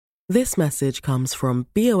This message comes from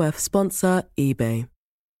BOF sponsor eBay.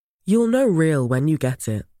 You'll know real when you get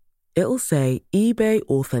it. It'll say eBay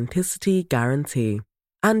Authenticity Guarantee.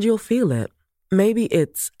 And you'll feel it. Maybe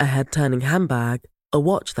it's a head-turning handbag, a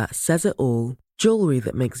watch that says it all, jewelry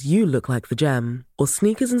that makes you look like the gem, or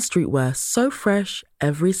sneakers and streetwear so fresh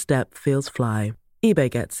every step feels fly. eBay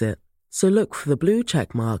gets it. So look for the blue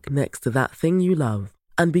check mark next to that thing you love.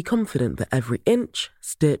 And be confident that every inch,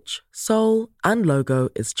 stitch, sole, and logo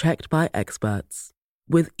is checked by experts.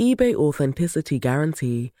 With eBay Authenticity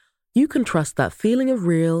Guarantee, you can trust that feeling of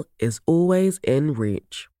real is always in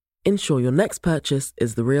reach. Ensure your next purchase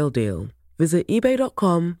is the real deal. Visit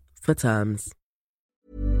ebay.com for terms.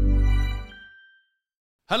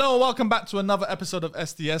 Hello, welcome back to another episode of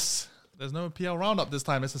SDS. There's no PL roundup this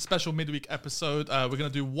time. It's a special midweek episode. We're going to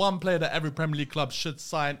do one player that every Premier League club should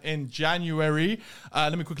sign in January.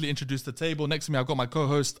 Let me quickly introduce the table. Next to me, I've got my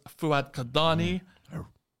co-host, Fuad Kadani.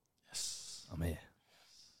 Yes. I'm here.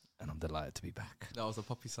 And I'm delighted to be back. That was a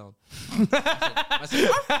puppy sound. Do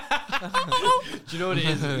you know what it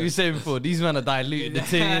is? We were saying before, these men are diluted. The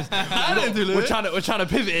thing is, we're trying to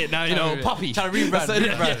pivot it now, puppy. Trying to rebrand.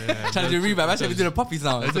 Trying to do rebrand. Actually, we did a puppy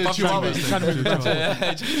sound. It's a Chihuahua. Trying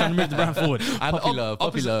to move the brand forward. And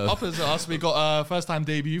Puppy love. Opposite us, we got a first-time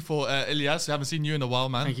debut for Ilyas. We haven't seen you in a while,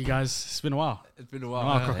 man. Thank you, guys. It's been a while. It's been a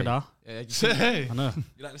while. Crocodile. Yeah, Hey. I know.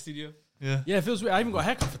 you like the studio? Yeah. Yeah, it feels weird. I even got a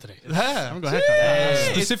haircut for today. I Yeah. haven't got a haircut. I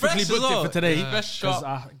specifically It's fresh booked as well. it for today Yeah. Fresh because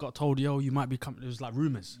sharp. I got told, yo, you might be coming. It was like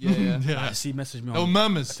rumours. Yeah. Like, he messaged me Oh, on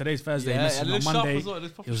murmurs. today's Thursday. Yeah, he messaged and me it on looks sharp Monday. as well. It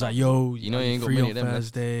looks proper It was like, sharp. yo, You know you ain't got free many on of them left.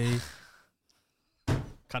 Thursday.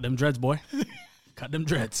 Cut them dreads, boy. Cut them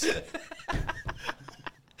dreads.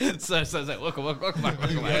 so welcome back.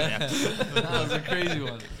 That was a crazy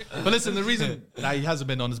one. But listen, the reason that he hasn't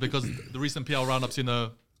been on is because the recent PL roundups,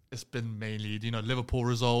 it's been mainly, Liverpool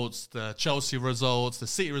results, the Chelsea results, the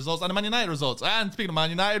City results, and the Man United results. And speaking of Man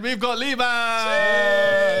United, we've got Liban!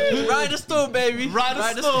 Ride the storm, baby. Ride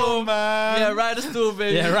the storm, man! Yeah, ride the storm,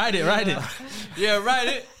 baby. Yeah, ride it. Yeah, ride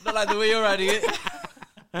it. Not like the way you're riding it.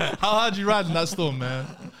 How hard you riding that storm, man?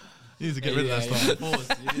 You need to get rid of that storm. Pause.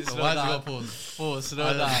 You need to slow Why'd you down. got pause? Pause.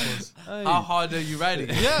 Slow down. How hard are you riding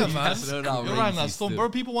it? Yeah, man. Slow down, You're man. riding that storm. Bro,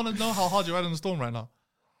 people want to know how hard you're riding the storm right now.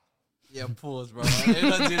 Yeah, pause, bro. They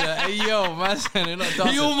don't do that. Hey, yo, man. They're not dancing.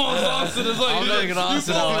 He almost answered as well. I'm not going to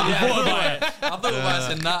answer that one. You thought about it. I thought about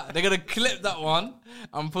saying that. They're going to clip that one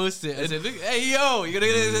and post it and say, look, hey, yo. You're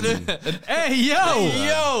going to Hey, yo. Hey,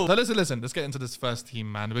 yo. So listen. Let's get into this first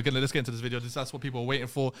team, man. Let's get into this video. That's what people are waiting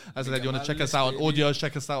for. As I said, you want to check us out on audio,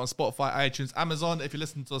 check us out on Spotify, iTunes, Amazon. If you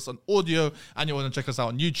listen to us on audio and you want to check us out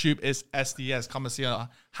on YouTube, it's SDS. Come and see our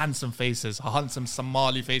handsome faces, our handsome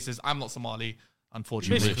Somali faces. I'm not Somali,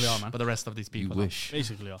 unfortunately. Basically are, man. But the rest of these people You are. wish.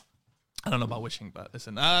 Basically, yeah. I don't know about wishing, but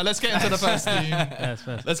listen. Let's get into the first team. Yes,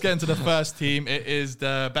 first. Let's get into the first team. It is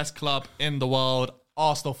the best club in the world,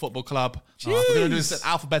 Arsenal Football Club. We're going to do this in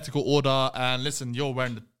alphabetical order. And listen, you're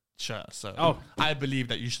wearing the shirt, so I believe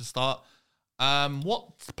that you should start.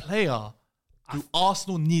 What player do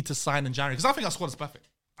Arsenal need to sign in January? Because I think our squad is perfect.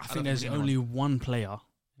 I think there's only one player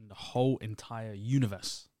in the whole entire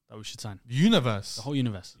universe that we should sign. Universe. The whole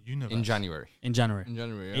universe. In January. In January. In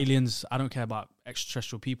January, yeah. Aliens, I don't care about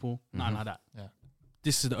extraterrestrial people, nothing like that. Yeah.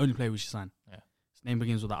 This is the only player we should sign. Yeah. His name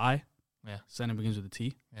begins with an I. Yeah. Surname begins with a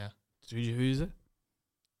T. Yeah. So who is it?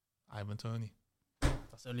 Ivan Toney.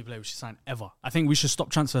 That's the only player we should sign ever. I think we should stop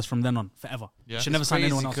transfers from then on, forever. Yeah. We should never sign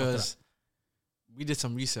anyone else after that. because we did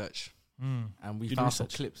some research and we Did found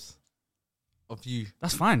research. some clips of you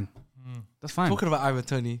That's fine. That's fine. talking about Ivan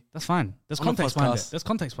Toney That's fine. There's On the context behind it. podcast. There's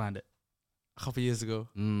context behind it. a couple of years ago,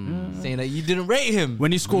 saying that you didn't rate him.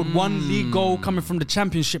 When he scored one league goal coming from the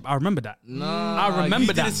championship, I remember that. No, I remember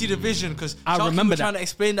you that. didn't see the vision because I Sharky remember was that. trying to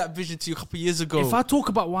explain that vision to you a couple of years ago. If I talk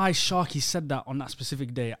about why Sharky said that on that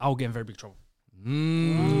specific day, I'll get in very big trouble.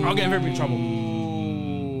 I'll get in very big trouble.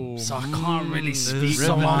 So I can't really speak.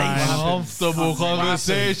 Uncomfortable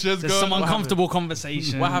conversations. There's some uncomfortable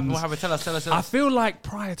conversations. What happened? What happened? Tell us. I feel like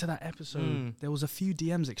prior to that episode, there was a few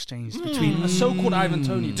DMs exchanged between a so-called Ivan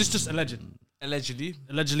Toney. This just alleged. Allegedly.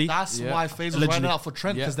 That's Yeah. why FaZe was Allegedly. running out for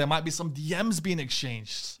Trent, because Yeah. there might be some DMs being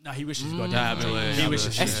exchanged. No, he wishes God. He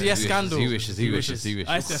wishes. SDS scandal. He wishes.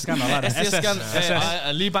 SS scandal. I like that. SDS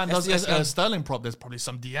scandal. Liban does SDS a Sterling prop. There's probably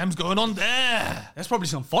some DMs going on there. There's probably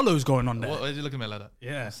some follows going on there. What are you looking at me like that?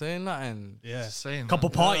 Yeah. Saying nothing. Yeah. Just saying.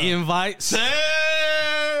 Couple party invites.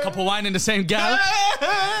 Couple wine in the same gal.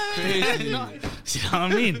 Crazy. You know what I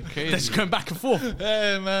mean? They're just going back and forth.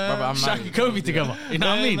 Hey, man. Brother, I'm Shaq married. and Kobe together. You know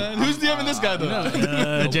what I mean? Man, who's DMing this guy,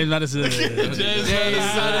 though? James Madison. No.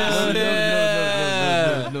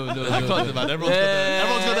 I can't do that.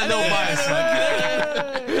 Everyone's got that little bias,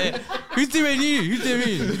 man. Who's DMing you? Who's DMing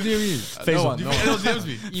you? Who's DMing you? Faisal. No one. No one. It was DMs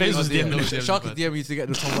me. Faisal was DMing me. Shark is DMing you to get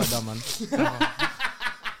the Tom White down, man.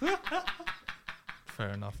 Fair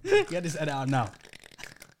enough. Get this edit out now.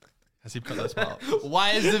 Has he put that spot out?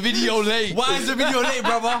 Why is the video late? Why is the video late,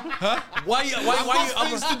 brother? Huh? Why you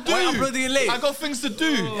uploading it late? I got things to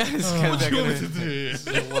do. What do you want me to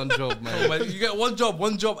do? One job, man. You get one job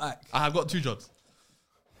act. I have got 2 jobs.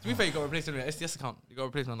 To be fair, you got replaced on your SDS account. You got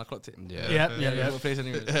replaced on. I clocked it. Yeah. You got replaced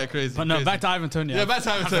anyway. Yeah, crazy. But no, crazy. back to Ivan Toney. Yeah, back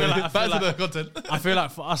to Ivan Toney. I feel Back to like- the content. I feel like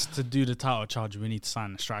for us to do the title charge, we need to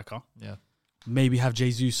sign a striker. Yeah. Maybe have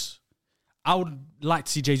Jesus. I would like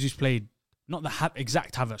to see Jesus play not the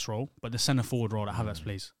exact Havertz role, but the centre forward role that Havertz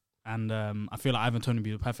plays. And I feel like Ivan Toney would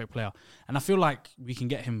be the perfect player. And I feel like we can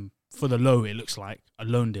get him for the low, it looks like, a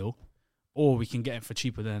loan deal, or we can get him for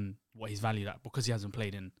cheaper than what he's valued at because he hasn't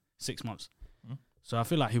played in 6 months. So I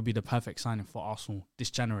feel like he'll be the perfect signing for Arsenal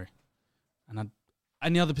this January. And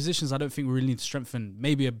any other positions, I don't think we really need to strengthen.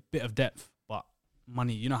 Maybe a bit of depth, but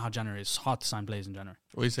money. You know how January is. It's hard to sign players in January.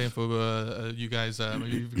 What are you saying for you guys?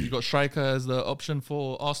 You got striker as the option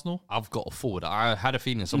for Arsenal? I've got a forward. I had a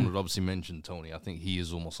feeling someone would obviously mention Tony. I think he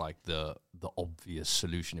is almost like the obvious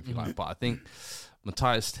solution, if you like. But I think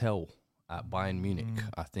Matthias Tell at Bayern Munich,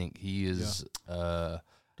 I think he is...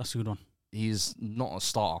 That's a good one. He's not a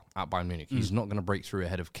starter at Bayern Munich. He's not going to break through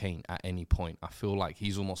ahead of Kane at any point. I feel like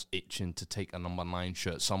he's almost itching to take a number 9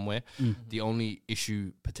 shirt somewhere. The only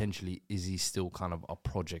issue potentially is he's still kind of a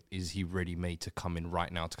project. Is he ready made to come in right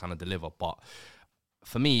now to kind of deliver? But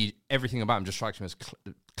for me, everything about him just strikes me as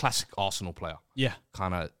classic Arsenal player. Yeah.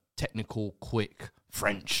 Kind of technical, quick,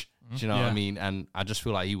 French. Do you know what I mean? And I just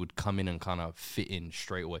feel like he would come in and kind of fit in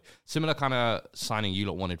straight away. Similar kind of signing you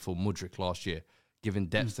lot wanted for Mudryk last year. Giving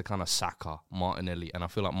depth to kind of Saka, Martinelli. And I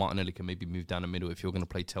feel like Martinelli can maybe move down the middle if you're going to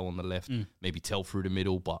play Tell on the left, maybe Tell through the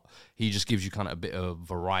middle. But he just gives you kind of a bit of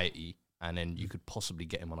variety. And then you could possibly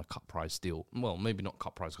get him on a cut price deal. Well, maybe not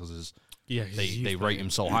cut price because they rate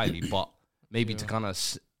him so highly. But maybe to kind of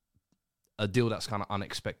a deal that's kind of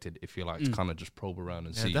unexpected, if you like, to kind of just probe around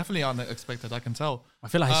and see. Definitely unexpected. I can tell. I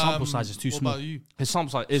feel like his sample size is too small. What about you? His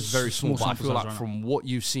sample size is very small, but I sample feel size like right from what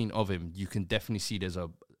you've seen of him, you can definitely see there's a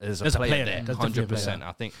There's a player there, there. There's definitely a player 100%. there.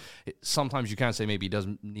 I think sometimes you can say maybe he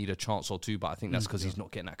doesn't need a chance or two, but I think that's because he's not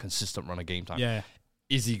getting that consistent run of game time. Yeah.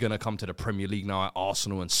 Is he going to come to the Premier League now at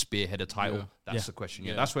Arsenal and spearhead a title? That's the question.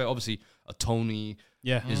 Yeah, that's where obviously a Tony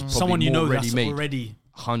Yeah. is probably Someone you know more that's ready-made. already.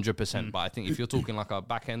 100%. But I think if you're talking like a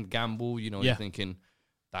back-end gamble, you know, Yeah. you're thinking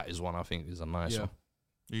that is one I think is a nice one.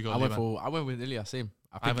 You I got went with Ilya, same.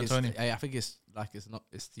 Ivan Toney. I think it's like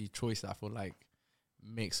it's the choice that I feel like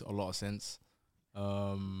makes a lot of sense.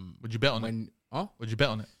 Would you bet on it? Would you bet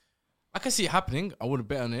on it? I can see it happening. I wouldn't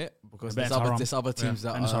bet on it because Bet there's it's Haram. other teams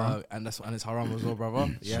that And it's Haram. and it's Haram as well,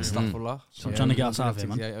 brother. Yeah, Astaghfirullah. I'm trying to get outside of here,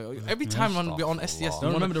 man. Yeah, every time we're on SDS,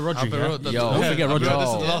 Don't remember the Rodri. Yo, Don't forget Rodri. Rodri. This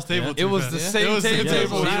is the last table. It was the same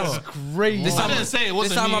table. Yeah. It was crazy. This I time, didn't say it this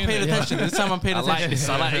wasn't time me, I'm paying innit? attention. This time I'm paying I like attention. this.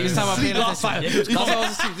 I like This time I'm paying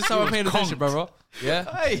attention. This time I'm paying attention, brother. Yeah,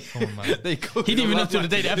 Hey, they He didn't even know till the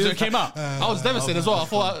day the episode came out. I was devastated as well. I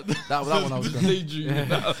thought, that one I was going.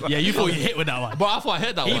 Yeah, you thought you hit with that one. but I thought I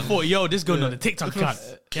hit that He one. thought, yo, this going on the TikTok account.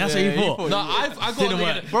 That's what he thought. No, I got Didn't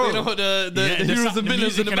work. bro. You know the Yeah, heroes the and villains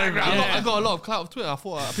music in the and everything. background. Yeah. I got a lot of clout of Twitter. I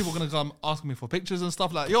thought people were gonna come asking me for pictures and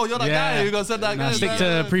stuff like, yo, you're that Yeah. guy who gonna send that Nah, guy. stick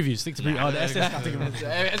to previews. Stick to previews. Oh, the yeah, SDS can't take him.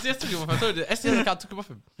 SDS took him off. I told you, SDS account took him off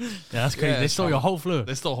him. Yeah, that's crazy. Yeah, They stole your whole flow.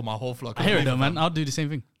 They stole my whole flock. I hear it though, man. I'll do the same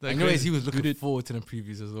thing. Anyways, he was looking forward to the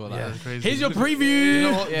previews as well. Like, Yeah, crazy. Here's your preview. You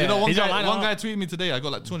know, what, you know one Here's your guy lineup. tweeted me today. I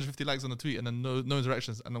got like 250 likes on the tweet and then no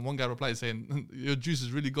interactions. And then one guy replied saying, "Your juice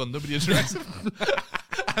is really gone. Nobody interacts."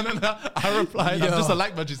 And then I replied, "I'm just a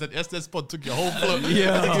like badge." He said, "SDS pod took your whole flow."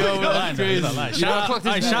 That's crazy.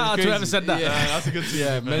 Shout out to whoever said that. Yeah, that's a good team.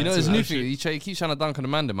 Yeah, man. You know, there's new thing. He keeps trying to dunk on the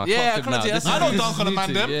man. I Yeah, clocked him I now. can't This see- is- I don't this dunk is on the new man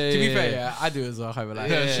to- them. To be fair, yeah, I do as well. I like,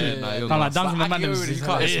 Yeah, shit, nah, you're Kind of like nuts. dunk on the I can man. get away with it. You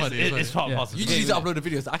can't. It's funny, it's It's part of You us. just need to upload the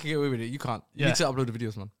videos. I can get away with it. You can't. You Yeah. need to upload the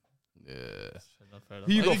videos, man.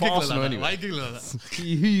 Who you got for Arsenal Why anyway? you giggling like that? Who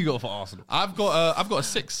you got for Arsenal? I've got a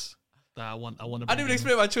 6 that I want. I didn't even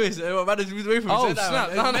explain my choice. Man just moved away from me. Oh, Say that, snap.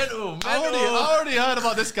 man. No, no. It's mental. I already heard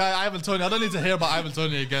about this guy, Ivan Toney. I don't need to hear about Ivan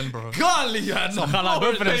Toney again, bro. Golly, man. Can't lie,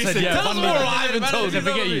 both of them said, Basic. yeah, Tell us one more leader. about Ivan Man, Toney. they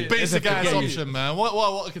forget you. Basic ass forget you. option, man.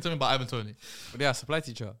 What can you tell me about Ivan Toney? But yeah, supply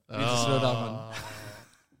teacher. You need to slow down, man.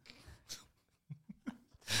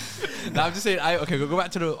 Now I'm just saying. Okay, go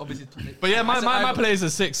back to the obviously. But yeah, my I said play is a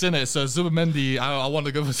 6 in it. So Zubimendi, I want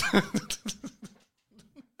to go for.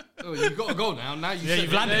 Oh, you got to go now. Now Yeah,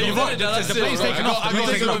 you've landed. You've landed. landed. That's The it, play's bro. taken I off. got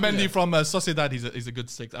Zubimendi from Sociedad. He's a good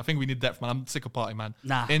 6. I think we need depth, man. I'm sick of party, man.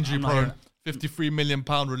 Nah, Injury I'm not prone. here. £53 million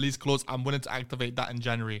release clause. I'm willing to activate that in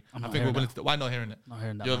January. I think we're willing to. Why not hearing it? Not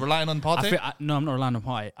hearing that. You're relying on Partey? No, I'm not relying on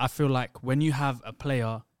Partey. I feel like when you have a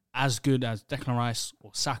player as good as Declan Rice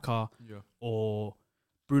or Saka or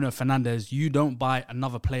Bruno Fernandes, you don't buy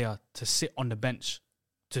another player to sit on the bench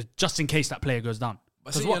to just in case that player goes down.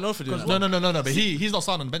 But City are known for doing that. No. But he's not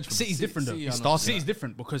starting on the bench. City's different City though. City's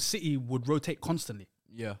different because City would rotate constantly.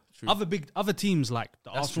 Yeah, true. Other teams like the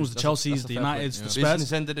Arsenals, the Chelseas, the Uniteds, the Spurs,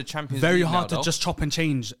 business end of the Champions very League hard now, to just chop and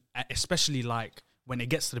change, especially like when it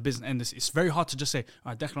gets to the business end. It's very hard to just say,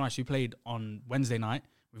 all right, Declan Rice, you played on Wednesday night.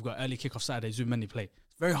 We've got early kickoff Saturday. Zubimendi play.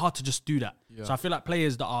 It's very hard to just do that. Yeah. So I feel like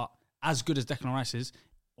players that are as good as Declan Rice is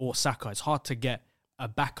or Saka, it's hard to get a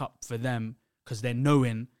backup for them because they're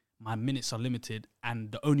knowing my minutes are limited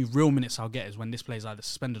and the only real minutes I'll get is when this player is either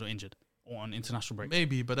suspended or injured or on international break.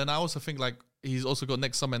 Maybe, but then I also think like he's also got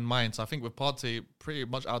next summer in mind. So I think with Partey pretty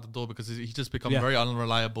much out the door because he's just become very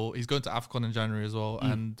unreliable. He's going to AFCON in January as well.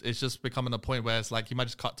 And it's just becoming a point where it's like he might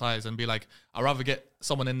just cut ties and be like, I'd rather get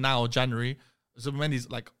someone in now, January. So when he's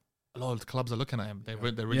like, a lot of the clubs are looking at him. They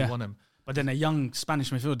really want him. But then a young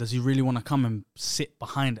Spanish midfielder, does he really want to come and sit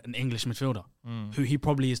behind an English midfielder who he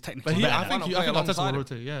probably is technically better I think Arteta will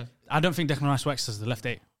rotate, yeah. I don't think Declan Rice works as the left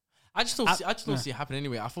 8. I just don't see it happen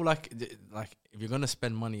anyway. I feel like if you're going to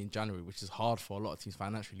spend money in January, which is hard for a lot of teams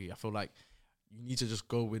financially, I feel like you need to just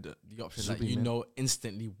go with the option that you know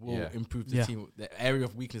instantly will improve the team. The area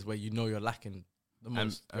of weakness where you know you're lacking the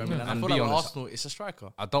most. And I feel like with Arsenal, it's a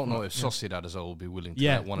striker. I don't know if Sociedad as well will be willing to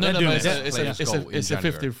let one of their it's a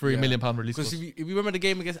 £53 million release. Because if you remember the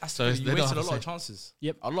game against Aston Villa, you wasted a lot of chances.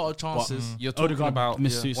 Yep. A lot of chances. You're talking about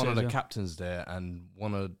one of the captains there and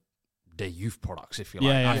one of their youth products, if you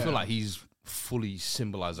like. I feel like he's fully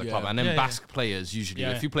symbolise the club. And then Basque players usually,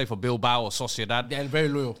 if you play for Bilbao or Sociedad, they're very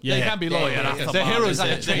loyal. Yeah, you can be loyal. They're heroes.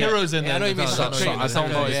 They're heroes in there. I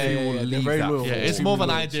don't know if they will leave that. Yeah, it's more of an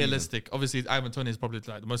idealistic. Obviously, Ivan Toney is probably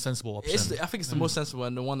like the most sensible option. I think it's the most sensible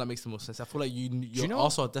and the one that makes the most sense. I feel like you're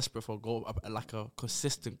also desperate for a goal, like a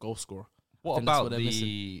consistent goal scorer. What about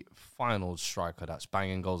the final striker that's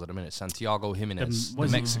banging goals at the minute? Santiago Jimenez, the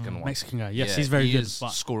Mexican one. Mexican guy. Yes, he's very good.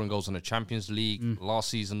 Scoring goals in the Champions League. Last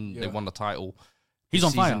season, they won the title. He's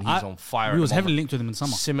on fire. He's on fire. We was heavily linked with him in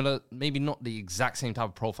summer. Similar, maybe not the exact same type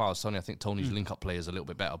of profile as Tony. I think Tony's link-up play is a little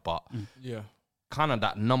bit better, but kind of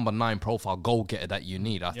that number 9 profile goal-getter that you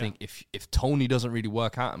need. I think if Tony doesn't really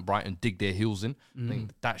work out and Brighton dig their heels in, I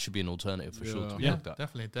think that should be an alternative for sure to be looked at.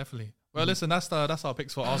 Definitely. Well, listen, that's our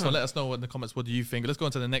picks for Arsenal. Let us know in the comments. What do you think? Let's go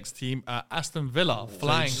on to the next team. Aston Villa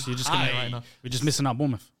flying. So you're just gonna right now. We're just missing out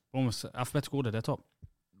Bournemouth. Bournemouth alphabetical order. They're top.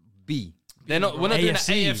 B. They're not. We're not doing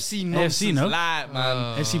AFC nonsense. No? Like,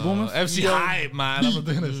 man. FC Bournemouth. FC hype, man. I'm not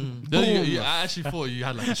doing this. I actually thought you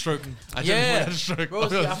had like a stroke. I had a stroke. Bro,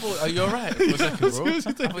 I thought, are you alright for a second, bro? I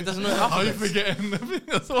thought he doesn't know how are you forgetting?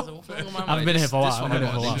 I've been here for a while.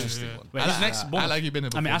 Wait, who's next? I like you've been here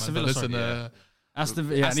before. I mean, Aston Villa. Listen, Aston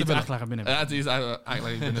Villa. I need to act like I've been here. I need to act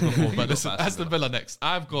like you've been here before. But listen, Aston Villa next.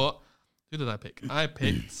 I've got. Who did I pick? I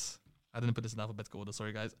didn't put this in alphabetical order.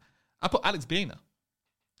 Sorry, guys. I put Alex Baena.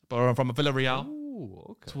 From a Villarreal. Ooh,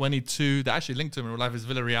 okay. 22. They actually linked to him in real life as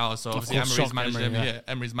Villarreal. So obviously Emery's managed him. Yeah,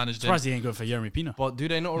 Emery's managed him. Surprised he ain't going for Yeremy Pino. But do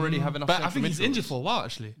they not already have enough? But I think he's injured for a while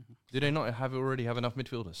actually. Do they not already have enough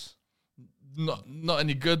midfielders? Not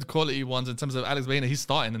any good quality ones in terms of Alex Baena. He's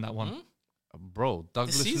starting in that one. Bro,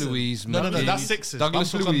 Douglas Luiz. No, that's sixes.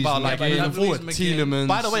 Douglas Luiz. Forward. Tielemans.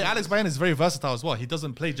 By the way, Alex Baena is very versatile as well. He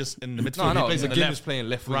doesn't play just in the midfield. He plays in the left. He's playing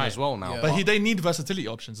left wing as well now. But they need versatility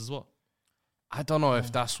options as well. I don't know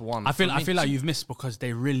if that's one. I feel like you've missed because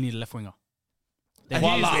they really need a left winger.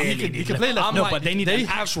 He can play left. No, but they need an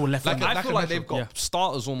actual left winger. I feel like they've got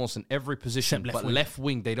starters almost in every position, but left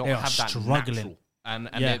wing they don't have that struggling. And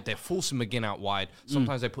they're forcing McGinn out wide.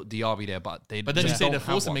 Sometimes they put Diaby there, but they. But then you say they're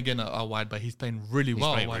forcing McGinn out wide, but he's playing really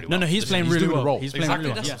well. No, he's playing really well. He's playing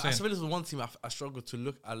really well. Aston Villa is one team I struggle to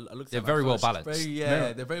look. I looked at. They're very well balanced.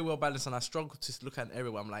 They're very well balanced, and I struggle to look at an area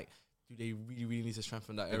where I'm like, do they really, really need to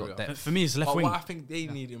strengthen that area? For me, it's left wing. What I think they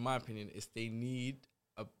need, in my opinion, is they need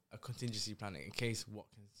a contingency plan in case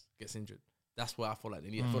Watkins gets injured. That's what I feel like they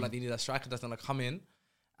need. I feel like they need a striker that's going to come in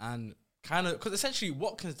and kind of, because essentially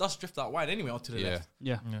Watkins does drift out wide anyway onto the left.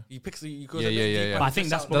 Yeah. He picks the, he goes But I think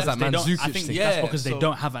that's because that's because they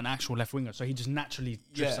don't have an actual left winger, so he just naturally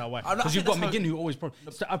drifts out wide. Because you've got McGinn who always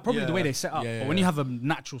probably the way they set up. But when you have a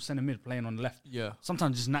natural centre mid playing on the left,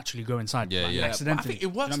 sometimes just naturally go inside. Accidentally. I think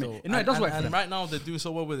it works though. No, it does work. And right now they're doing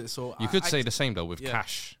so well with it. So you could say the same though with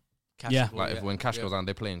Cash. Like when Cash goes down,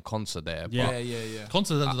 they play in concert there. Yeah. But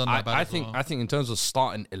Concert hasn't done that bad. I think in terms of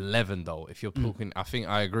starting 11 though, if you're talking,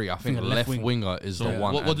 I agree. I think left winger is the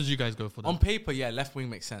one. What did you guys go for? On paper, left wing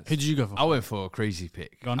makes sense. Who did you go for? I went for a crazy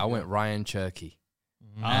pick. I went Ryan Cherky.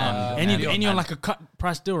 Any on like a cut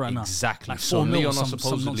price deal right now? Exactly. Like so Leon some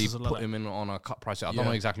supposedly like put him in on a cut price. I don't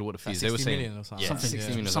know exactly what the fee is. They were saying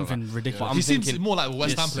something ridiculous. He seems more like a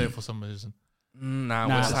West Ham player for some reason.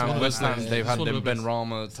 West Ham, they've had them Ben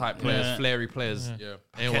Rama type players, flary players.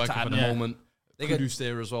 Paqueta at the moment. Kudus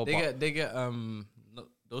there as well. They get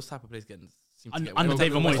those type of players under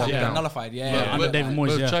David Moyes, nullified. Under David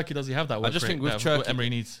Moyes. Cherky, does he have that? I just think with Cherky, Emery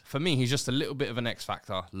needs. For me, he's just a little bit of an X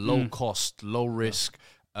factor. Low cost, low risk.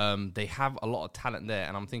 They have a lot of talent there,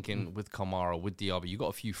 and I'm thinking with Kamara, with Diaby, you got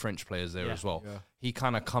a few French players there as well. He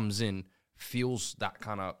kind of comes in, feels that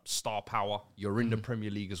kind of star power. You're in the Premier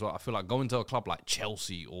League as well. I feel like going to a club like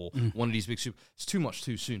Chelsea or one of these big it's too much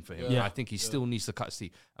too soon for him. I think he still needs to cut his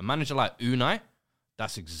teeth. A manager like Unai,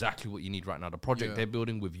 that's exactly what you need right now. The project they're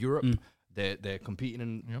building with Europe, they're competing,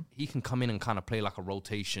 and he can come in and kind of play like a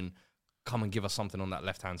rotation. Come and give us something on that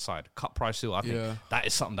left-hand side. Cut price deal, I think that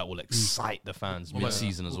is something that will excite the fans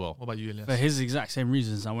mid-season as well. What about you, Elias? For his exact same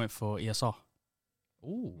reasons, I went for ESR.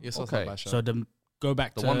 Ooh, okay. So go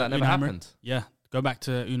back to the one that never happened. Yeah, go back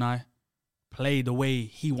to Unai, play the way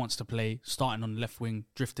he wants to play, starting on the left wing,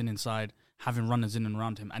 drifting inside, having runners in and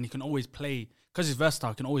around him, and he can always play because he's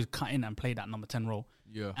versatile. He can always cut in and play that number 10 role.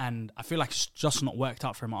 Yeah, and I feel like it's just not worked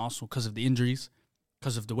out for him at Arsenal because of the injuries,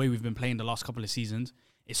 because of the way we've been playing the last couple of seasons.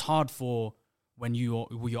 It's hard for when you're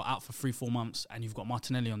out for 3-4 months and you've got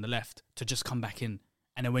Martinelli on the left to just come back in.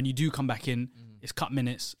 And then when you do come back in, it's cut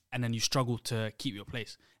minutes and then you struggle to keep your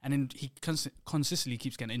place. And then he consistently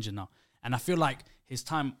keeps getting injured now. And I feel like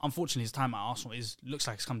unfortunately, his time at Arsenal looks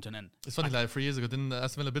like it's come to an end. It's funny, like 3 years ago, didn't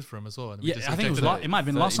Aston Villa bid for him as well? Yeah, I think it might have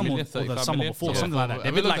been last summer or the summer before, something like that.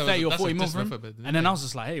 They bid like 30 or 40 million for him. And then I was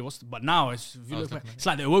just like, hey, but now it's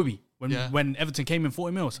like the Iwobi. When Everton came in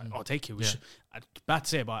 40 mil, it's like, take it. Bad to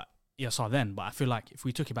say about ESR then, but I feel like if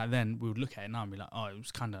we took it back then, we would look at it now and be like, it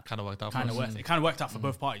was kind of worked out. It kind of worked out for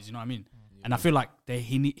both parties. You know what I mean? And I feel like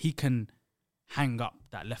he can hang up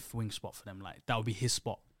that left wing spot for them. Like that would be his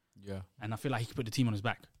spot. Yeah, and I feel like he could put the team on his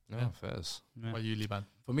back. Yeah, fairs. What about you, Liban?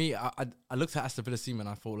 For me, I looked at Aston Villa's team and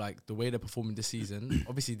I thought like the way they're performing this season.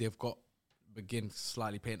 Obviously, they've got McGinn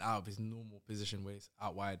slightly playing out of his normal position where he's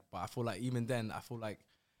out wide, but I feel like even then,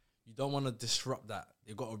 you don't want to disrupt that.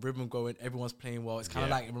 They've got a rhythm going. Everyone's playing well. It's kind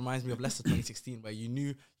of like, it reminds me of Leicester 2016 where you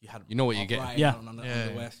knew you had... You know what you get. On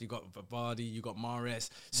the West, you got Vardy, you got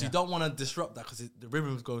Mahrez. So you don't want to disrupt that because the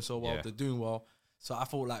rhythm's going so well. They're doing well. So I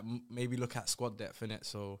thought like maybe look at squad depth in it.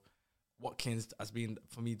 So Watkins has been,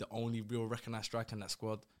 for me, the only real recognised striker in that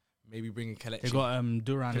squad. Maybe bringing Kelechi. They've got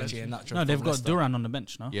Duran. No, they've got Duran on the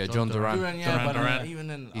bench, no? Yeah, John Duran. Duran, even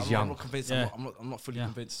then, he's I'm young. not convinced. I'm not fully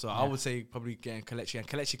convinced. So I would say probably getting Kelechi. And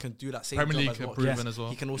Kelechi can do that same Premier job League proven as well.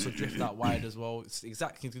 He can also drift out wide as well. He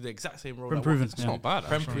can do the exact same role. Improvement. It's not bad.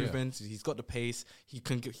 Improvement. He's got the pace. He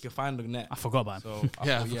can find the net. I forgot about him. So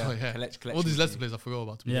Kelechi. All these Leicester players I forgot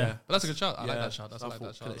about. Yeah, but that's a good shout. I like that shout.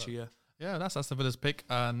 Kelechi, yeah, that's Aston Villa's pick.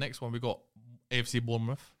 Next one we got AFC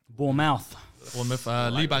Bournemouth. Bournemouth.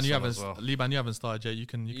 Liban, you haven't started yet. You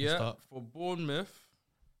can start. For Bournemouth.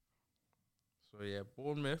 So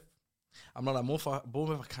Bournemouth. I'm not like more for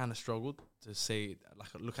Bournemouth. I kind of struggled to say, like,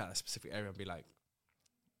 look at a specific area and be like,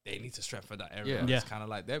 they need to strengthen that area. It's kind of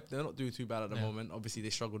like they're not doing too bad at the moment. Obviously, they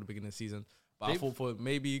struggled at the beginning of the season, but I thought for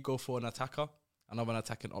maybe go for an attacker, another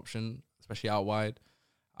attacking option, especially out wide.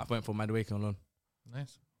 I went for Madueke on loan.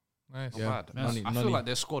 Nice. Not bad. I feel like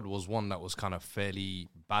their squad was one that was kind of fairly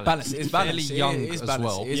balanced. It's fairly young as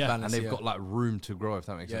well. And they've got like room to grow, if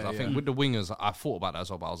that makes sense. I think with the wingers, I thought about that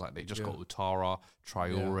as well, but I was like, they just got Utara,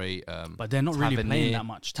 Traore, but they're not really playing that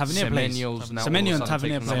much. Tavernier plays. Semenyo and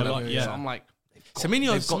Tavernier play a lot. So I'm like,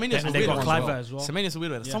 Semenyo's a weird one as well. Semenyo's a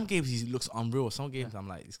weird one. Some games he looks unreal. Some games I'm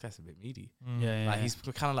like, this guy's a bit meaty. He's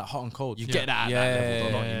kind of like hot and cold. You get that at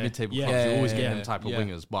that level, in mid-table clubs. You always get them type of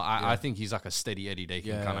wingers. But I think he's like a steady Eddie they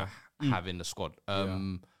can kind of have in the squad.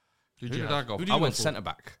 Who did I go? I went centre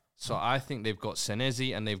back. So I think they've got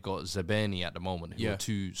Senesi and they've got Zabeni at the moment, who are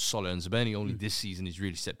two solid. And Zabeni only this season he's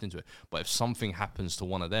really stepped into it. But if something happens to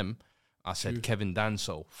one of them, I said Kevin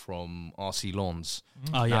Danso from RC Lens.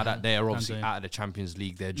 Now that they're obviously out of the Champions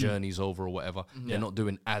League, their journey's over or whatever, they're not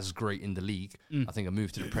doing as great in the league. I think a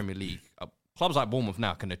move to the Premier League. Clubs like Bournemouth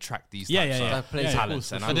now can attract these types of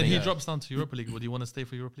talents. And then he drops down to Europa League. Would you want to stay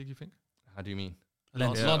for Europa League, you think? How do you mean?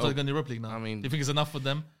 Lens are going to Europa League now. I mean, do you think it's enough for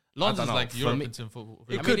them? Lonzo's know. like For Europe me- into football.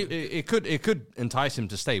 It could entice him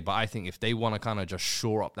to stay, but I think if they want to kind of just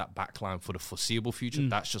shore up that backline for the foreseeable future,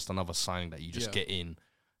 that's just another sign that you just get in.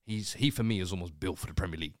 He for me is almost built for the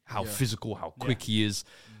Premier League. How physical, how quick he is.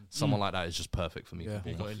 Someone like that is just perfect for me. Yeah. For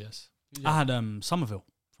You got Bournemouth. Elias. I had Somerville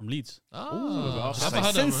from Leeds. Just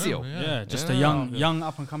like Sensio. Just a young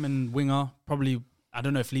up and coming winger. Probably, I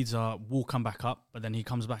don't know if Leeds will come back up, but then he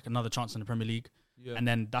comes back another chance in the Premier League. Yeah. And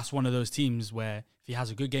then that's one of those teams where if he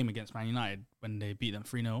has a good game against Man United when they beat them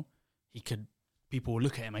 3-0, people will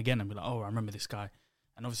look at him again and be like, oh, I remember this guy.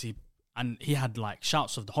 And obviously, and he had like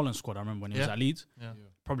shouts of the Holland squad, I remember when he was at Leeds. Yeah.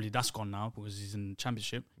 Probably that's gone now because he's in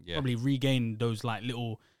Championship. Yeah. Probably regained those like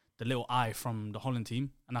the little eye from the Holland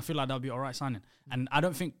team. And I feel like that would be all right signing. And I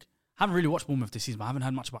haven't really watched Bournemouth this season, but I haven't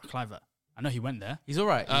heard much about Kluivert. I know he went there. He's all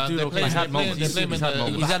right. He's had moments. He's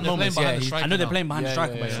had moments. Yeah, I know they're playing behind the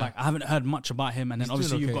striker, but it's yeah. like I haven't heard much about him. And then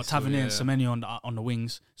obviously you've got Tavernier and Semenyo on the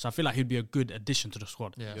wings, so I feel like he'd be a good addition to the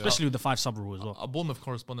squad, especially with the 5 sub rule as well. A Bournemouth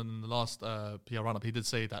correspondent in the last PR roundup, he did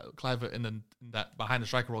say that Kluivert in that behind the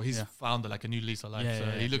striker role, he's found like a new lease of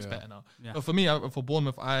life. He looks better now. Yeah. But for me, for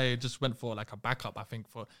Bournemouth, I just went for like a backup. I think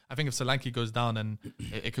if Solanke goes down, then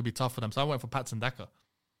it could be tough for them. So I went for Patson Daka.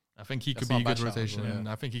 I think he could be a good rotation.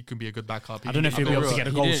 I think he could be a good backup. I don't know if he'll be able to get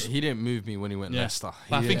the goals. He didn't move me when he went Leicester.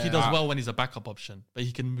 But I think he does well when he's a backup option. But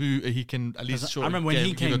he can move. He can at least show. I remember when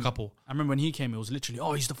he came. A couple. I remember when he came. It was literally,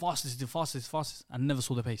 he's the fastest. I never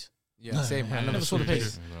saw the pace. Yeah, same. I never saw the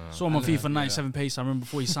pace. Saw him on FIFA 97 pace. I remember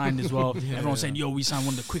before he signed as well. Everyone saying, we signed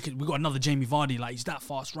one of the quickest. We got another Jamie Vardy. Like he's that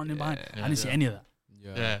fast running behind. I didn't see any of that.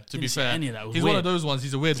 Yeah, to be fair, he's one of those ones.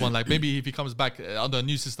 He's a weird one. Like maybe if he comes back under a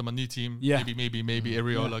new system, a new team, maybe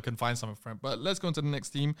Areola can find something for him. But let's go into the next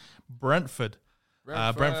team, Brentford.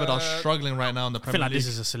 Brentford are struggling right now in the Premier League. I feel like this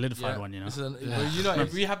is a solidified one, you know.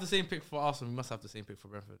 If we have the same pick for Arsenal, we must have the same pick for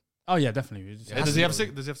Brentford. Oh yeah, definitely. Does he have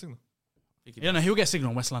signal? Yeah, no, he'll get signal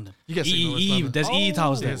in West London. He gets signal in West London. There's EE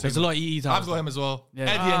towers there. There's a lot of EE towers. I've got him as well. Yeah.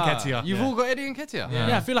 Eddie and Ketia. You've all got Eddie and Ketia?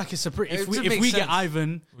 Yeah, I feel like it's a pretty... If we get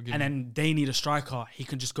Ivan and then they need a striker, he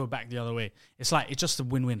can just go back the other way. It's just a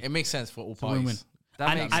win-win. It makes sense for all parties.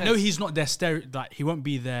 And I know he's not their he won't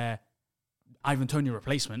be their Ivan Toney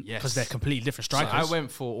replacement because they're completely different strikers. So I went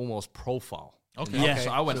for almost profile. Okay. So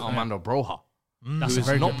I went Armando Broja. That's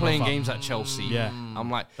who's not playing games at Chelsea. Yeah. I'm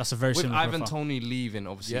like... That's a very with similar Ivan profile. Toney leaving,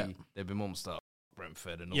 obviously, there've been moments that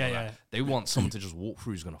Brentford and all that. Yeah. They want someone to just walk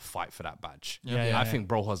through who's going to fight for that badge. I think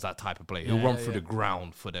Broja's that type of player. He'll run through the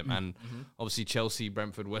ground for them. And obviously Chelsea,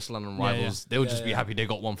 Brentford, West London rivals, they'll just be happy they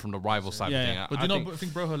got one from the rival side of thing. But I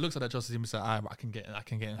think Broja looks at that Chelsea team and says, I can get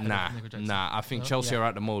in. Nah. I think Chelsea are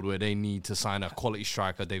at the mode where they need to sign a quality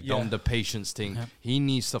striker. They've done the patience thing. He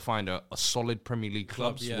needs to find a solid Premier League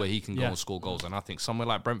club where he can go and score goals. And I think somewhere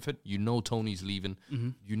like Brentford, Tony's leaving.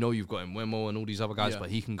 You know you've got Mbeumo and all these other guys,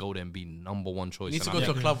 but he can go there and be number one choice. He needs to go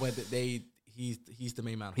to a club where he's the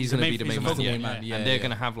main man. He's going to be the main man. And they're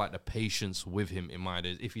going to have like the patience with him in mind.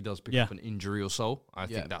 If he does pick up an injury or so, I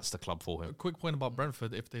think that's the club for him. A quick point about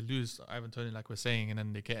Brentford: if they lose Ivan Toney, like we're saying, and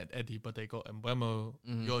then they get Eddie, but they got Mbeumo,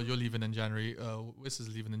 you're leaving in January. Wiss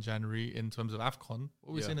is leaving in January. In terms of AFCON,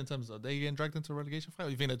 what are we saying in terms of are they getting dragged into a relegation fight? Or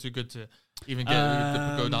you think they're too good to even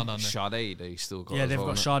go down there? Sade, they still got. Yeah, they've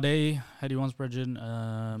got Sade, Hedy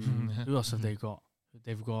Wansbridgen. Who else have they got?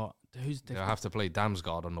 They've got They'll have to play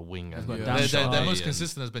Damsgaard on the wing. Their most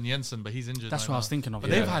consistent has been Jensen, but he's injured. That's what I was thinking of.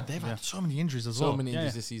 But they've had so many injuries as well. So many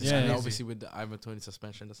injuries this season. And obviously with the Ivan Toney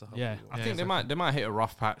suspension, that's a help. I think they might hit a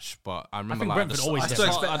rough patch, but I remember at the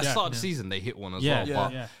start of the season they hit one as well.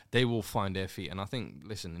 But they will find their feet. And I think,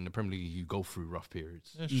 listen, in the Premier League you go through rough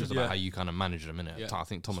periods. It's just about how you kind of manage them, innit? I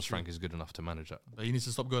think Thomas Frank is good enough to manage that. But he needs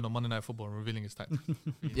to stop going on Monday Night Football and revealing his tactics.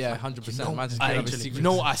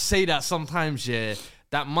 100%. I say that sometimes,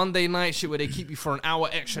 that Monday night shit where they keep you for an hour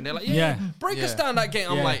extra and they're like, break us down that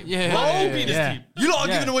game. I'm like, beat this team. You lot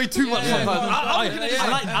are giving away too much sometimes.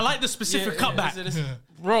 I like the specific cutback.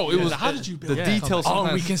 Bro, it was how did you the details?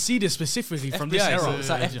 Oh, we can see this specifically from this era. It's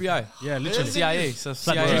like FBI. Yeah, literally. CIA. So it's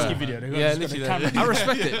like the Drewski video. Literally. I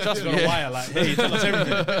respect it. Trust me. Wire, like, hey, tell us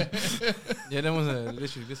everything. That was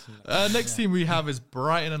literally this. Next team we have is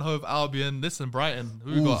Brighton and Hove Albion. Listen, Brighton.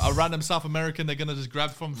 Who we got? A random South American. They're gonna just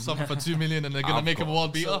grab from something for 2 million and they're gonna make him a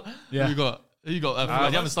world beater. Who you got? You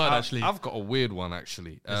haven't started actually. I've got a weird one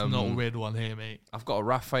actually. There's not a weird one here, mate. I've got a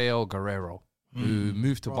Rafael Guerrero. Who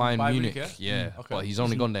moved to Bayern Munich, but he's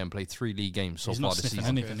only gone there and played 3 league games so far this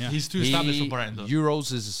season. He's too established for Brighton, though.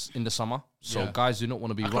 Euros is in the summer, so guys do not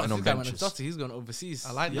want to be rotting on benches. He's gone overseas.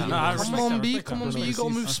 I like that. Come on, B, you got to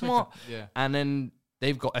move smart. And then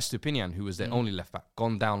they've got Estupinian, who was their only left back,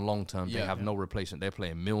 gone down long term. They have no replacement. They're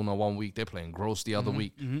playing Milner one week, they're playing Gross the other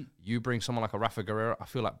week. You bring someone like a Rafa Guerreiro, I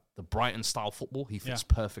feel like the Brighton style football, he fits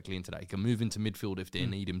perfectly into that. He can move into midfield if they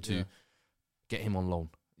need him to. Get him on loan.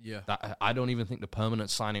 Yeah. I don't even think the permanent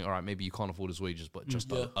signing, all right, maybe you can't afford his wages, but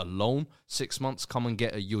just a loan, 6 months, come and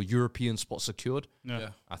get your European spot secured. Yeah.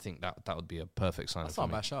 I think that would be a perfect signing. That's for not a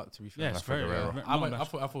me. bad shout, to be fair. Yeah, it's very rare. I went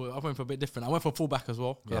for a bit different. I went for fullback as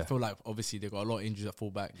well because I feel like obviously they got a lot of injuries at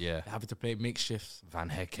fullback. Yeah. They're having to play makeshifts. Van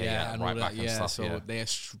Hecke, And right all back that. and stuff. So Yeah.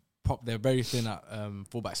 they're very thin at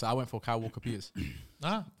fullback. So I went for Kyle Walker-Peters.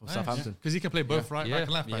 Southampton. Because he can play both right back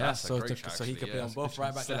and left back. Yeah, That's a so great shout, he can actually. play on both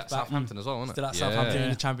right back, Still left at back. Southampton as well, isn't it? Still at Southampton in Yeah.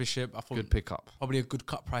 the Championship. I thought Good pickup. probably a good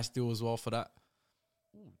cut price deal as well for that.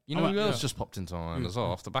 You know who else just popped into my mind as well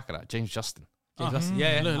off the back of that? James Justin.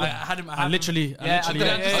 Yeah, Look, I had him. I literally.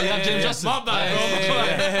 James Justin. My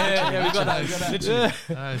bad, bro. We got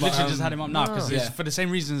that. Literally just had him up now because Yeah. for the same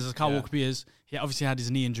reasons as Kyle Walker-Peters. He obviously had his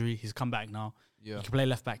knee injury. He's come back now. Yeah. He can play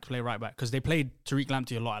left back, play right back because they played Tariq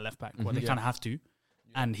Lamptey a lot at left back. Well, they kind of have to,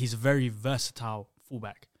 and he's a very versatile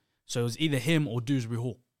fullback. So it was either him or Dewsbury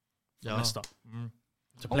Hall from Leicester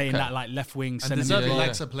to play in that like left wing, And centre Deserve mid.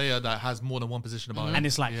 likes a player that has more than one position about him. And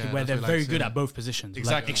it's like where that's they're what he very likes, good yeah. at both positions.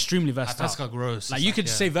 Exactly. Like, extremely versatile. Pascal Gross. Like you could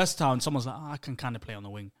say versatile, and someone's like, I can kind of play on the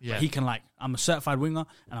wing. Yeah. But he can I'm a certified winger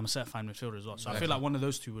and I'm a certified midfielder as well. So I feel like one of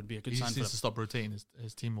those two would be a good He sign just for needs them. to stop rotating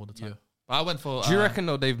his team all the time. But I went for. Do you reckon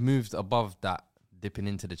though they've moved above that, dipping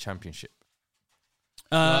into the Championship?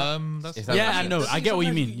 That's If that- Yeah, I know. I get what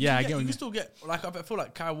you mean. Yeah, I get what You you can mean. still get like I feel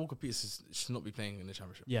like Kyle Walker-Peters should not be playing in the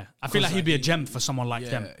Championship. Yeah, I feel like he'd be a gem for someone like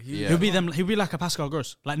them. Yeah. He'll be like a Pascal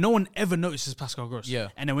Gross. Like no one ever notices Pascal Gross. Yeah.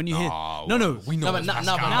 And then when you hear we know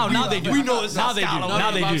now they do. We know it's now they do. Pascal.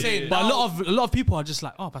 Now they But I'm do. saying But now- a lot of people are just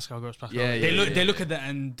like, oh, Pascal Gross, Pascal. Yeah, Gross. yeah, They look at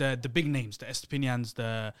the big names, the Estepinians,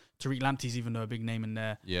 the Tariq Lampteys, even though a big name in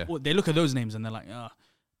there. Yeah. Well, they look at those names and they're like,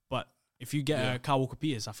 but if you get Kyle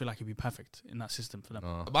Walker-Peters, I feel like he'd be perfect in that system for them.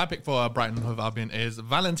 My pick for Brighton Hove Albion is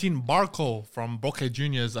Valentin Barco from Boca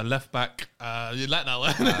Juniors, a left back. You like that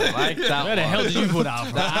one? I like that. Where the hell did you pull that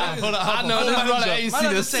from? I know this brother ain't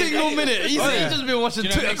seen a single minute. He's just been watching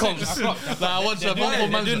Twitter comps. I watched a football You're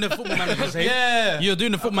manager. doing the football manager. Yeah. You're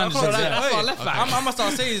doing the football manager. That's our left back. I'm gonna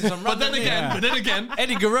start saying some But then random again,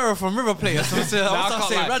 Eddie Guerrero from River Plate. I'm gonna start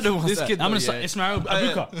saying random ones. This kid, I'm gonna though, say Ismail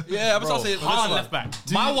Abuka. Yeah, I'm gonna start saying Hard this left back.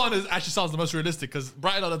 my one is actually sounds the most realistic because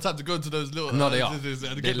Brighton are the type to go into those little. No, they are. And They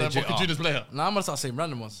get that legit Boca are. Juniors player. Now I'm gonna start saying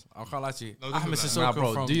random ones. I can't lie to you. No, Ahmed this is Nah, Sissoko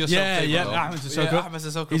bro, from do yourself a favor, though. Ahmed Sissoko. Yeah, Ahmed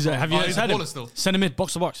Sissoko. He's have you he's heard a him? baller still. Centre mid,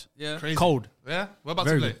 box to box. Yeah. Crazy. Cold. Yeah? What about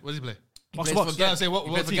Very he play? good. What does he play? Box to plays box. for Yeah, say what He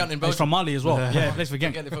plays for team? Ghent in He's Belgium. from Mali as well. Yeah, he plays for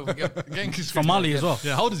Genk. Genk is From Mali as well.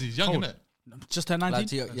 Yeah, how old is he? He's young, isn't it? Just turned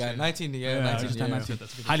 19. Yeah, 19. Yeah, Yeah, 19. just Yeah, turned yeah.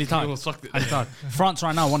 19. Highly touted. Sucked it. Highly touted. France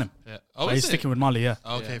right now won him. Yeah. But is he's it? sticking with Mali, yeah.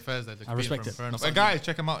 Okay, Thursday. I respect it. Fair enough. Guys,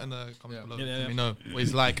 check him out in the comments below. Yeah. Let me know what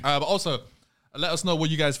he's like. But also, let us know what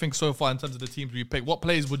you guys think so far in terms of the teams we picked. What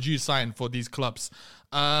players would you sign for these clubs?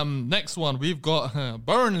 Next one, we've got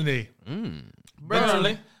Burnley.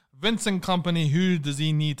 Burnley. Vincent Kompany, who does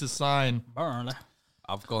he need to sign? Burnley.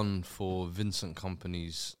 I've gone for Vincent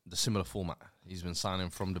Kompany's the similar format. He's been signing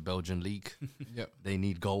from the Belgian league. Yep. They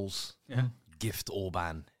need goals. Yeah. Gift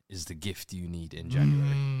Orban is the gift you need in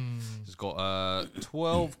January. He's got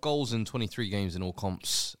 12 goals in 23 games in all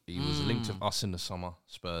comps. He was linked with us in the summer,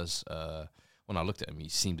 Spurs. When I looked at him, he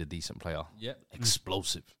seemed a decent player. Yeah.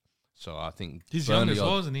 Explosive. So I think He's young Burnley as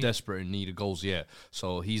well, are isn't he? desperate in need of goals, yeah.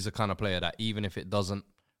 So he's the kind of player that even if it doesn't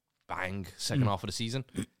bang second half of the season,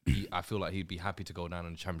 I feel like he'd be happy to go down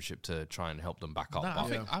in the Championship to try and help them back up. Nah,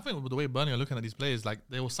 But I think with the way Burnley are looking at these players, like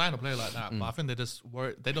they will sign a player like that, but I think they just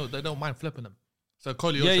worry. They don't mind flipping them. So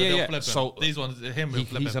Coley, they'll flip him. So these ones, him will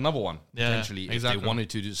flip he's him. another one. Yeah, Potentially, exactly. if they wanted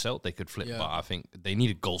to do sell, they could flip. Yeah. But I think they need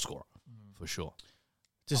a goal scorer for sure.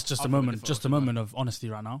 Just a moment of honesty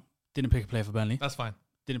right now. Didn't pick a player for Burnley. That's fine.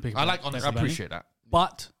 Didn't pick a I player like honesty. for I Burnley. appreciate that.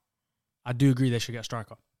 But I do agree they should get a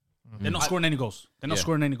striker. They're not scoring any goals. They're not Yeah.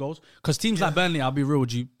 scoring any goals. Because teams like Burnley, I'll be real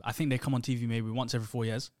with you, I think they come on TV maybe once every 4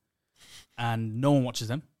 years. And no one watches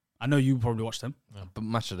them. I know you probably watch them. But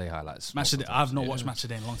match of the day highlights. Match most of of the, the time. I've not watched Match of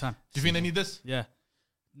the Day in a long time. Do you think they need this? Yeah.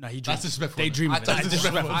 No, he That's dreams. disrespectful. They dream of it. That's That's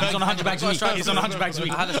disrespectful. He's on 100 bags a week. He's on 100 bags a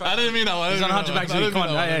week. I didn't mean that one. He's on 100 bags a week. Come on.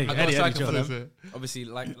 Hey, I got a Eddie, striker chill. for That's them. it. Obviously,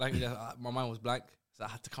 like my mind was blank, so I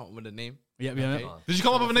had to come up with a name. Yeah. Did you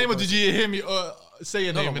come up with a name or did you hear me say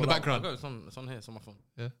a name in the background? It's on here. It's on my phone.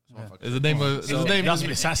 Yeah. It's on my phone. Is the name? Is his name? That's a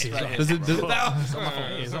bit sassy. Does he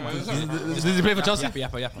play for Chelsea?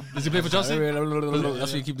 Yappa. Does he play for Chelsea?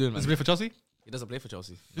 That's what you keep doing, Does he man. play for Chelsea? He doesn't play for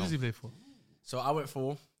Chelsea. Who does he play for? So I went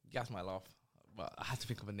for, you guys might laugh, but I had to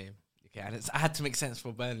think of a name. Okay, and I had to make sense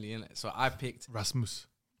for Burnley, innit? So I picked Rasmus.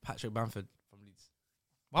 Patrick Bamford from Leeds.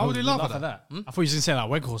 Why would you laugh at that? I thought you were going to say like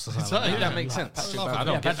Weghorst or something. That makes sense. Patrick I Bamford.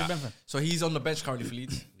 don't get Patrick that. Bamford. So he's on the bench currently for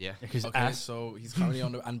Leeds. Yeah, Because Okay, so he's currently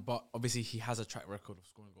on but obviously he has a track record of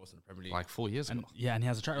scoring goals in the Premier League. like 4 years ago. and he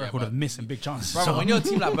has a track record of missing big chances. Bro, So- when you're a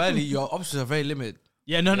team like Burnley, your options are very limited.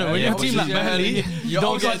 when you're a team like Burnley, you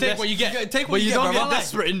don't get take what you get. Take But what you you don't get, get bro.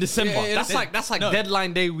 desperate in December. Yeah, that's like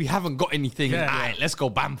deadline day. We haven't got anything. Yeah. All right, let's go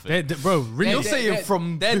Bamford. Bro, really? You're saying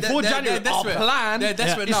from before January, they're our desperate. plan They're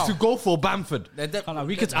desperate is now. to go for Bamford. I I think they're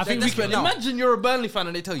we can- desperate now. Imagine you're a Burnley fan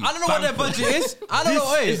and they tell you, I don't know what their Bamford. budget is. I don't know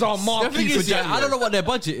what it This is our The marquee thing for is, I January. don't know what their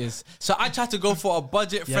budget is. So I tried to go for a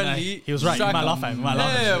budget-friendly. he was right. You might striker. laugh at him. You might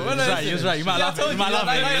laugh at him. Yeah, He was right. He was right. You might laugh at him. You might laugh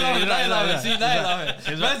at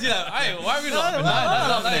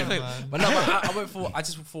him. But no, I went for. I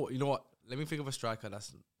just thought, you know what? Let me think of a striker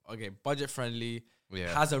that's okay, budget-friendly,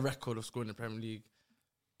 Yeah. has a record of scoring in the Premier League.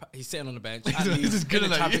 He's sitting on the bench. At least is good in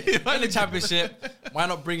the at you. in the championship. Why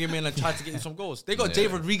not bring him in and try to get him some goals? They got Jay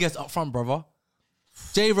Rodriguez up front, brother.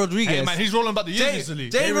 Jay Rodriguez. Hey man, he's rolling back the years recently.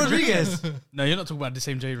 Jay Rodriguez. No, you're not talking about the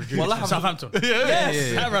same Jay Rodriguez. Well, I from haven't- Southampton.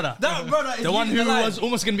 Yes. That brother. That brother is The one who leading the line. was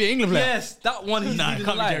almost going to be an England player. Yes, that one. He's Nah, leading it can't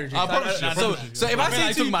the be line. Jerry Rodriguez. I promise you. Nah, So if I feel say like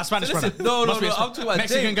to talking about Spanish listen, brother. no, Must be I'm a talking about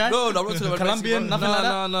Mexican Jay. guy? No, I'm not talking about Colombian, Mexican. nothing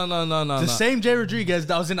like that? No. The same Jay Rodriguez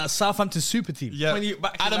that was in that Southampton super team. Yeah.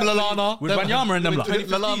 Back Adam Lallana. With Wanyama and them lot.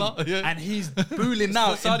 Lallana. Yeah. And he's booling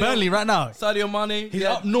now in Sadio- Burnley right now. Sadio Mane. He's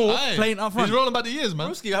up north Aye. playing up front. He's rolling back the years, man.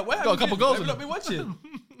 Broski, where Got a couple goals Have in you not him. been watching?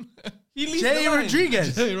 He leads Jay the line.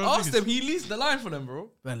 Rodriguez. Ask them. He leads the line for them, bro.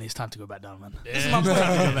 Burnley, it's time to go back down, man. This is my point.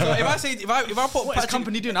 So if I say if I put What is Patrick,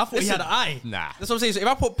 company doing? I thought he had an eye. Nah. that's what I'm saying. So if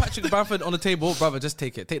I put Patrick Bamford on the table, brother, just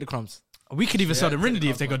take it. Take the crumbs. We could even sell them Rindy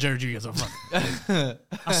if they got Jerry Rodriguez up front.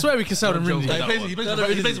 I swear we could sell them He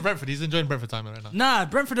Rindy. plays for Brentford. He's enjoying Brentford time right now. Nah,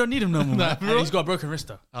 Brentford don't need him no more, man. bro. And he's got a broken wrist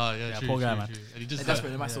though. Oh yeah, true, poor guy, true, man. true. And he just That's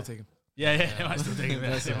what they might still take him. Yeah, they might still take him.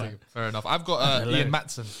 Yeah, Still yeah. take him. fair enough. I've got Hilarious. Ian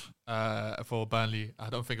Maatson for Burnley. I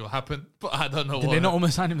don't think it will happen, but I don't know Did what. they not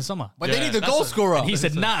almost sign him in summer? But Yeah, they need a that's goal a- scorer. He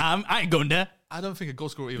said, "Nah, I ain't going there." I don't think a goal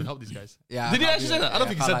scorer will even help these guys. Yeah, Did he I actually say that? I don't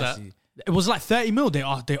think he said that. It was like 30 mil they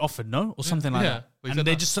offered, no, or something like Yeah, that. but he And said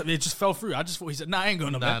they that. just fell through. I just thought he said, "Nah, I ain't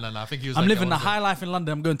going Nah, nowhere. I think he was. I'm like, living the I wanna high life in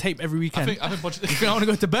London. I'm going tape every go. weekend. I think If I want to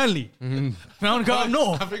go to Burnley, if I want to go up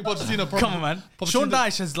north." I think Pochettino probably. Come on, man. Pochettino- Sean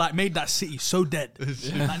Dyche has like made that city so dead.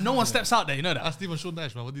 Like, no one steps out there. You know that. That's even Sean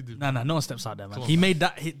Dyche, man. What did he do? No, no one steps out there, man. Come on, He man. made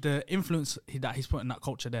that the influence that he's put in that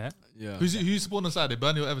culture there. Yeah. Who's supporting on Saturday?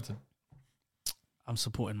 Burnley or Everton? I'm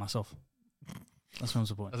supporting myself. That's what I'm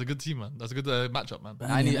supporting. That's a good team, man. That's a good matchup, man.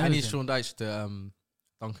 I need Everton. Sean Dyche to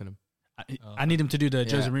dunk on him. I need him to do the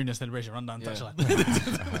Jose Yeah. Mourinho celebration, run down Yeah. touchline.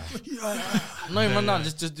 No, man, no,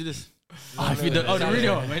 just do this. Oh, if you do, the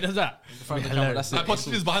Mourinho one, when he does that. Front of the camera, that's Like it.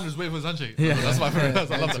 Pochettino's behind us waiting for his handshake. Yeah. That's my favorite.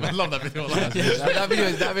 I love that. I love that video. That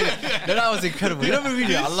video. No, that was incredible. You know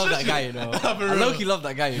Mourinho? I love that guy. You know, I low-key love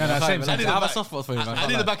that guy. You No, know? no, same, I same. have a soft spot for him. I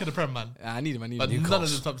need the back of the Prem, man. I need him. But none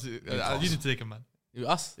of the top two. You need to take him, man.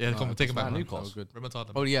 Us? Yeah, come on, take him back, man. Newcastle. Good.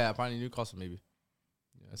 Remontada. Oh yeah, apparently Newcastle maybe.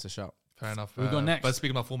 Yeah, that's a shout. Fair enough. Who we got next? But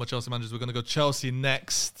speaking about former Chelsea managers, we're going to go Chelsea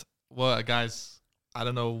next. Well, guys, I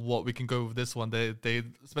don't know what we can go with this one. They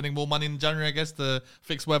spending more money in January, I guess, to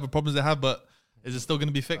fix whatever problems they have. But is it still going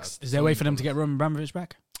to be fixed? Is there a way for them to get Roman Abramovich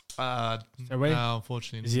back? No, a way?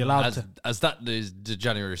 unfortunately. Is he allowed As, to? as that is the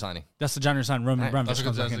January signing. That's the January sign. Roman Abramovich That's a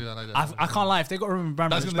comes good back chance in. to do that. I can't lie. If they got Roman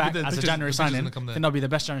Abramovich gonna back be the as a pictures- January the pictures signing, gonna I come think there. that'll be the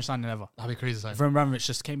best January signing ever. That'd be crazy. Sign. If Roman Abramovich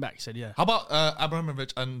just came back, he said, "Yeah." How about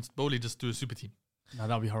Abramovich and Bowley just do a super team? No,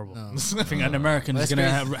 that'd be horrible. I think an American is That's going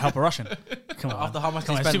to crazy. help a Russian. Come on. After how much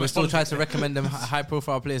Come they on, spent, too we're much still trying politics. to recommend them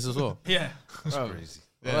high-profile players as well. Yeah. Bro,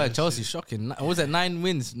 Yeah, Chelsea shocking. What was it? 9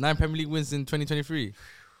 wins, 9 Premier League wins in 2023.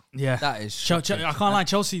 Yeah. That is Chelsea, shocking. I can't lie.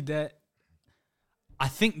 Chelsea, I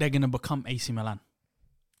think they're going to become AC Milan.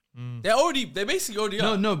 They basically already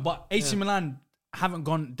are. No, but AC Milan haven't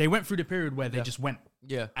gone. They went through the period where they Yeah. just went.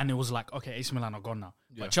 Yeah. And it was like, okay, AC Milan are gone now.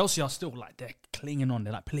 Yeah. But Chelsea are still like, they're clinging on.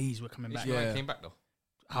 They're like, please, we're coming back. Yeah. Came back though.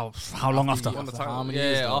 How long after? How many Yeah,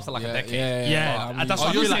 years, yeah, though? after like a decade. Yeah, how many that's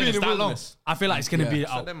years? what I feel like. it's that long. I feel like it's going to be.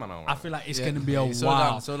 So them man are I feel like it's Yeah. going to be a Hey, slow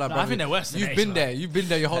while. down, slow down, No, I brother. think they're worse than You've AC been Milan. there. You've been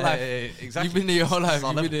there your whole life. exactly. You've been there your whole life.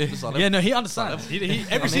 You've been there. Yeah, no, he understands.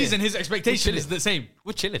 Every season, his expectation is the same.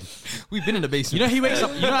 We're chilling. We've been in the basement. You know, he wakes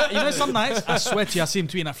up. You know, some nights I swear to you, I see him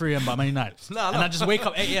tweeting at 3 a.m. about Man United, and I just wake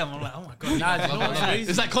up 8 a.m. I'm like, oh my god. Nah, do you know what's crazy?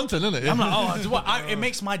 It's like content, isn't it? I'm like, oh, what? it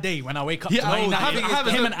makes my day when I wake up. Yeah, to Man I United. have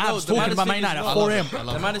Him and Abs talking about Man United at 4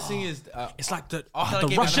 a.m. The maddest thing is, It's like the after that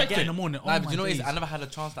game, rush I I get in the morning. nah, Oh but my you know what it is? days. I never had a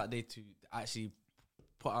chance that day to actually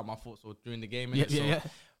put out my thoughts or during the game. Yeah, innit? yeah, So yeah.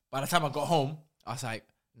 by the time I got home, I was like,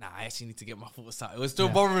 nah, I actually need to get my thoughts out. It was still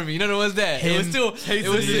bothering me. You know what was there? It was still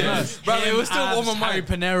on my mind.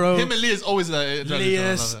 Panero. Him and Leah's always there.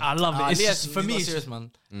 Lias, I love it. It's Lias, just, for me, he's not serious,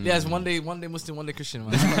 man. Lias, one day Muslim, one day Christian,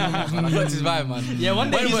 man. I got his vibe, man. yeah, one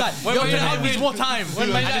day he's like, he needs more time. When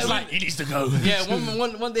it's like, he needs to go. Yeah,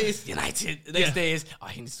 one day it's United. The next day is,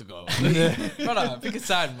 he needs to go. Brother, pick a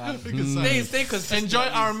side, man. Stay consistent. Enjoy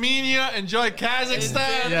Armenia, enjoy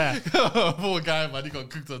Kazakhstan. Yeah. Poor guy, man. He got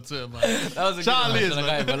cooked on Twitter, man. That was a Shout out good Lias, guy,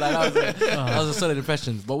 man. but like, that was a solid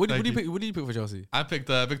impression. But what did you pick? What did you pick for Chelsea? I picked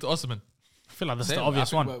Victor Osimhen. I feel like that's the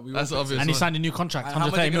obvious one. That's the obvious And he one. signed a new contract, And how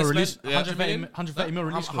much 130 they mil gonna release. spend? 130 mil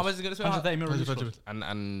release. How much is it going to spend? 130 mil release. clause. And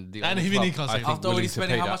the And only he club, really can't I say think, that. After already willing to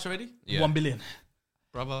spending pay how that. much already? Yeah. 1 billion.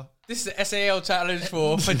 Brother. This is the SAL challenge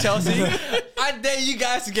for Chelsea. I dare you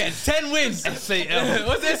guys to get 10 wins. SAL.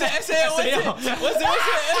 What's it? SAL? What's it?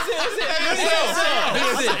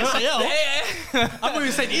 SAL? I thought you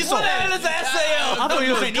were saying ESO. What the hell is the SAL? I thought you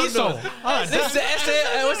were saying ESO. This is the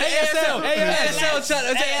SAL. What's it? ASL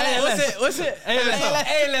challenge. What's it?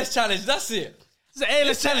 ALS challenge. That's it. It's an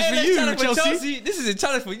ALS challenge for you, Chelsea. This is a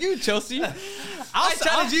challenge for you, Chelsea. I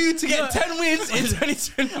challenge you to get 10 wins in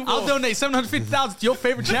 2024. I'll donate 750,000 to your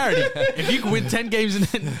favorite charity if you can win 10 games in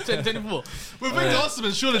 2024. With Victor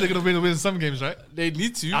Osimhen, surely they're going to win some games, right? They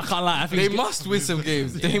need to. I can't lie. I think They must win some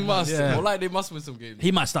games. They must. Yeah. Or like they must win some games.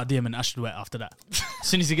 he might start DMing Ashton Wet after that. As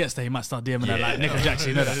soon as he gets there, he might start DMing her like Nico Jackson.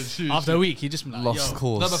 You know that. Shoot, After a week, he just be like, Lost yo.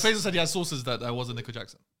 cause. No, but Faisal said he had sources that wasn't Nico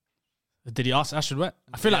Jackson. Did he ask Ashton Wet?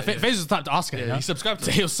 I feel like Faisal was the type to ask her. Yeah, he subscribed to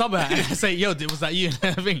So her. he'll sub her and say, yo, was that you?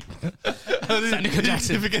 And everything. that Nico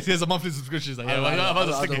Jackson? He forgets he has a monthly subscription. He's like, yeah, I I'm about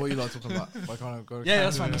to don't stick know it. what you lot are talking about. Why can't I go? Yeah,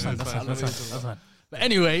 that's fine. That's fine. But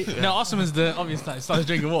anyway, no, Osimhen's the obvious type. He starts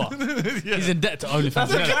drinking water. He's in debt to OnlyFans.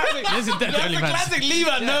 He's in debt to OnlyFans.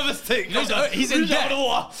 Lever nervous tick. He's in debt.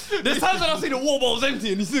 There's times when I've seen the water bottle's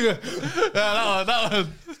empty and he's still Yeah, that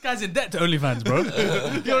one. This guy's in debt to OnlyFans, bro.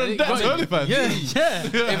 You're in debt to OnlyFans. Yeah.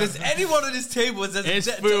 If there's anyone on this table that's It's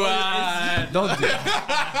in debt to Fuad. don't do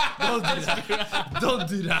that. Don't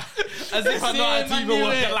do that. As if I know how to even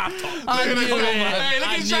work a laptop. I knew it. Hey, look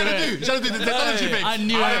at he's trying to do. Trying to do the technology thing. I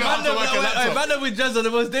knew it. don't know how to work a laptop. Man with Jazz are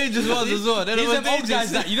the most dangerous ones as well. They're the These most are old guys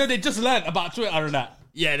dangerous. that, you know, they just learned about Twitter and that.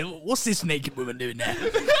 Yeah, what's this naked woman doing there?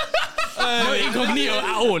 No incognito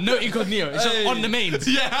at all. No incognito. It's just on the mains.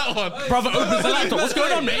 Yeah, that one. Brother opens the laptop. What's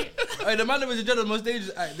going on, mate? Hey, the man with the Jazz are the most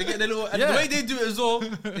dangerous. They get their little, and the way they do it as well,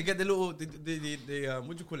 they get the little, what do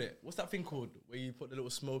you call it? What's that thing called? Where you put the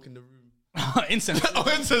little smoke in the room. Incense. Oh,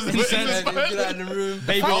 incense. Incense. Yeah, they do that in the room.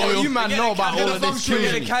 Baby Oh, oil. you man know about all of this. Get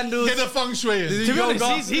Get the candles. Get the feng shui in. To be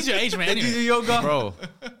honest, he's your age, mate. They do the Anyway. yoga. Bro,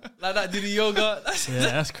 Like that, do the yoga. That's Yeah,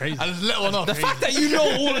 that's crazy. I just let one off. the fact that you know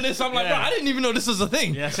all of this. I'm like, Yeah. bro, I didn't even know this was a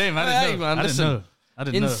thing. Yeah, same. I Hey, didn't know. man, I didn't listen. know. I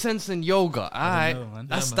didn't know. incense and yoga. All right, know, man.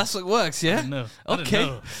 that's what works, yeah. No. Okay.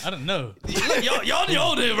 I don't know. Y'all the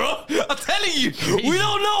old here, bro. I'm telling you, we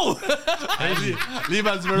don't know.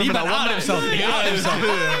 Levi's remember Levi that one outed night. himself. He outed himself. He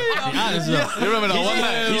outed himself. You remember that one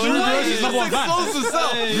night? He's Ruben Rose's number one fan.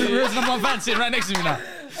 Hey. Ruben Rose's number one fan sitting right next to me now.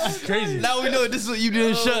 That's crazy. Now we know this is what you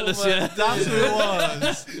doing shirtless, yeah. That's what it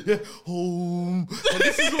was. Home. And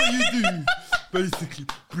this is what you do. Basically,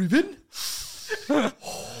 breathe in.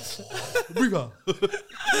 Breathe out.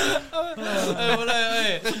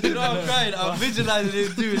 Hey, you know I'm crying. I'm visualizing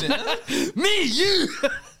him doing it. Me, you.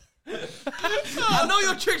 I know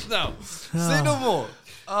your tricks now. Say no more.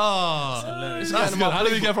 Oh, that's good. How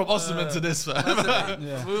did we get from Osimhen to this? What And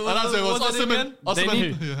that's it. Was was her name Osimhen? again?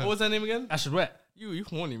 Osimhen. Yeah. What was her name again? I should wet. You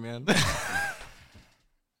horny, man.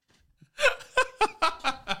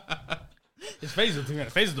 It's Faisal to me.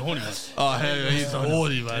 Faisal's the horny one. Oh, hey, he's a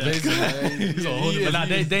horny man. He's a horny But man.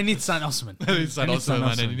 nah, they need to sign Osman. They need to sign Osimhen,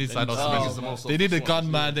 man. They need to sign Oh, Osimhen. They need a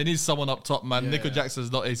gun, man. They need someone up top, man. Nico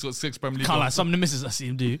Jackson's not. He's got 6 Premier League. Can't lie, goals. some of the misses I see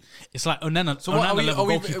him do. It's like Onana. So what are Onana we? level Are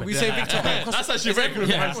we? goalkeeper. We say Victor. That's actually very good.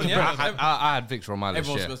 Yeah, comparison. yeah. I had Victor on my list.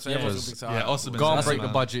 Everyone's Yeah, got to say everyone's got Victor. Yeah, Osimhen. go and That's break it, the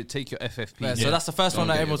man. budget. Take your FFP. Yeah, so that's the first one Don't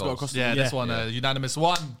that get everyone's got goals. across. Yeah, Yeah. this one, unanimous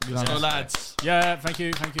one. Let's go, lads. Yeah, thank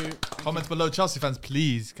you. Comments below, Chelsea fans,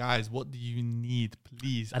 please, guys. What do you need,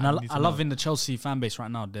 please? And need I to love know. in the Chelsea fan base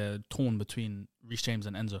right now, they're torn between Reece James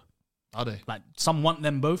and Enzo. Are they? Like, some want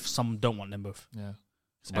them both, some don't want them both. Yeah.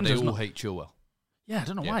 But they Enzo's all not- hate Chilwell. Yeah, I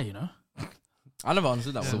don't know why, you know. I never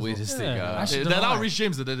understood that That's the one. weirdest thing. Yeah, actually, They don't know allow why. Reece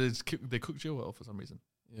James that they cook Chilwell for some reason.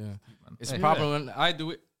 Yeah, it's Hey. a problem when I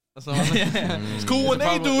do it. That's all I'm saying. It's cool when It's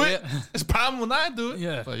a they do problem, it. It's problem when I do it.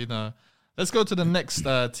 Yeah. But, you know, let's go to the next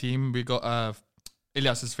team. We got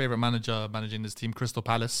Ilyas's favorite manager managing this team, Crystal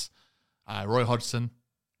Palace. Roy Hodgson.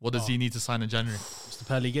 What does he need to sign in January? It's the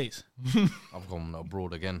pearly gates. I've gone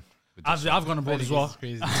abroad again. I've gone abroad as well.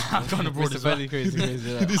 Crazy. I've gone abroad as well.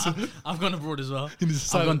 Crazy. I've gone abroad as well.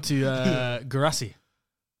 I've gone to Guirassy.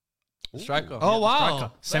 Striker. Oh wow,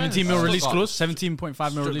 Striker. 17 mil release clause.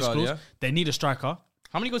 17.5 mil release Stuttgart, clause. yeah. They need a striker.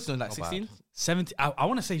 How many goals did he like 16? 70. I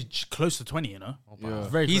want to say close to 20. You know. Yeah.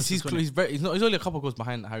 Very close He's to 20. he's only a couple goals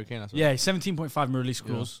behind Harry Kane. As well. Yeah, 17.5 mil release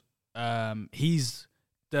clause. He's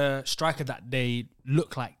the striker that they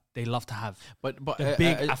look like they love to have. but The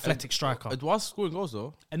big athletic striker. Edouard's scoring goals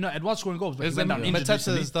though. And no, Edouard's scoring goals, but he went down injured Mateta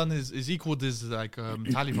recently. has done his equaled his like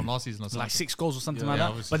tally from last season or something. Like 6 goals or something Yeah, like yeah, that.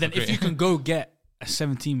 obviously But then for if you can go get a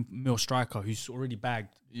 17 mil striker who's already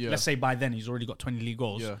bagged, let's say by then he's already got 20 league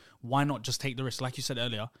goals, why not just take the risk? Like you said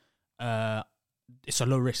earlier, it's a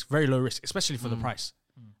low risk, very low risk, especially for the price.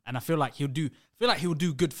 And I feel like he'll do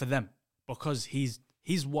good for them because he's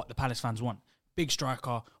what the Palace fans want. Big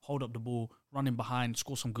striker, hold up the ball, run in behind,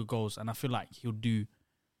 score some good goals, and I feel like he'll do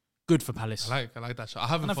good for Palace. I like that shot. I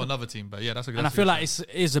haven't for another team, but yeah, that's a good. And I feel like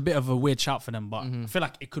it's a bit of a weird shout for them, but I feel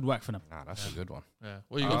like it could work for them. Nah, that's a good one. Yeah.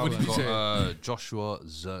 What you got? What did you say? Joshua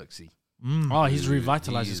Zirkzee. Oh, he's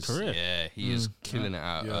revitalized his career. Yeah, he is killing it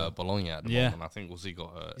at Bologna at the moment. I think he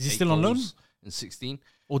got is he 8 still on loan goals in 16?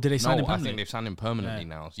 Or did they sign him I permanently? think they've signed him permanently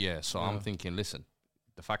now. Yeah, so I'm thinking, listen,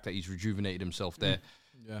 the fact that he's rejuvenated himself there,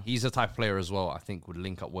 he's the type of player as well I think would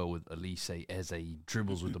link up well with Elise, Eze. He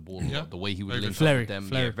dribbles with the ball. The way he would link up with them.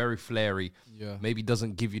 Yeah, very flary. Yeah. Maybe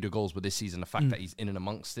doesn't give you the goals, but this season, the fact that he's in and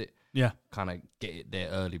amongst it, kind of get it there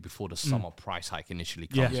early before the summer price hike initially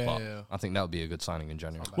comes. But I think that would be a good signing in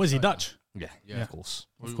January. Was he Dutch? Yeah, of course.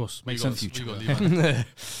 Of course. Makes sense.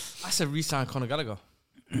 I said re-sign Conor Gallagher.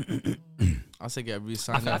 I said get a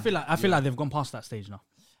re-sign. I feel like they've gone past that stage now.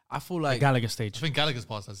 I feel The like Gallagher stage. I think Gallagher's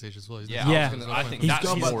past that stage as well. I think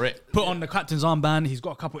that's more it. Put on the captain's armband. He's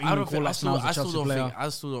got a couple England call-ups now as a Chelsea player. I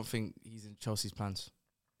still don't think he's in Chelsea's plans.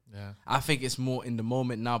 Yeah, I think it's more in the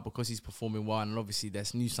moment now because he's performing well, and obviously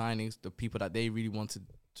there's new signings, the people that they really wanted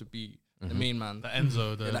to be the main man, the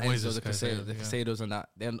Enzo, the Casados, and that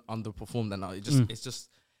they underperformed, and now it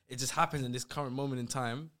just happens in this current moment in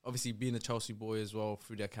time. Obviously, being a Chelsea boy as well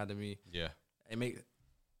through the academy, it makes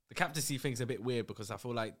the captaincy thing's a bit weird because I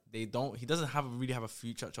feel like he doesn't really have a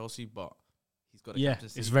future at Chelsea, but he's got a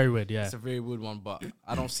captaincy. It's very weird. Yeah, it's a very weird one, but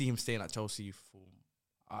I don't see him staying at Chelsea for.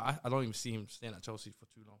 I don't even see him staying at Chelsea for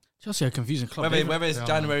too long. Chelsea are a confusing club. Whether it's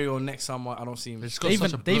January or next summer, I don't see him.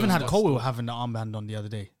 They even had Colwell having the armband on the other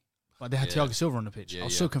day. But they had Thiago Silva on the pitch. I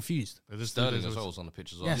was so confused. Sterling as well was on the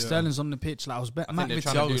pitch as well. Yeah, Sterling's on the pitch. Like I was better. I think they're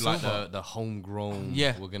trying to do like the homegrown.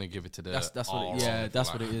 Yeah, we're gonna give it to the. That's what.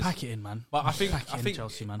 That's what it is. Pack it in, man. But I think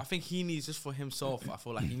Chelsea, man. I think he needs just for himself. I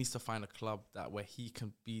feel like he needs to find a club where he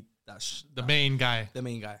can be the main guy. The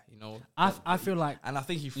main guy, you know. I feel like, and I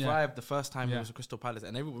think he thrived the first time he was at Crystal Palace,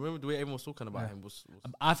 and remember the way everyone was talking about him was.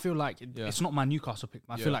 I feel like it's not my Newcastle pick.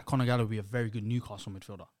 I feel like Conor Gallagher would be a very good Newcastle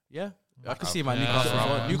midfielder. Yeah. I can see my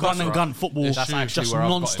Newcastle. Newcastle and gun football. That's actually just where I've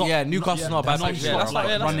got non-stop. Yeah, Newcastle's not bad.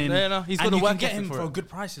 Non-stop, running. He's and going to you work can get him for a good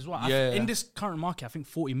price as well. In this current market, I think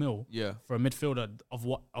 40 mil for a midfielder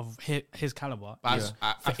of his caliber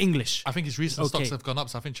for English. I think his recent stocks have gone up,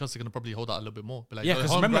 so I think Chelsea are going to probably hold out a little bit more. But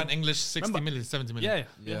because remember English 60 million, 70 million.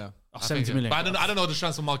 Yeah. 70 million. But I don't know what the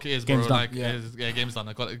transfer market is, bro. Like, game's done.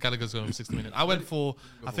 I got Gallagher's going for 60 million. I went for,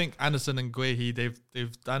 I think Anderson and Guehi,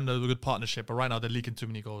 they've done a good partnership, but right now they're leaking too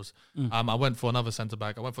many goals. I went for another centre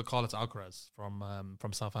back. I went for Carlos Alcaraz from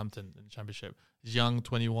Southampton in the Championship. He's young,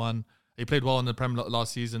 21. He played well in the Prem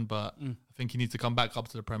last season, but I think he needs to come back up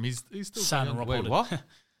to the Prem. He's still young. Wait, what?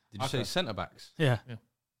 Did you say centre backs? Yeah.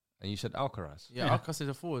 And you said Alcaraz? Yeah, Alcaraz is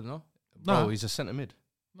a forward, no? No, he's a centre mid.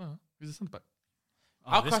 No, he's a centre back.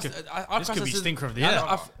 This could be stinker of the year.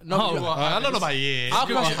 I don't know about year.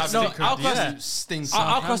 Alcaraz stinks.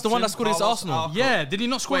 Alcaraz the one that scored against Arsenal. Yeah, did he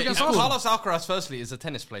not score against Arsenal? Carlos Alcaraz, firstly, is a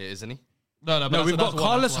tennis player, isn't he? No, we've got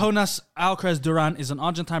Carlos Jonas Alcaraz Duran is an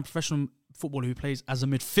Argentine professional footballer who plays as a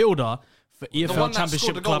midfielder for EFL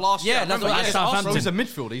Championship club. Yeah, that's what Southampton. He's a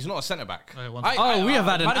midfielder. He's not a centre back. We have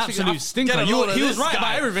had an absolute stinker. He was right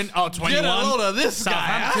about everything. 21. Get a load of this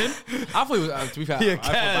Southampton. I thought he was, to be fair,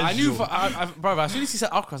 I knew, brother, as soon as he said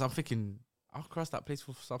Alcaraz, I'm thinking, Alcaraz that plays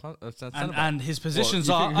for Southampton. And his positions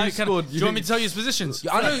are. Do you want me to tell you his positions?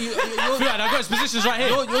 I know you. I've got his positions right here.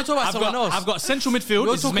 You're talking about someone else. I've got central midfield.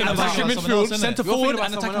 You're talking about midfield, centre forward,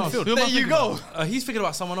 and attacking midfield. There you go. He's thinking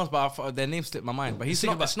about someone else, but their name slipped my mind. But he's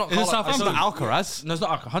thinking about. It's not Alcaraz. No, it's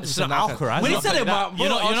not Alcaraz. It's not Alcaraz. When he said it, you're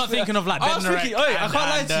not thinking of like Bednarek. I can't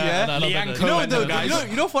lie to you. Lianco.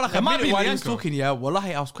 You know, for like a minute while he was talking,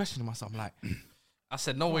 wallahi, I was questioning myself. I'm like, I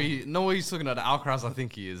said no way he's talking about the Alcaraz I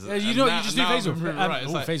think he is. Yeah, you know, you just do Faisal. Right,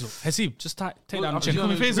 Faisal. Hasib, just take that on the chin.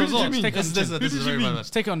 Faisal as well. This is very bad.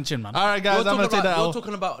 Just take it on the chin, man. All right, guys, I'm going to take that You're L.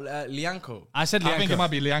 talking about Lianco. I said I think it Lianco.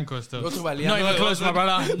 might be Lianco still. You're talking about Not Lianco. even close, my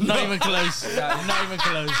brother. Not even close. Not even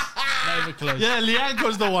close. Not even close. Yeah,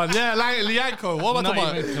 Lianco's the one. Yeah, Lianco. What am I Not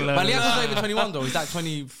talking even about? close. But Lianco's not even 21 though. He's like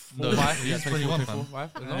 24, 5. he's 21,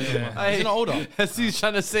 5. Hey, He's not older. He's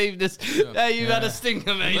trying to save this. Hey, you got a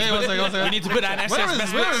stinker, mate. Wait, one second. We need to put that in Where SDS best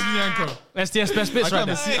is bits. Lianco? SDS best bits right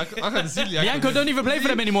there. I can't see Lianco. Lianco don't even play for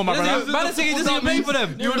them anymore, my brother. Man, he doesn't even play for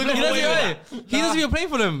them. He doesn't even play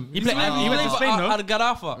for them. He went to Spain, though. Al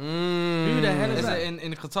Gharafa. Who the hell is Is that? it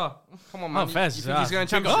in Qatar? Come on, man. Oh, Fez. You think he's going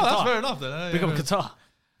to Big Champions up Oh, League? that's Qatar. fair enough then. Big up Qatar.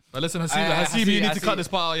 But listen, I Hasib, you need see. to cut this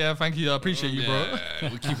part out. Yeah, thank you. I appreciate you, bro.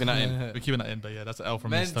 We're keeping that in. We're keeping that in, but yeah, that's an L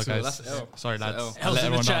from me, Mental, still, guys. that's an L. Sorry, That's lads. an I L's let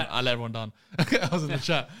in the everyone down. chat. I let everyone down. I was in the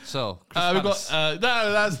chat. So, We got no,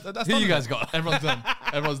 that's Who done you guys then. got? Everyone's done.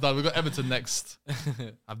 Everyone's done. We got Everton next.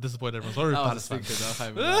 I've disappointed everyone. Sorry, That Palace was a fans.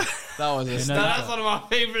 stinker. That was a know, stinker. that's one of my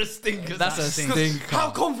favorite stinkers. That's a stinker. How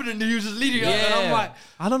confident he was just leading up, and Yeah. I'm like,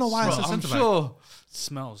 I don't know why it's a I'm centre back. sure.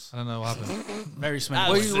 Smells. I don't know what happened. Very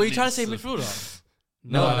smelly. Were you trying to say midfielder?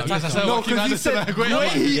 No, Yes, I said, No, Joaquin because he Anderson said and Gueye.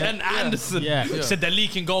 Gueye and Anderson. Yeah, said they're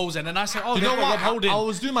leaking goals, and then I said, "Oh, You they know got what? Rob Holding." I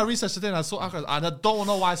was doing my research today and I saw Alcaraz, and I don't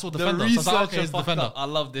know why I saw The defender. So I was like, okay, it's fucked defender. up. I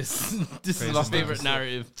love this. This Crazy is my stuff. favorite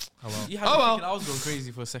narrative. You had Oh, well. I was going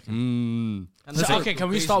crazy for a second. Mm. So, okay, can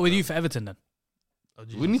we start with you for Everton then?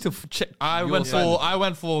 We need to check. I your went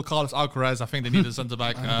side. for Carlos Alcaraz. I think they need a centre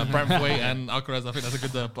back. Brentford and Alcaraz. I think that's a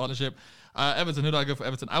good partnership. Everton. Who do I go for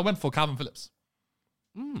Everton? I went for Calvin Phillips.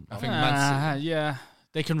 I think Man City. Yeah,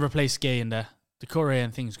 they can replace Gay in there. Decore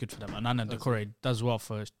and things good for them, and Anna Decore does well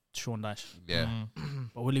for Sean Dyche. Yeah.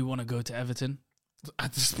 But will he want to go to Everton?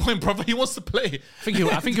 At this point, brother, he wants to play.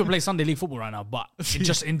 I think he'll play Sunday League football right now. But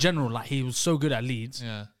just in general, like he was so good at Leeds.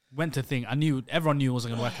 Yeah, Went to think. Everyone knew it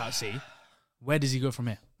wasn't going to work out. See, where does he go from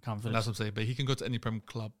here? Calvin Phillips. that's what I'm saying. But he can go to any Prem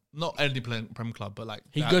club. Not any Prem club, but like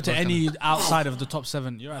He can go to any outside of the top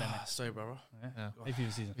 7. You're right, mate. Sorry, bro. Yeah. Maybe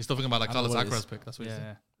the season. He's still thinking about like I know Carlos what it Alcaraz is. pick. That's what he's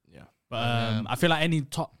saying. Yeah. But I feel like any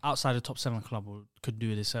top outside of top 7 club could do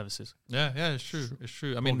with his services. Yeah, it's true. It's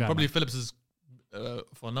true. I mean, guy, probably man. Phillips is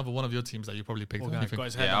for another one of your teams that you probably picked. Poor guy Anything. got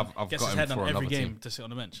his head Yeah, on. I've Gets got his him head for on every another game team. to sit on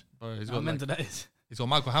the bench. Bro, he's How got mental that is. he's got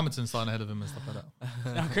Michael Hamilton starting ahead of him and stuff like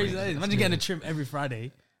that. How crazy that is. Imagine getting a trim every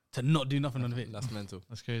Friday to not do nothing on the pitch. That's mental.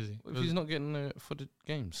 That's crazy. What if he's not getting for the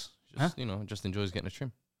games? Just, just enjoys getting a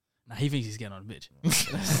trim. Nah, he thinks he's getting on the pitch.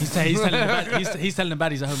 he's telling the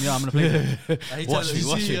baddies at home, yeah, I'm going to play. Watch me,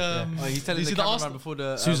 watch it. He's telling the cameraman before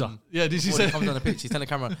the Sousa. Yeah, did you before he say? comes on the pitch. He's telling the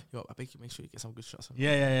camera, "Yo, I beg you, make sure you get some good shots."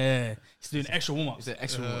 Yeah. He's doing extra warm He ups. said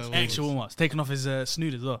extra ones. Extra warm ups. Taking off his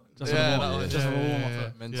snoot as well. Just Yeah, for the warm up. that Just for the was- warm yeah, up. yeah,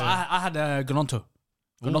 Mental. But I had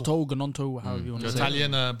Gononto, however you want Your to say it.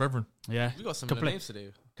 Italian brethren. Yeah. We got some Complete. names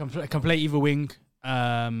today. Can play either wing.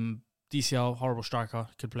 DCL, horrible striker,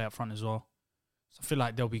 could play up front as well. So I feel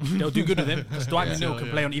like they'll do good with him because Dwight McNeil can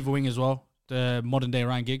play on either wing as well. The modern day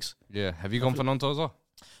Ryan Giggs. Yeah. Have you gone for Nonto as well?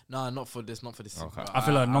 No, not for this. Not for this. Okay. I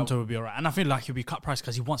feel like Nonto would be alright, and I feel like he'll be cut price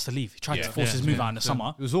because he wants to leave. He tried to force his move out in the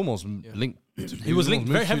summer. It was almost linked. He was linked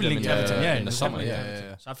very heavily linked to Everton. Yeah, in the summer.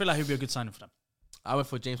 Yeah. So I feel like he'll be a good signing for them. I went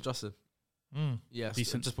for James Justin. Yes,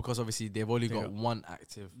 Decent. just because obviously they've only got one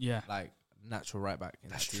active, Yeah. like natural right back. In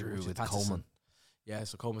That's that team, true which is with Patterson. Coleman. Yeah,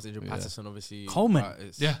 so Coleman's injured. Patterson obviously. Coleman?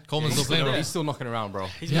 Yeah, Coleman's still playing. He's still knocking around, bro.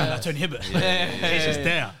 He's got like Tony Hibbert. He's just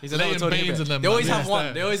there. He's Leighton another Tony Baines Hibbert. and them, They always man. have Yeah.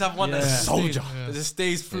 one. They always have one that's Yeah. a Soldier. That just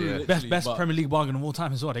stays through. Yeah. literally, Best but Premier League bargain of all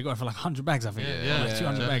time as well. They got it for like 100 bags, I think. Yeah,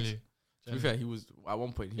 200 bags. generally. To be fair, he was at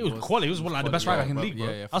one point. He was quality. He was one of the best right back in the league, bro.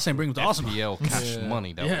 Yeah, I was saying bring him to Arsenal. FPL cash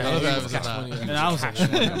money. That Yeah. I love was that. was cash money. And I was cash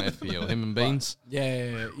money on FPL. Him and Baines.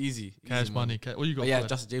 Yeah, easy. Cash easy money. What you got? But yeah, for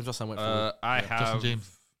that? James Justin went for. I Justin have.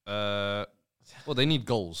 James. Well, they need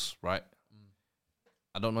goals, right?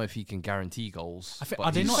 I don't know if he can guarantee goals. I think- but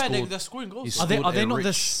are they he's not- scored- They're scoring goals. he's Are they scored a not the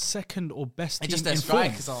rich- second or best And team just their in form?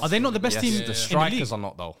 strikers Are they not the best Yes, team the in the league? strikers are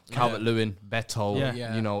not though. Calvert Lewin, Beto.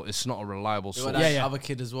 Yeah. You know, it's not a reliable They got source. that Yeah. other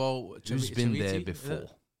kid as well. Who's been there before?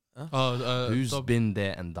 Who's Dob- been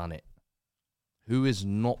there and done it? Who is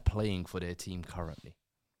not playing for their team currently?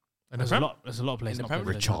 in the There's a Prem? lot. There's a lot of players. In the not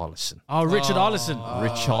Premier playing. Richarlison. Oh, Richard Arlison.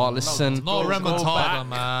 Richarlison No, Remontada,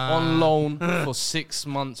 man. on loan for 6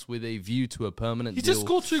 months with a view to a permanent He deal. just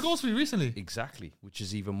scored 2 goals for you recently. Exactly, which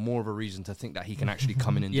is even more of a reason to think that he can actually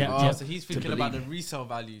come in and Yeah. do Oh, the job. so he's to thinking about the believe. resale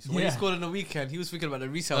value. So when he Yeah. scored on the weekend, he was thinking about the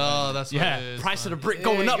resale Oh, value. that's Yeah. what it is, Price of the man. brick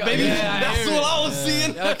going up, baby. yeah, I That's hear all it. I was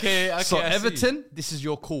seeing. Okay, So I see. Everton, this is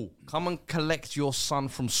your call. Come and collect your son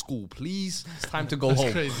from school, please. It's time to go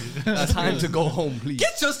home. Crazy. It's time to go home, please.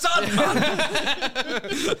 Get your son, man.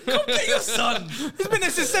 Come get your son. He's been there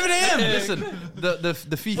since 7 a.m. Listen,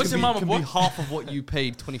 the fee What's can, your be, mama, can boy? be half of what you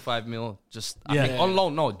paid, 25 mil. Just I Yeah. think on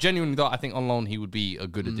loan. No, genuinely though, I think on loan he would be a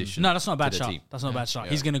good addition. No, that's not a bad to the shot. team. That's not a bad shot.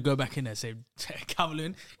 He's gonna go back in there and say,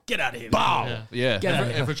 Calvert-Lewin, get out of here. Bow. man." Yeah. Get out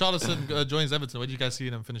of here. If Richarlison joins Everton, where do you guys see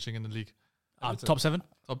them finishing in the league? Top 7.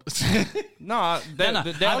 Top- No, they're on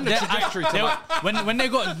the trajectory to that. When they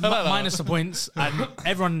got minus the points, and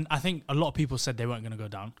everyone, I think a lot of people said they weren't going to go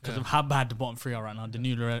down because of how bad the bottom 3 are right now, the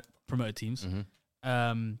newly promoted teams.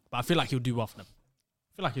 But I feel like he'll do well for them.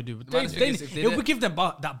 I feel like he'll do. It would give them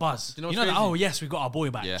that buzz. You know You what's know, crazy? oh yes, we got our boy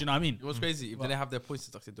back. Yeah. Do you know what I mean? It was crazy. If they didn't have their points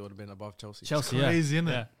deducted, they would have been above Chelsea. Chelsea, crazy, yeah. innit?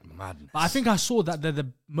 Yeah. Madness. But I think I saw that they're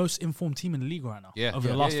the most informed team in the league right now. Yeah. Over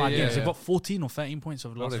the Yeah, last yeah, 5 yeah, games, yeah. they've got 14 or 13 points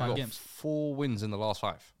over the Well, last they've 5 got games. 4 wins in the last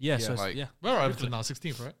 5. Yeah, Yeah, so like- yeah, Where are Everton now?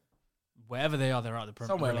 16th, right? wherever they are, they're out of the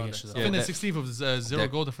Somewhere around relegation there. zone. I think Yeah, they're 16th with zero they're-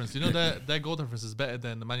 goal difference. You know their goal difference is better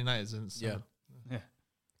than the Man United's. Yeah.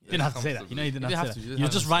 You didn't have to say that. You know, you didn't have to. You You're have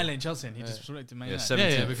just to. violating Chelsea, and he just selected Man Yeah, United.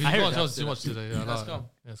 17th. Yeah, because I you hear can't it. Chelsea too much today. Yeah, Let's no, come.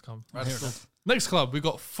 yeah, it's come. I hear it. Next club, we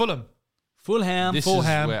got Fulham. Fulham. This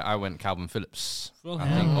Fulham. is where I went Calvin Phillips. Fulham. I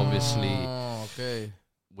think obviously Oh, okay.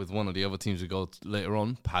 with one of the other teams we go later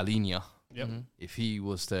on, Palhinha. Yep. If he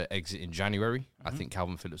was to exit in January, I think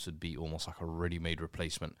Calvin Phillips would be almost like a ready-made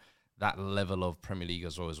replacement. That level of Premier League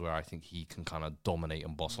as well is where I think he can kind of dominate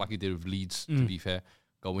and boss, like he did with Leeds, to be fair.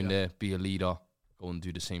 Go in there, be a leader, go and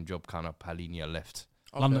do the same job kind of Palhinha left.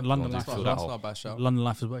 London Well, Life they as feel well. that That's hole. not a bad shout. London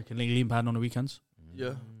Life is working. Lean pad on the weekends.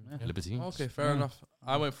 Yeah. Liberty. Okay, fair enough.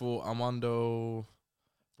 I went for Armando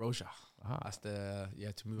Broja. That's the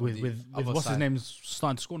to move on With the with other what's his side. name's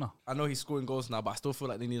starting to score now. I know he's scoring goals now, but I still feel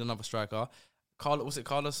like they need another striker. Carlos?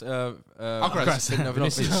 Alcaraz.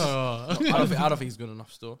 I don't think he's good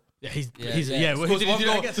enough still. Yeah, he's Well, who did he do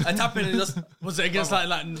that against? A tap in and just Was it against like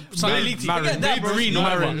Sunday League team? Forget that, bro. Green or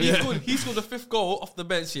whatever. He scored the 5th goal off the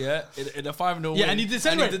bench, in a 5-0 Yeah, and he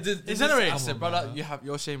decelerated. I said, brother,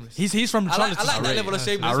 you're shameless. He's from the I like Charleston. that level of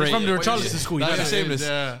shameless. He's from the Charleston school. That's Yeah. shameless.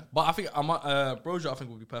 Yeah. But I think Broja, I think,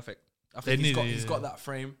 will be perfect. I think They he's need- got that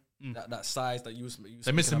frame, that size that you was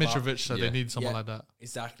They're missing speaking about. Mitrovic, so Yeah. they need someone Yeah. like that.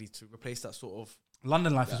 Exactly, to replace that sort of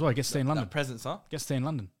London Life as well. Get to stay in London. that presence, huh? Get to stay in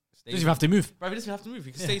London. Stay- Doesn't even have to move. Bro, he doesn't have to move.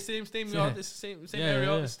 He can Yeah. stay same Yeah. yard, it's the same Yeah, area.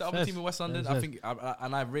 yeah, It's the yeah. other Fair. team in West London. Fair. I think,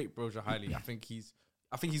 and I rate Broja highly. I think he's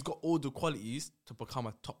got all the qualities to become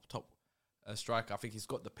a top striker. I think he's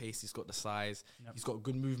got the pace, he's got the size, he's got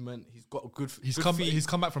good movement, he's got a good. He's good come. feet. He's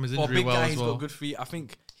come back from his For a injury big well guy, as he's well. got good feet. I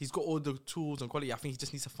think he's got all the tools and quality. I think he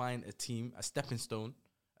just needs to find a team, a stepping stone,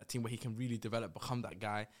 a team where he can really develop, become that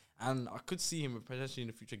guy. And I could see him potentially in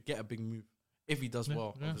the future get a big move if he does well,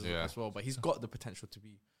 obviously, Yeah. as well. But he's got the potential to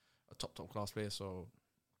be a top class player. So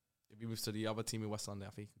if he moves to the other team in West London,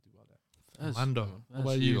 I think he can do well there. Mando. What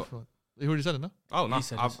about you you? You already said it, no? Oh, no. He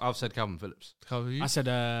said I've said Calvin Phillips. How are you? I said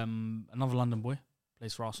another London boy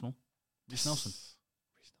plays for Arsenal. Reece Nelson.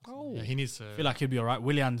 Oh, yeah, he needs to. I feel like he'll be all right.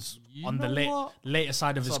 Willian's You on the know what? later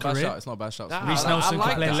side of It's his not a bad career. shout. It's not a bad shout. Nah, Reece I Nelson like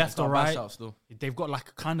can play that. left It's not or a bad right. shout still. They've got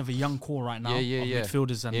like kind of a young core right now. Yeah, of yeah.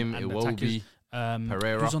 midfielders and, Him, and Iwobi, attackers.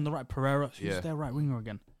 Pereira. Who's on the right? Pereira. Who's Yeah. their right winger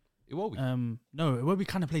again? Iwobi. No, Iwobi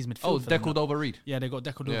kind of plays midfield. Oh, for them Deckled now. over Reed. Yeah, they got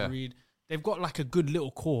Deckled Yeah. over Reed. They've got like a good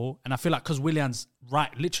little core, and I feel like because Willian's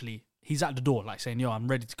right, literally, he's at the door, like saying, "Yo, I'm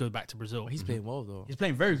ready to go back to Brazil." He's playing well though. He's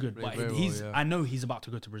playing very good, Playing but very he's. well, yeah. I know he's about to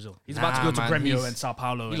go to Brazil. He's Nah, about to go to man, Grêmio he's- and Sao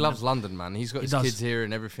Paulo. He and loves London, man. He's got He his does. kids here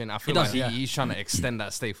and everything. I feel does, like yeah. he's trying to extend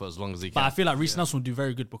that stay for as long as he But can. I feel like Reece Nelson will do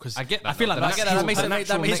very good because I get that, I feel though. like I that's get that. That his makes sense.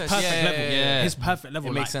 natural- That makes his sense. perfect Yeah, level. yeah, yeah. His perfect level.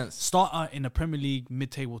 It makes like, sense. Starter in a Premier League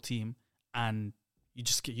mid-table team, and you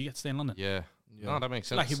get to stay in London. Yeah. No, that makes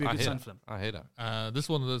sense. Like he'll be a I good hear sign that. for them. I hear that. This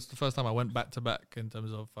one was the first time I went back to back in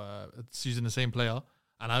terms of using the same player.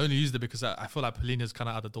 And I only used it because I feel like Palhinha's kind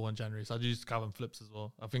of out the door in January. So I used Calvin Phillips as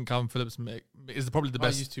well. I think Calvin Phillips is probably the I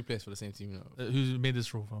best. used 2 players for the same team. Who made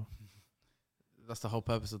this rule from? That's the whole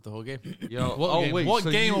purpose of the whole game. Yo, What game- what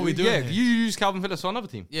game are we doing Yeah, here? you use Calvin Phillips for another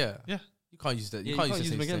team. Yeah, Yeah. You can't use that. Yeah, You can't use use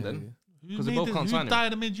the him same again thing. then. 'Cause they both can't sign him. Who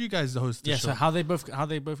died and made you guys the host? Yeah. So how they both going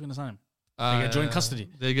to sign him? They get joint custody.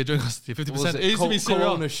 They get joint custody. 50%. Was It used to be Serie A.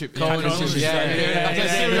 co-ownership. Co-ownership. Yeah.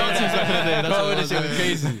 Serie A teams back in the day. That's what it was. Co-ownership is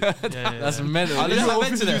crazy. That's mental. I Listen, I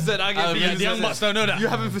went to use them. that. I get Yeah, the young bucks don't know that. You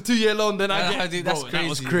have him for 2-year loan, then I get. Dude, that's Bro, crazy. That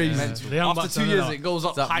was crazy. Mental. The young After bucks 2 don't know years, that. it goes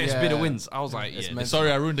up It's up, highest yeah. bidder wins. I was like, It's yeah. mental.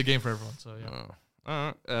 Sorry, I ruined the game for everyone. So yeah.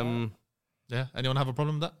 All right. Yeah. Anyone have a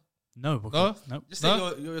problem with that? No, because, no. Just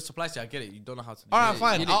say your supply chain. I get it. You don't know how to do All right, it.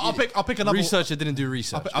 fine. I'll pick another. Researcher didn't do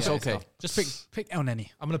research. I'll It's pick- okay. Just pick El Neni.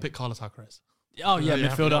 I'm gonna pick Carlos Alcaraz. Oh yeah, Yeah,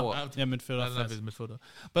 midfielder. yeah, Midfielder. I don't know if he's midfielder.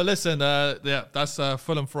 But listen, that's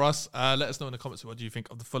Fulham for us. Let us know in the comments what do you think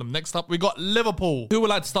of the Fulham. Next up, we got Liverpool. Who would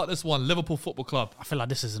like to start this one? Liverpool Football Club. I feel like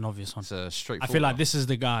this is an obvious one. It's a I straightforward. feel like this is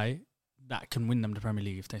the guy that can win them the Premier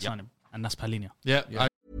League if they sign him, and that's Palhinha. Yeah.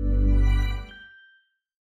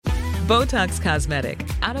 Botox Cosmetic,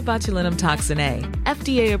 out of botulinum toxin A,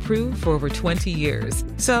 FDA approved for over 20 years.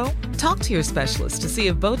 So, talk to your specialist to see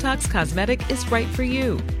if Botox Cosmetic is right for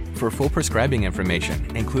you. For full prescribing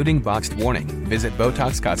information, including boxed warning, visit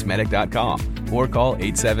BotoxCosmetic.com or call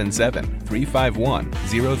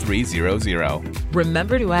 877-351-0300.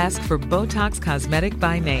 Remember to ask for Botox Cosmetic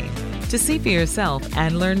by name. To see for yourself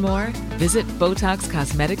and learn more, visit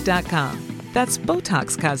BotoxCosmetic.com. That's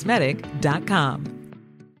BotoxCosmetic.com.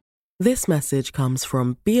 This message comes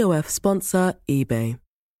from BOF sponsor eBay.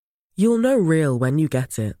 You'll know real when you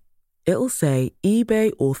get it. It'll say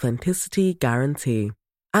eBay Authenticity Guarantee.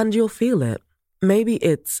 And you'll feel it. Maybe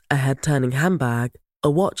it's a head-turning handbag, a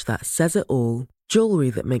watch that says it all, jewelry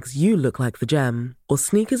that makes you look like the gem, or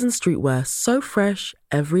sneakers and streetwear so fresh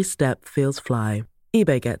every step feels fly.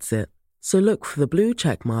 eBay gets it. So look for the blue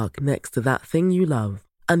check mark next to that thing you love.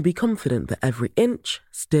 And be confident that every inch,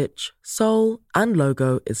 stitch, sole, and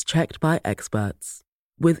logo is checked by experts.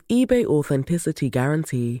 With eBay Authenticity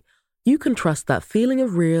Guarantee, you can trust that feeling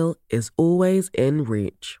of real is always in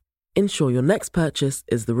reach. Ensure your next purchase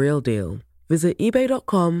is the real deal. Visit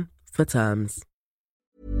eBay.com for terms.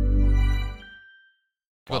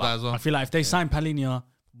 Got that as well. I feel like if they sign Palhinha,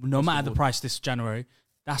 no matter the price this January,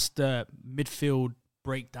 that's the midfield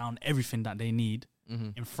breakdown, everything that they need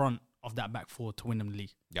in front of that back four to win them the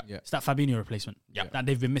league. Yeah. It's that Fabinho replacement that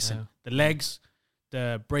they've been missing. Yeah. The legs,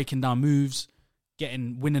 the breaking down moves,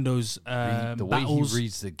 winning those the way battles he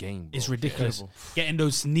reads the game, bro. is ridiculous. Getting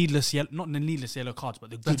those needless not the needless yellow cards,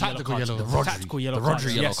 but the good tactical yellow yellow. cards. The Tactical yellow the cards.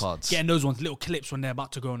 Rodri yellow cards. Getting those ones, little clips when they're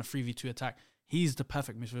about to go on a 3v2 attack. He's the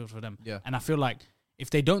perfect midfielder for them. Yeah. And I feel like if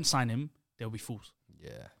they don't sign him, they'll be fools. Yeah.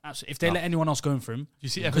 Absolutely. If they let anyone else go in for him, You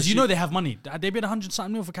see, because you know they have money. They bid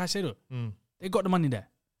 100-something mil for Caicedo. They got the money there.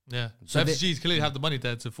 Yeah. So So they- FSG's clearly have the money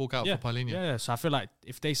there to fork out for Palhinha. Yeah. So I feel like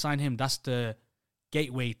if they sign him, that's the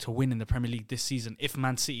gateway to win in the Premier League this season. If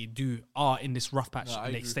Man City are in this rough patch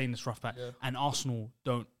and they stay in this rough patch, and Arsenal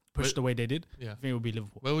don't push the way they did, I think it will be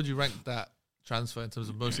Liverpool. Where would you rank that transfer in terms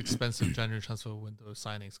of most expensive January transfer window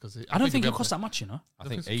signings? Because I don't think it'll cost that much, you know. I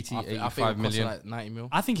think think 80, I think 85 million. like 90 mil.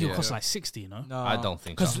 I think he'll cost like 60, you know. No, I don't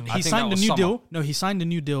think Because so. he signed a new deal. No, he signed a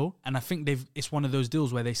new deal, and I think it's one of those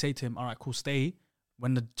deals where they say to him, "All right, cool, stay.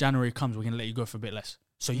 When the January comes, we're gonna let you go for a bit less,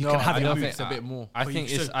 so you can have I it." don't moved." think it's a bit more. I But think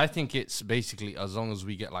you it's. should- I think it's basically as long as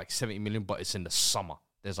we get like 70 million, but it's in the summer.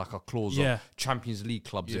 There's like a clause Yeah. of Champions League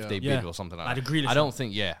clubs if they Yeah. bid or something like Like that. the Grealish I don't one.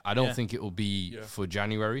 think. Yeah, I don't think it will be for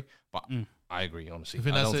January. But I agree, honestly. You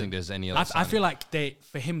think I that's don't it? think there's any other. I feel like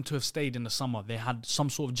for him to have stayed in the summer, they had some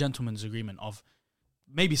sort of gentleman's agreement of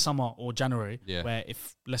maybe summer or January, where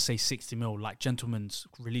if let's say 60 mil, like gentleman's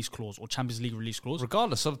release clause or Champions League release clause,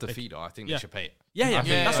 regardless of the fee, though, I think Yeah. they should pay it. Yeah,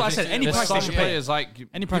 that's what I said. Any There's price they some should pay. players like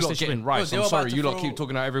Any you price lot they should getting pay. rice. they I'm were sorry, about to you lot throw- keep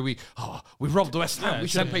talking out every week. Oh, we robbed West Ham. We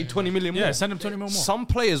should have paid 20 million more. Yeah, send them 20 mil more. Some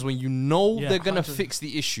players, when you know Yeah. they're gonna fix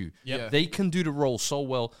the issue, Yeah. they can do the role so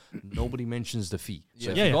well. Nobody mentions the fee.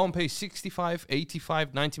 So if Yeah. you go and pay 65,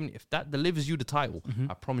 85, 90 million, if that delivers you the title,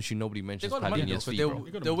 I promise you, nobody They mentions got the money though, Palhinha's 'cause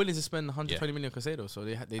fee, bro. they're willing to spend 120 million Caicedo, so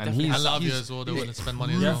they And definitely he's- And have Lavia as well, they're willing to spend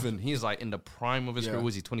money as well. Proven. He's like in the prime of his Yeah. career.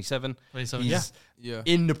 Was he 27? 27. He's Yeah.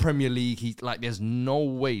 in the Premier League. He's like, there's no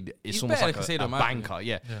way. It's He's almost better like than Caicedo, a in my banker.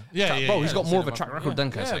 Yeah. Yeah, He's got more of a Caicedo, track man. record than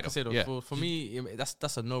Yeah, Caicedo. Caicedo. Yeah. For me,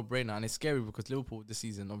 that's a no-brainer, and it's scary because Liverpool this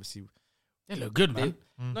season, obviously, They look good, man.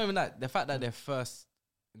 not even that, the fact that they're first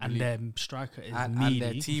in the And league, their striker is and meaty.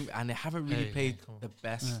 their team, and they haven't really Hey, played come on. the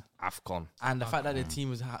best. AFCON. And the fact that their team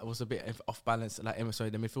was a bit off balance, like sorry,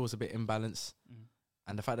 the midfield was a bit imbalanced,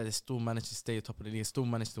 and the fact that they still managed to stay top of the league, still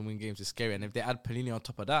managed to win games is scary. And if they add Palhinha on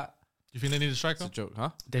top of that, You think they need a it's striker? a joke, huh?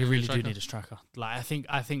 They really do striker? need a striker. Like I think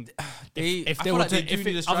They- if I they feel were like to, they do if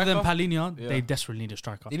need a it, other than striker. Palhinha, Yeah. they desperately need a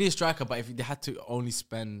striker. They need a striker, but if they had to only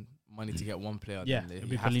spend money to get one player, Yeah, then it'd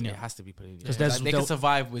be it Palhinha. has to be Palhinha. 'Cause there's- They they'll- can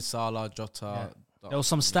survive with Salah, Jota. There was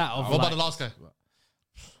some stat of What about like, the last guy?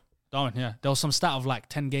 Darwin, there was some stat of like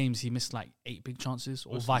 10 games he missed like 8 big chances,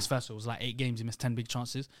 or vice versa. It was like 8 games he missed 10 big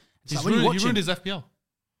chances. It's like when you He watch ruined him, his FPL.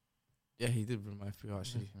 Yeah, he did ruin my FPL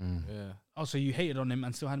actually. Yeah. oh, so you hated on him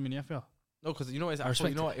and still had him in the FPL? No, because you know what? I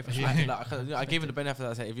respect I gave him the benefit.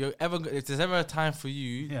 I said, if there's ever a time for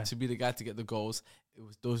you Yeah. to be the guy to get the goals,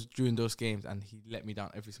 it was during those games, and he let me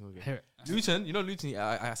down every single game. Here, Luton, think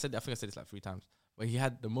I said this like 3 times, but he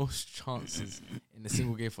had the most chances in a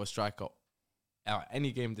single game for a striker out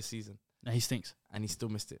any game this season, no, he stinks. and he still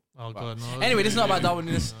missed it. Oh god. No. Anyway, this is not about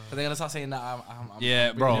Darwinism. They're gonna start saying that I'm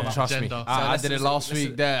Yeah, bro, really trust me. gender. I did it last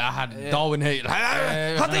week. There, I had Darwin hate.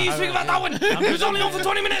 How dare you speak about Darwin? He was only on for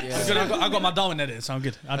 20 minutes. Good, I got my Darwin edit, so I'm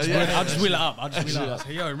good. I'll just wheel it up.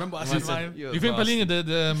 Say, yo, remember what I said? You think Palhinha did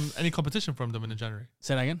any competition from them in January?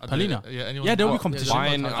 Say that again. Palhinha. Yeah, anyone? Yeah, there'll be competition.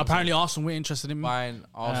 Bayern- Apparently, Arsenal were interested in me. Bayern,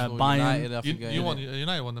 Arsenal, Bayern. United. I think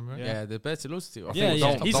United won them, right? Yeah, they're better to lose to. I Yeah,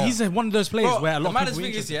 think yeah. He's one of those players where a lot of the people were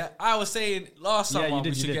thing is, interested. I was saying last Yeah, summer you did,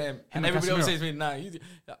 we should you get did. him, Him and and everybody else Casemiro. says to me,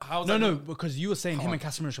 nah. How's No, that? no, because you were saying him and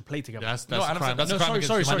Casemiro should play together. That's No, I a never crime. said That's that. a No, crime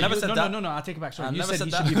sorry. against I never humanity. said No, that. I take it back. I Sorry, you never said said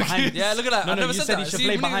he that. should be behind. Yeah, look at that. No, I no, never you said said that. he should See,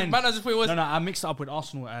 play we behind. Man, I just put words. No, I mixed it up with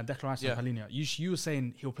Arsenal, Declan Rice Yeah. and Palhinha. You were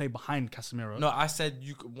saying he'll play behind Casemiro. No, I said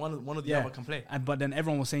you could, one of the other can play. But then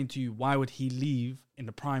everyone was saying to you, why would he leave in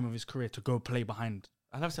the prime of his career to go play behind?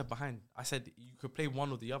 I never said behind. I said you could play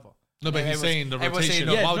one or the other. No, but he's Everyone's- saying the everyone's saying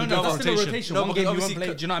rotation. no. Why would you do that's still a rotation? rotation. No, One because game you won't obviously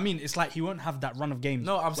play. Do you know what I mean? It's like he won't have that run of games.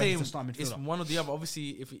 No, I'm where he's saying the starting it's midfielder. one or the other. Obviously,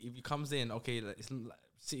 if he comes in, okay, like, it's like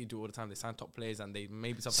City do all the time. They sign top players and they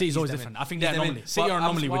maybe something. City's always ease them different. in. I think Ease they're them in. anomaly. City But are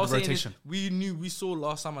anomaly what I with was the saying is rotation. we saw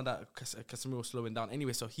last summer that Casemiro was slowing down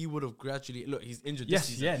anyway, so he would have gradually he's injured Yes, this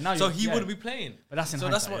season. yeah, now so you're- he yeah. wouldn't be playing. But that's in so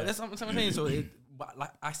that's hindsight, what yeah. that's what I'm saying. So but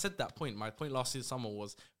like I said that point. My point last summer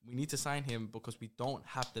was we need to sign him because we don't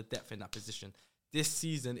have the depth in that position. This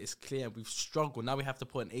season is clear. We've struggled. Now we have to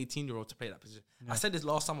put an 18-year-old to play that position. I said this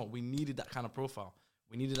last summer. We needed that kind of profile.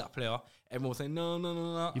 We needed that player. Everyone was saying,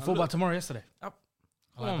 no. You thought about tomorrow yesterday. Come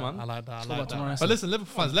I like that. about tomorrow, But listen,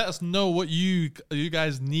 Liverpool fans, let us know what you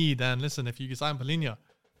guys need. And listen, if you can sign Palhinha,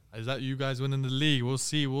 is that you guys winning the league? We'll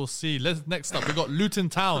see. Next up, we got Luton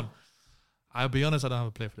Town. I'll be honest, I don't have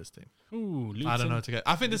a player for this team. Ooh, I don't know to get.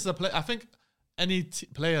 I think this is a play. I think any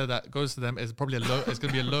player that goes to them is probably a loan. It's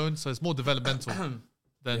going to be a loan, so it's more developmental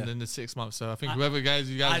than in the 6 months. So I think whoever you guys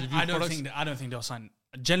review I don't products. think they'll sign.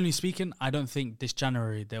 Generally speaking, I don't think this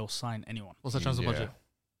January they'll sign anyone. What's their transfer budget?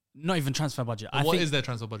 Not even transfer budget. What is their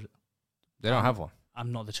transfer budget? They don't have one.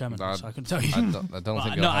 I'm not the chairman, I- so I couldn't tell you. I don't But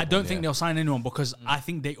think. no, I don't think they'll sign anyone because I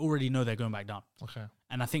think they already know they're going back down. Okay.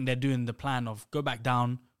 And I think they're doing the plan of go back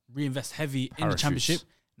down, reinvest heavy in the Parachutes. championship,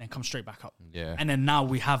 and then come straight back up. Yeah. And then now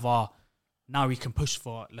we can push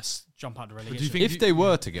for let's jump out the relegation. do you think If they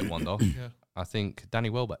were to get one though, Yeah. I think Danny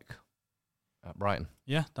Welbeck at Brighton.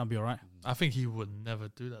 yeah, that'd be all right. I think he would never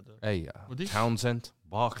do that though. Hey, Would he? Townsend,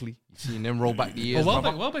 Barkley. You seen them roll back the years. Well,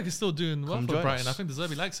 brother. Welbeck is still doing well Come for join Brighton. us. I think De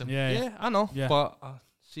Zerbi likes him. Yeah, I know. Yeah. But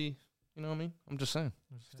see, you know what I mean? I'm just saying.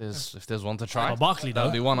 If there's one to try, But Barkley that'll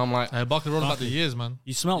though, be one. I'm like, Barkley rolled about the Barkley. years, man.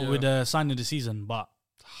 you smelt with signing the season, but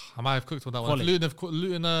I might have cooked on that one. Quality.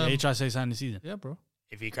 Luton, the HI signing the season. yeah, bro.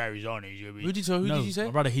 If he carries on, he's gonna be. Who did you say?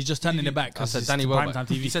 My brother, he's just turning it back I because said it's Danny prime Welbeck. time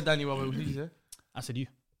TV. You said Danny Welbeck. Who did you say? I said you.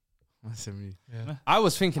 I said me. I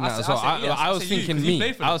was thinking that as well. I was thinking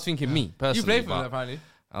me. I was thinking me personally. You played for but them apparently.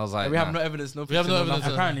 I was like, We have nah. no evidence. No. We have no picture, evidence.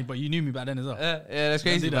 nothing. Apparently, but you knew me back then as well. Yeah, that's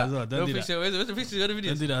crazy. do that man. as well. Don't No do that. picture. Where's the picture? Where's the Don't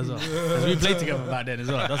videos? do that as well. 'Cause we played together back then as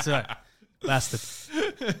well. That's right. Bastard.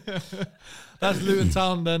 That's Luton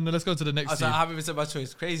Town. Then let's go to the next I team. haven't even said my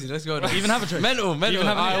choice. Crazy. Let's go. Even have a choice. Mental. Even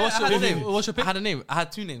have a Alright, name. what's Yeah, your I had a name? name. What's your pick? I had a name. I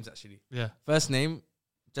had two names actually. Yeah. First name,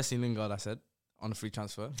 Jesse Lingard. I said on a free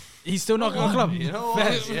transfer. He's still not got a club. You know,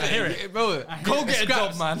 Fair. yeah, Hear it. bro. Go get a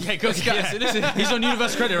job, man. Yeah, go get Scraps. Listen, He's on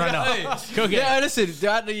universe credit right now. Go get yeah, listen, they're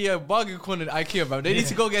at the bargain corner at IKEA, man. They need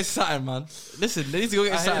to go get something, man. Listen, they need to go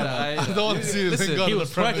get something, man. I don't want to see Listen, Lingard He on the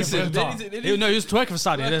was Premier twerking for League. Qatar. they need- No, he was twerking for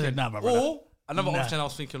Saudi. They said, nah, my brother. Or another Nah. option I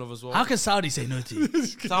was thinking of as well. How can Saudi say no to you?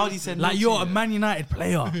 Saudi said no Like, to you're you. a Man United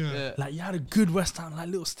player. Yeah. Like, you had a good West Ham, like,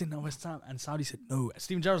 little stint at West Ham. And Saudi said no.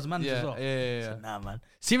 Steven Gerrard's the manager as well. Yeah. Said, nah, man.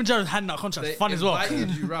 Steven Gerrard had that contract. Fun as well.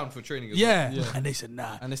 you round for training. Yeah. And they said,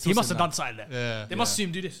 nah. And they still He must said have nah. done something there. Yeah. They must see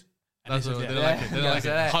him do this. And That's they what said, they yeah. don't like it. They don't like it.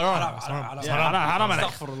 Yeah. Haram. Haram alaikum.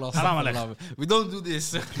 Astaghfirullah, Haram astaghfirullah. We don't do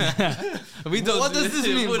this. We don't. What do does this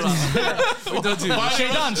mean, bro? We don't do this.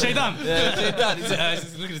 Shaidan. Yeah,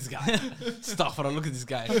 Shaitan. Look at this guy. Astaghfirullah, look at this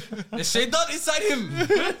guy. There's Shaitan inside him.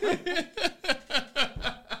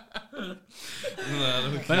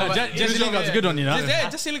 But no, Jesse Lingard's a good one, you know. Yeah,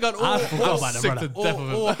 Jesse Lingard. I forgot about that, sick brother. to death of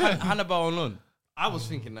him. Or Hannibal on loan. I was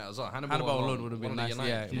thinking that as well. Hannibal on loan would have been one of nice. the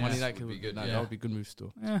Yeah, United One kids United would be good. That would be a good move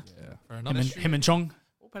still. Yeah. Fair enough. Him and Chong.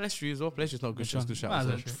 Or Pelestri as well. Pelestri's not good. Just good shout.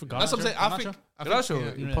 That's what I'm saying. I think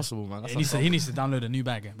Impossible, man. He needs to download a new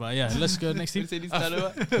bag. But yeah, let's go next team. He He needs to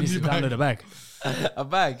download a bag. a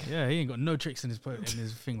bag. Yeah, he ain't got no tricks in his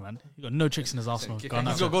thing, man. He got no tricks in his Arsenal. He's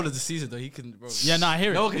got goal of the season though. He can. Bro. Yeah, no, I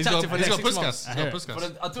hear No it. one can He's chat got to him for the next 6 months. Puskas. He's got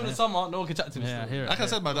Puskas. Until the summer, no one can chat to him. Yeah, I still. hear it. Like I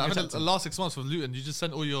said, man, I think the last 6 months with Luton, you just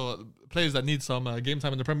sent all your players that need some game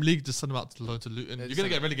time in the Premier League, just send them out to loan to Luton. You're gonna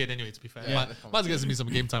get relegated anyway. To be fair, might as well get me some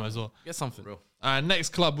game time as well. Get something. Next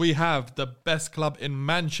club we have the best club in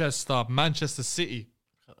Manchester, Manchester City.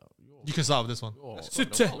 You can start with this one.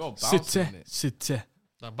 City.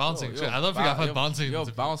 Bouncing. I don't think I've heard bouncing. You're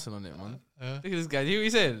bouncing on it, man. Look at this guy. He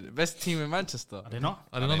said best team in Manchester. Are they not?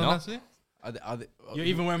 I don't know that actually. Are they, You're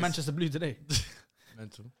even wearing Manchester blue today.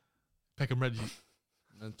 mental. Peckham Reggie.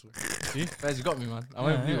 Mental. See? Guys, you got me, man. I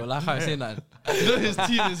went blue. Like, I can't say that. His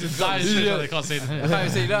team is in dire shit, so they can't say that. I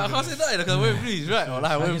can't say that because I went blue. He's right. Well,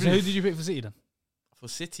 I went So blue. who did you pick for City then? For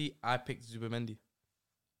City, I picked Zubimendi.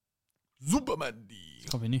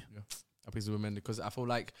 Copy new. I picked Zubimendi because I feel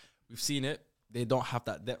like we've seen it. They don't have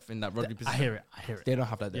that depth in that Rodri position. I hear it. They don't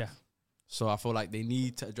have that depth. Yeah. So I feel like they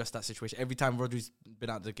need to address that situation. Every time Rodri's been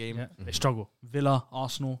out of the game, They struggle. Villa,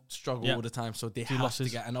 Arsenal. struggle all the time. So they have to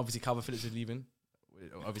get, and obviously Calvin Phillips is leaving.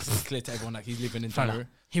 Obviously, it's clear to everyone that he's leaving in January.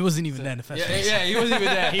 He wasn't even there in the first place. Yeah, he wasn't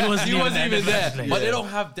even there. He wasn't even there. But they don't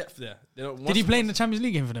have depth there. They don't. Did he play in the Champions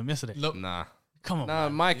League game for them yesterday? Nah. Come on, Nah,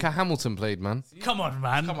 man. Micah Hamilton played, man. Come on,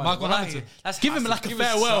 man. Michael Hamilton. Give him like a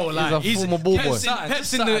farewell. Like He's a former ball boy.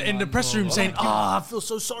 Pep's in the press room saying, I feel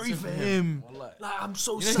so sorry for him. Like, I'm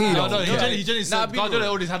so sad. No, he generally said, Nah, Guardiola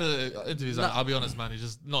always had interviews. Like, I'll be honest, man. He's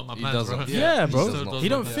just not my man, doesn't. bro. Yeah, bro. does He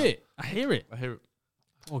not. don't fit. I hear it. I hear it.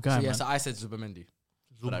 Oh, guy, man. So I said Zubimendi.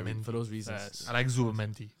 For those reasons. I like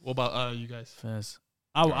Zubimendi. What about you guys? Fairs.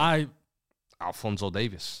 I Alphonso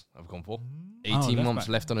Davies, I've gone for. Oh, 18 left months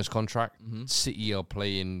back. left on his contract. City are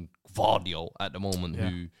playing Gvardiol at the moment,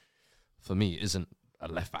 who, for me, isn't a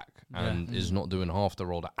left back and is not doing half the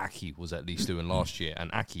role that Aki was at least doing last year. And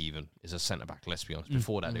Aki even is a centre back, let's be honest.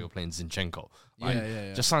 Before that, they were playing Zinchenko.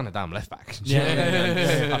 Like, just sign a damn left back.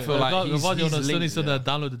 I feel like he's still linked. needs to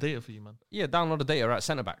download the data for you, man. Yeah, download the data at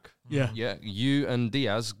centre back. Yeah. You and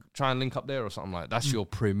Diaz try and link up there or something like that. That's your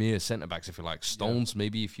premier centre backs, if you like. Stones,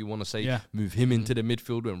 maybe if you want to say move him into the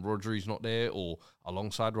midfield when Rodri's not there or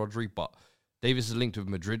alongside Rodri. But Davis is linked with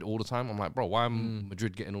Madrid all the time. I'm like, bro, why am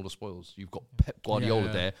Madrid getting all the spoils? You've got Pep Guardiola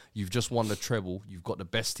there. You've just won the treble. You've got the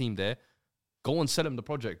best team there. Go and sell him the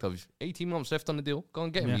project of 18 months left on the deal. Go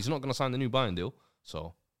and get him. He's not going to sign the new Bayern deal.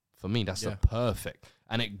 So for me, that's the perfect.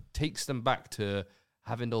 And it takes them back to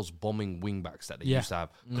having those bombing wing backs that they used to have.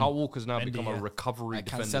 Kyle Walker's now become a recovery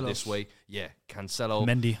defender this way. Yeah, Cancelo.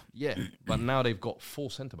 Mendy. Yeah, but now they've got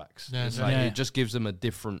 4 centre backs. Yeah, It's yeah. like Yeah. it just gives them a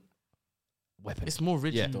different weapon. It's more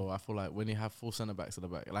rigid though. I feel like when you have 4 centre backs at the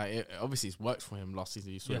back, like obviously it's worked for him last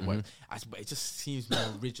season. You saw it work, but it just seems more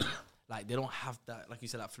rigid. Like they don't have that, like you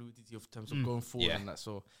said, that fluidity of terms of going forward and that.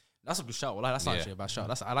 So that's a good shout. Well, that's not actually a bad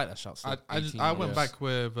shout. I like that shout. So I went back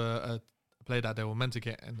with a player that they were meant to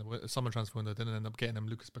get in the summer transfer window. Didn't end up getting him,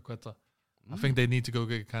 Lucas Paqueta. I think they need to go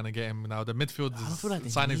get him now. The midfield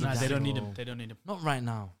signings. They don't need him. They don't need him. Not right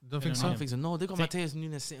now. Don't think I so. don't think so. No, they got Mateus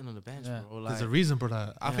Nunes sitting on the bench, bro. Like, There's a reason,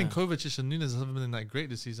 brother. I think Kovacic and Nunes haven't been that great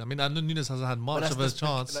this season. I mean, I know Nunes hasn't had much of a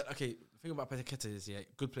chance. Okay, the thing about Paqueta is,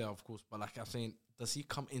 good player, of course, but like I'm saying, does he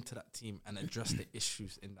come into that team and address the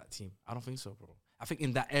issues in that team? I don't think so, bro. I think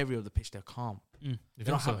in that area of the pitch, they're calm. You They think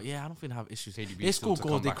don't so? have, I don't think they have issues. KDB They still score to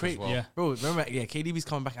goals, come they back as create. well. Bro, remember, KDB's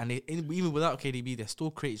coming back, and even without KDB, they're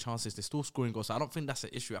still creating chances. They're still scoring goals. So I don't think that's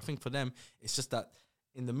an issue. I think for them, it's just that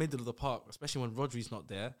in the middle of the park, especially when Rodri's not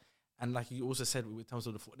there, and like you also said in terms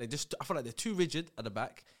of I feel like they're too rigid at the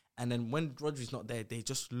back, and then when Rodri's not there, they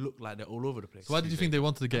just look like they're all over the place. So why did you think they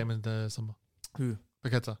wanted to get him in the summer? Who?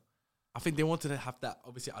 Paqueta. I think they wanted to have that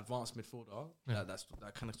obviously advanced midfielder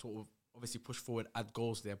that kind of sort of obviously push forward, add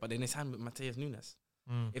goals there. But then they signed with Mateus Nunes.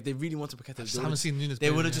 If they really wanted Paqueta, I just haven't seen Nunes.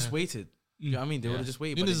 they would have just waited. You know what I mean? They would have just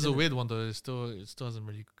waited. Nunes but is they a didn't. weird one though. It still hasn't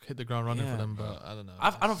really hit the ground running for them. But I don't know.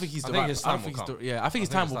 I don't think he's the think right. his I time don't think will he's come. the, I think his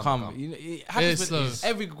time will come. You know, it happens It's with slow.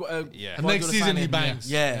 every And Guardiola next season signing, he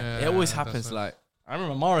bangs. Yeah, it always that's happens. right. Like I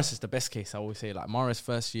remember Morris is the best case. I always say like Morris'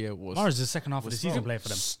 first year was Mars is the second half of the season player for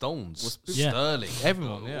them. Stones, Yeah. Sterling,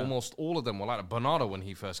 Everyone, yeah. almost all of them were like Bernardo when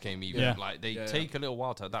he first came. Even Yeah. like they take a little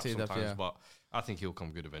while to adapt Take that, sometimes, yeah. but I think he'll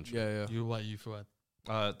come good eventually. yeah. You for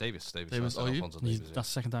Davis. Davis, I said oh, you? Alphonso Davis, That's yeah. the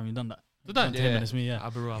second time you've done that. Did I? Him and it's me, yeah.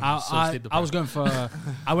 I I was going for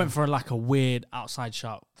I went for like a weird outside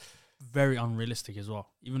shout, very unrealistic as well.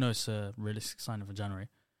 Even though it's a realistic signing for January,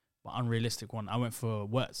 but unrealistic one. I went for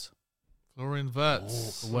Wirtz. Florian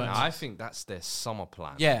Wirtz. Now, I think that's their summer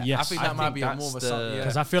plan. Yeah, Yes. I think that might be a more of a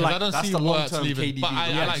Because I feel I like don't that's see the Wirtz long-term leaving. KDB But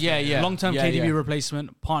I like yeah. long-term Yeah, KDB yeah.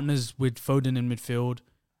 replacement, partners with Foden in midfield.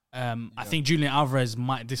 I think Julian Alvarez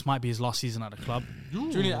might be his last season at the club.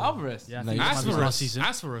 Julian Alvarez. Yeah, I No, think he's this might be his last season.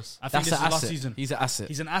 Asperus. I think That's this is an his last asset. season. He's an asset.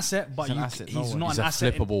 He's an asset, but He's an asset. he's No not worries. He's an a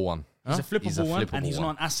asset. flippable one. He's a He's a flippable one, flippable and he's one. not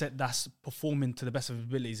an asset that's performing to the best of his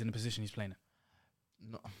abilities in the position he's playing in.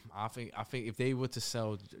 No, I think if they were to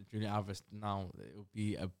sell Julian Alvarez now, it would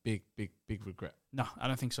be a big regret. No, I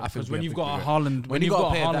don't think so. I think Because we when have you've big got a regret. Haaland, When you got a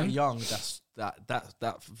player that Haaland, young,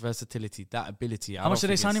 that versatility, that ability. how much did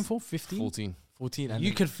they sign him for? 15? 14. And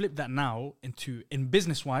You could flip that now in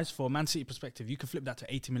business wise, for Man City perspective, you could flip that to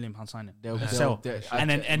 £80 million signing. They'll Sell.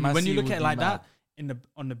 And Man when you City look would at it be like mad. that,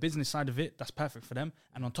 on the business side of it, that's perfect for them.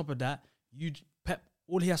 And on top of that, Pep,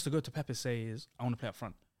 all he has to go to Pep and say is, I want to play up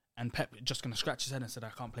front. And Pep just going to scratch his head and say, I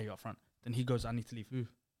can't play you up front. Then he goes, I need to leave.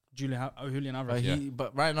 Julian Alvarez.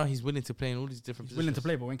 But right now he's willing to play in all these different He's positions. willing to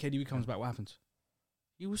play, but when KDB comes back, what happens?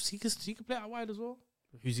 He could play out wide as well.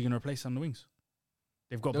 Who's he going to replace on the wings?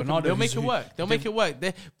 They've got They'll Bernardo. make it work. They'll make it work.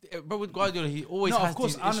 But with Guardiola, he always No, has of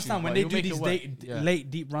course, these I understand issues, when but they he'll do make these it work.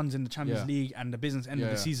 late deep runs in the Champions Yeah. League and the business end of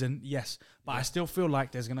the season, yes. But I still feel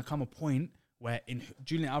like there's going to come a point where in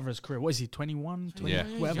Julian Alvarez's career, what is he, 21, 20, Yeah,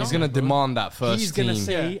 whatever? he's gonna demand that first. He's going to team.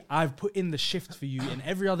 say, I've put in the shift for you in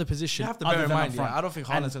every other position. You have to other bear in than up mind, front. I don't think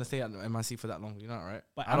And- Haaland's going to stay at Man City for that long. You know, right?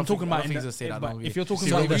 But I I'm don't talking think- I about don't think he's going to stay that long. if you're talking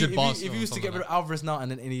So about we the, should Barca if you or used to get something rid of Alvarez now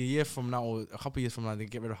and then in a year from now or a couple of years from now they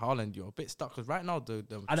get rid of Haaland, you're a bit stuck because right now I don't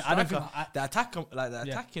think the attack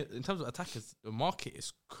in terms of attackers, the market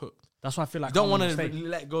is cooked. that's why I feel like You don't Haaland want will to stay.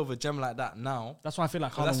 let go of a gem like that now. That's why I feel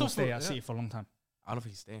like But that's Haaland will also- stay at yeah. City for a long time. I don't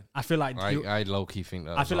think he's staying. I feel like I low key think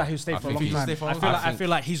that. I as feel well. like he'll stay I for a think long he's- time. stay for a I long feel time. like I feel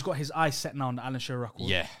like he's got his eyes set now on the Alan Shearer record.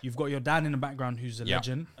 Yeah. You've got your dad in the background who's a Yeah.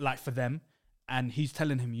 legend, like for them, and he's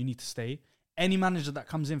telling him you need to stay. Any manager that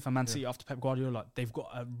comes in for Man City after Pep Guardiola, they've got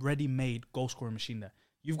a ready-made goal-scoring machine there.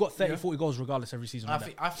 You've got 30, 40 goals regardless every season. I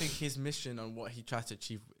think his mission and what he tried to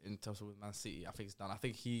achieve in terms of with Man City, I think it's done. I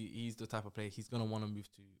think he's the type of player he's gonna want to move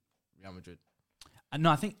to Real Madrid. And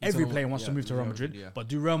no, I think every on- player wants to yeah, move to Real Real Madrid. Madrid, yeah. But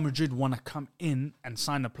do Real Madrid want to come in and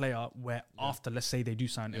sign a player where after, let's say they do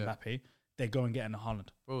sign Yeah. Mbappe, they go and get in a Haaland?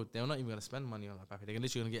 Bro, they're not even gonna spend money on Mbappe. They're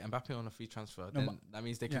literally gonna get Mbappe on a free transfer. No, Then but- that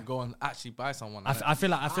means they can yeah. go and actually buy someone. I feel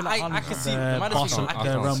like I Haaland's can see- the the matter is- Barcelona, I the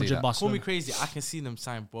can't Real see Madrid that. Call Barcelona. me crazy. I can see them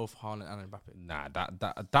sign both Haaland and Mbappe. Nah,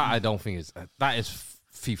 that I don't think is that is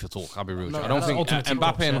FIFA talk. I'll be real. with No, you. I don't that's think ultimate team Mbappe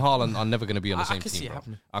talks, and yeah. Haaland are never going to be on the I same can see team. it Bro.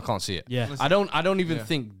 happening. I can't see it. Yeah. I don't even Yeah.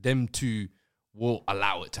 think them two will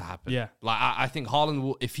allow it to happen. Yeah. Like I think Haaland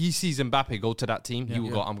will, if he sees Mbappe go to that team, he will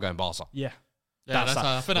Yeah. go, I'm going Barca. Yeah. Yeah, that's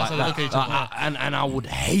I think that's a location. And I would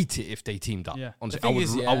hate it if they teamed up. Yeah. Honestly, The thing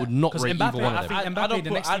is, I would not 'Cause rate Mbappe, either one I of them. think Mbappe, the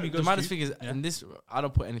next team he goes the maddest to- thing is, Yeah. in this, I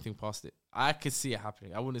don't put anything past it. I could see it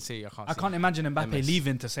happening. I wouldn't say I can't. I see can't it. imagine Mbappe MS.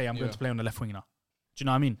 leaving to say I'm going Yeah. to play on the left wing now. Do you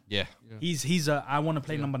know what I mean? Yeah. He's I want to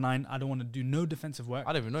play number 9. I don't want to do no defensive work.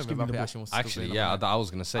 I don't even know if Just give me the Mbappe ball. actually wants to Actually, still yeah, play number I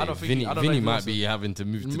was gonna say I don't think- Vinny, I don't know Vinny if he might wants be to- having to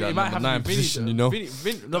move to nine. that It might number have 9 to be position. Vinny,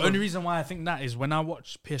 You know, The only reason why I think that is when I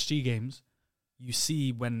watch PSG games, you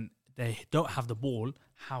see when they don't have the ball,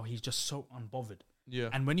 how he's just so unbothered. Yeah.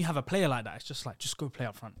 And when you have a player like that, it's just like, just go play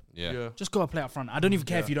up front. yeah. Just go play up front. I don't even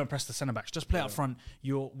care if you don't press the centre backs. Just play up front.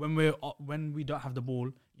 When we don't have the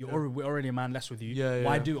ball, we're already a man less with you. Yeah,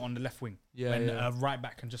 Why yeah. do it on the left wing? Yeah, when yeah. right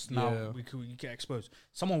back can just now Yeah. we get exposed.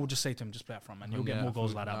 Someone will just say to him, just play up front, man. You'll get Yeah, more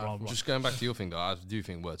goals I like that, think- blah blah. Just going back to your thing, though, I do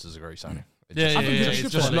think Wirtz is a great signing. Yeah, It's yeah, just- yeah, it's yeah.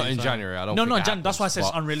 just It's not in fine. January. I don't. No, think that's why I said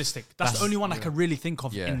it's but unrealistic. That's the only one I could really think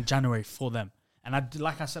of Yeah. in January for them. And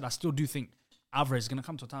like I said, I still do think Alvarez is going to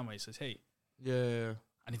come to a time where he says, hey, Yeah.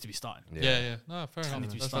 I need to be starting. Yeah. No, fair enough. need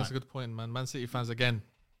to be That's a starting. good point, man. Man City fans, again,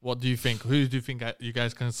 what do you think? Who do you think you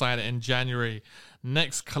guys can sign it in January?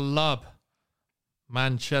 Next club,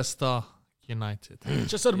 Manchester United.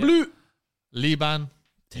 Just said blue. Liban,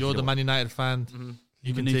 you're it the away. Man United fan.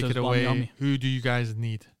 You can take Benito's it away. Barmy. Who do you guys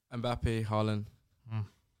need? Mbappe, Haaland.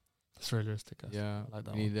 It's realistic. Guys. Yeah. I like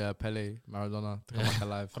that We need Pele, Maradona to come back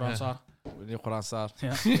alive. Quran Sarr. We need Quran Sarr.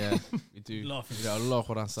 Yeah. Yeah, we do. Lot of We need a lot of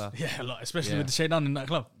Quran Sarr. Yeah, a lot, especially Yeah. with the shade down in that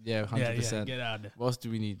club. Yeah, 100%. Yeah, get out of there. What else do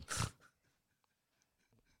we need?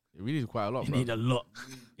 We need quite a lot, You bro. need a lot.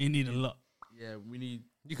 You need a lot. Yeah, we need.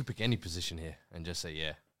 You could pick any position here and just say,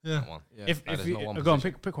 yeah, Yeah. that one. Yeah. If That is we not one go on,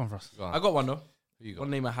 position. pick one for us. Go on. I got one though. Who you got? One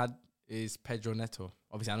name I had is Pedro Neto.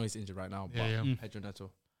 Obviously, I know he's injured right now, Yeah, but yeah. Pedro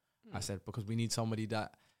Neto. I said because we need somebody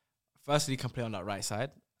that, firstly, can play on that right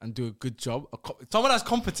side and do a good job. Someone that's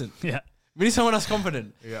competent. Yeah. We need someone that's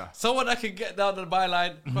confident. Yeah. Someone that can get down the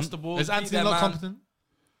byline, cross the ball. Is beat Anthony their not man. competent?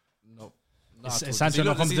 No. Is at all. Sancho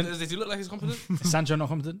not competent? Does he look like he's competent? Is Sancho not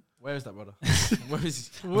competent? Where is that, brother? Where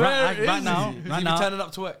is he? Right now, Is right he now. turning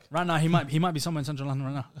up to work? Right now, he might be somewhere in Central London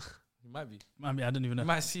right now. He might be. Might be, I don't even You know.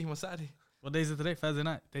 might see him on Saturday. What day is it today? Thursday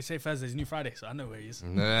night. They say Thursday's New Friday, so I know where he is.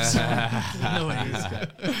 Nah. I know where he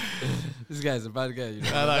is. This guy's a bad guy, you know.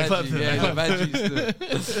 I like Bad that. G, yeah, he's a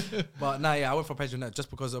bad G still. But nah, yeah, I went for Pedro Neto just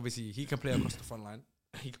because obviously he can play across the front line.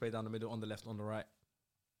 He can play down the middle, on the left, on the right.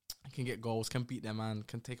 can get goals, can beat their man,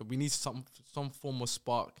 can take. We need some form of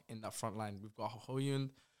spark in that front line. We've got Højlund,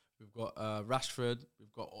 we've got Rashford,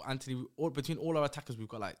 we've got Anthony. Between all our attackers, we've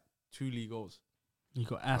got like 2 league goals. You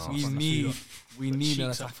got ass. We need an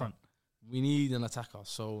attacker. Front. We need an attacker.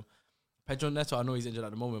 So Pedro Neto, I know he's injured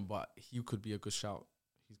at the moment, but he could be a good shout.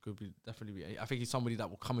 He could definitely be. I think he's somebody that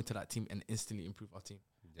will come into that team and instantly improve our team.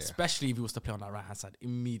 Yeah. Especially if he was to play on that right hand side,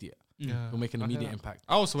 immediate. Yeah, he'll make an immediate impact.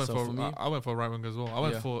 I also went I went for a right wing as well. I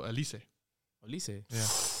went for Elise. Elise, yeah,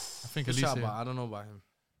 I think good Elise. Shout, but I don't know about him.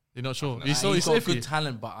 You're not sure. He's got good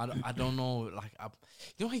talent, but I don't know. Like,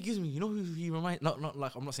 you know what he gives me. You know who he reminds? Not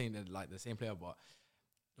like I'm not saying that like the same player, but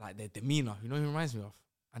like their demeanor. You know who he reminds me of?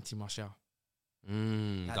 Anthony Martial.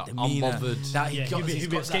 That unbothered. That he'd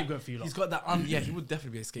be a scapegoat for you. He's got that. He would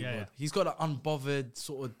definitely be a scapegoat. Yeah. He's got that unbothered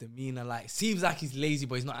sort of demeanor. Like, seems like he's lazy,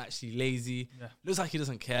 but he's not actually lazy. Yeah. Looks like he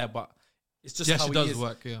doesn't care, but it's just how he does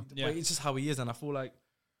work. Yeah, but it's just how he is, and I feel like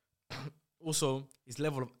also his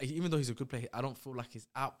level of, even though he's a good player, I don't feel like his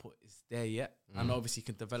output is there yet. And obviously he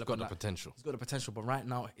can develop. He's got the potential. He's got the potential, but right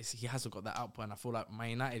now he hasn't got that output. And I feel like Man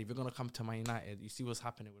United, if you're gonna come to Man United, you see what's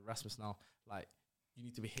happening with Rasmus now. Like, you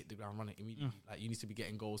need to be hit the ground running immediately. Like, you need to be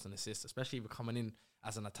getting goals and assists, especially if you're coming in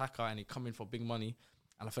as an attacker and you come in for big money.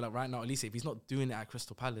 And I feel like right now, at least if he's not doing it at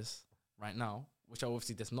Crystal Palace right now, which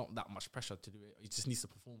obviously there's not that much pressure to do it, he just needs to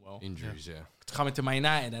perform well. Injuries, yeah. To come into Man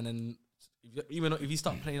United and then even if you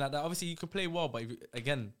start playing like that, obviously you can play well, but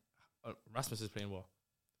Rasmus is playing well,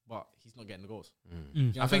 but he's not getting the goals.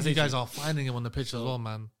 You know, I think you guys are finding him on the pitch as well,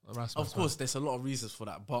 man. Rasmus, of course, there's a lot of reasons for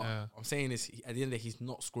that, but I'm saying is at the end of the day, he's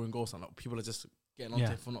not scoring goals, and people are just getting on to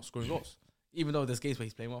him for not scoring goals, even though there's games where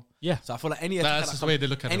he's playing well. Yeah. So I feel like any attacker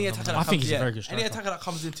that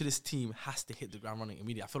comes into this team has to hit the ground running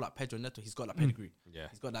immediately. I feel like Pedro Neto, he's got that pedigree. Yeah.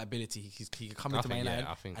 He's got that ability. He can come into Man United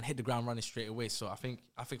and hit the ground running straight away. So I think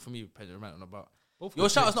for me, Pedro Neto about. Your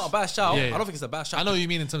shout is not a bad shout. I don't think it's a bad shout. I know what you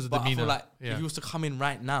mean in terms of demeanor. I feel like if he was to come in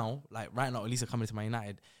right now, at least coming into Man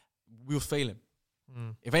United, we'll fail him.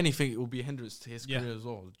 If anything, it will be a hindrance to his career as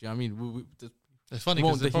well. Do you know what I mean? It's funny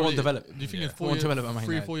because he won't develop. Do you think in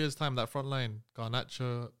 3-4 years' time, that front line,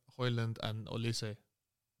 Garnacho, Højlund, and Olise?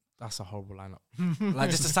 That's a horrible lineup. Like,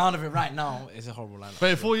 just the sound of it right now is a horrible lineup. But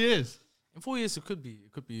in 4 years? In 4 years, it could be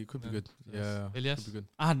good. Yeah. Elias? Could be good.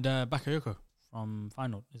 I had Bakayoko from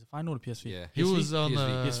Feyenoord. Is it Feyenoord or PSV? Yeah. He was on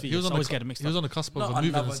PSV. He was on the cusp of a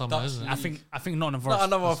move in the summer, isn't it? I think not in the Forest. Not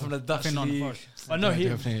another one from the Dutch league. But no,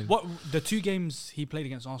 the 2 games he played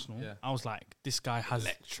against Arsenal, I was like, this guy has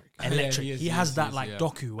electric. He has that like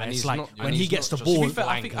Doku where it's like when he gets the ball,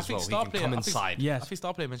 I think Star Player come inside. Yes, I think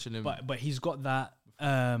Star Player mentioned him. But he's got that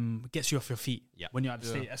gets you off your feet when you're at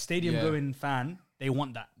a stadium going fan. They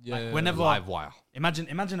want that. Like, whenever live wire. Imagine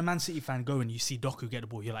a Man City fan go and you see Doku get the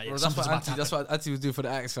ball. You're like, that's what Anthony was doing for the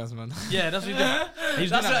Ajax fans, man. Yeah, that's what he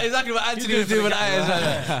did. That's exactly what Anthony was doing for the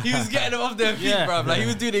Ajax fans. He was getting them off their feet, bro. Like, he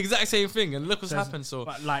was doing the exact same thing, and look what's happened. So,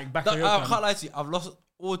 but like, I can't lie to you. I've lost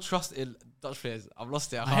all trust in Dutch players. I've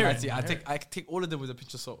lost it. I can't lie to you. I take all of them with a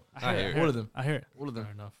pinch of salt. All of them. I hear it. All of them.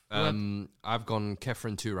 Fair enough. I've gone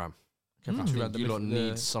Kefren Turam. You lot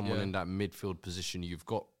need someone in that midfield position. You've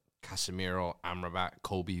got Casemiro, Amrabat,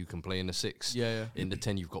 Kobe, who can play in the 6. In the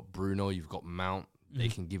 10, you've got Bruno, you've got Mount. They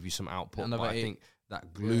can give you some output. But I think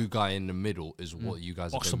that glue guy in the middle is what you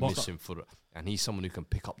guys have been missing and he's someone who can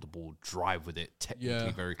pick up the ball, drive with it,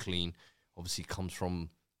 technically very clean. Obviously comes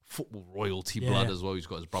from football royalty blood as well. He's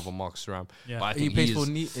got his brother Marcus Thuram. But I think he plays for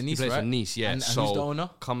Nice, right? For Nice, And so who's the owner?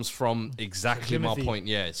 Comes from exactly my point.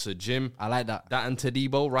 Yeah, so Jim, I like that. That and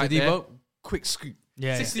Todibo there. Quick scoop.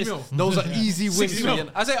 Yeah, 60 mil. Those are easy wins.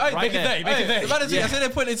 I say, make it there. I say they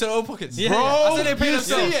put it into their own pockets. Bro, I say they pay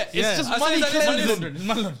themselves. It's just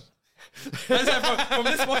money. From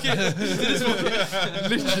this pocket to this pocket.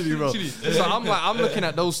 Literally, bro. So I'm looking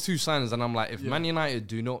at those 2 signings and I'm like, if Man United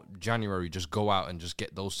do not January just go out and just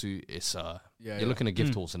get those 2, it's you're looking at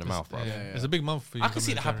gift horse in the mouth, bro. It's a big month for you. I can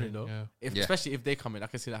see that happening though. Especially if they come in, I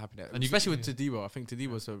can see that happening. Especially with Todibo. I think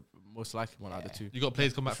Todibo's the most likely one out of the 2. You got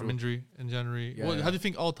players come back from injury in January. How do you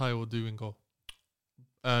think Altay will do in goal?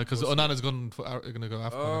 Because Onana's going to go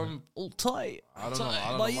Africa. Altay. I don't know.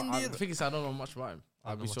 I think I don't know much about him.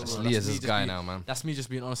 That's Elias's guy now, man. That's me just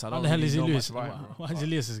being honest. I don't What the hell is really know Elias? much about him. Why is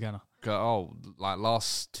Elias guy now? Oh, like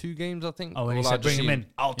last 2 games, I think. Oh, when he said bring him in.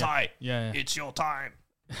 Altay. Yeah. It's your time.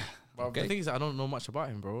 But the thing is, I don't know much about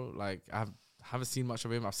him, bro. Like, I haven't seen much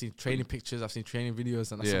of him. I've seen training pictures. I've seen training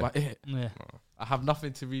videos, and that's about it. Yeah. I have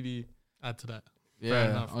nothing to really add to that. Yeah,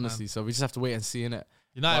 enough, honestly. man. So we just have to wait and see, innit?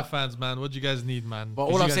 United fans, man, what do you guys need, man? But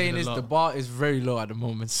all I'm saying is the bar is very low at the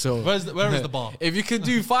moment. So where is the bar? if you can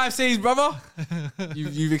do 5 saves, brother,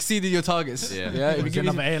 you've exceeded your targets. Yeah. If you give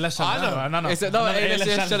another ALS challenge. No. It's another ALS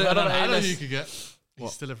challenge. I know ALS. who you could get.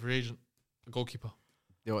 He's still a free agent. A goalkeeper.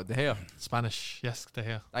 Yo, De Gea. Spanish. Yes, De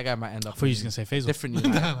Gea. That guy might end up. I thought you were going to say Faisal. Different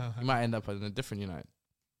United. He might end up in a different United.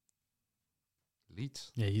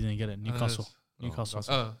 Leeds. Yeah, you didn't get it. Newcastle. Newcastle.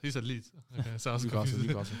 Oh, he said Leeds. Okay, sounds confusing.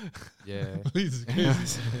 Newcastle. Yeah. Leeds is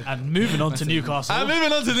crazy. And moving on to Newcastle. And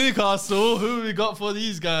moving on to Newcastle, who we got for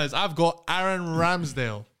these guys? I've got Aaron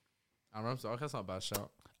Ramsdale. Okay, that's not a bad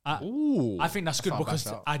shout. I think that's good not a bad because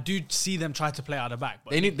shout. I do see them try to play out of the back.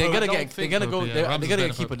 But They're gonna get a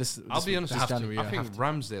keeper this. I'll be honest. This January. I think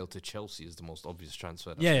Ramsdale to Chelsea is the most obvious transfer.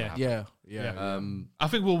 that's Yeah, gonna happen. Yeah. I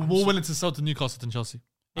think we're more willing to sell to Newcastle than Chelsea.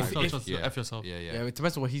 Chelsea, yeah. F yourself. Yeah. Yeah, it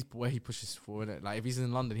depends on where he pushes for, innit? Like if he's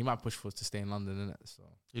in London, he might push for to stay in London, innit? So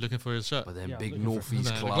You're looking for his shirt. But then Yeah, big looking for- northeast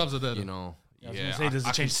No, the club, clubs are there, you though. know. I was Yeah, gonna say, does it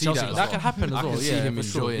I can change see Chelsea that as as that well. can happen I as can well. see Yeah, him for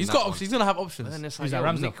sure. enjoying He's that got one. options. He's gonna have options. But then it's Who's like, that,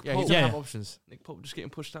 yo, Ramsdale? Nick Yeah, Pope, he's gonna Yeah. have options. Nick Pope just getting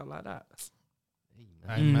pushed out like that.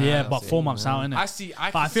 Yeah, but 4 months out, innit? I see.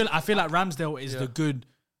 But I feel like Ramsdale is the good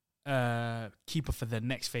keeper for the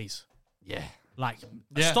next phase. Yeah. Like a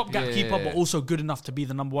Yeah. stopgap Yeah, keeper, yeah. but also good enough to be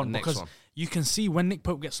the number one. The next Because one. you can see when Nick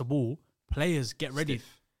Pope gets the ball, players get ready.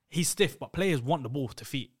 He's stiff, but players want the ball to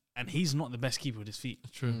feet, and he's not the best keeper with his feet.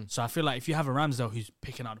 True. So I feel like if you have a Ramsdale who's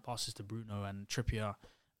picking out the passes to Bruno and Trippier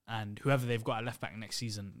and whoever they've got at left back next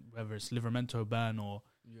season, whether it's Livramento, Burn, or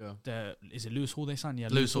is it Lewis Hall they signed? Yeah,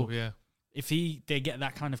 Lewis Hall, yeah. If they get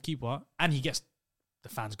that kind of keeper and he gets the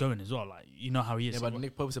fans going as well, like you know how he is. Yeah, but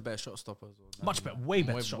Nick Pope's a better shot stopper as well. Much better, way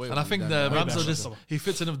better shot. And I think the better Ramsdale just shot. he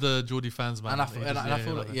fits in with the Geordie fans, man. And I He feel, just- and I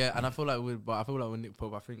feel love like it. and I feel like with Nick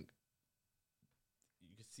Pope, I think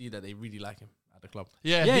you can see that they really like him at the club.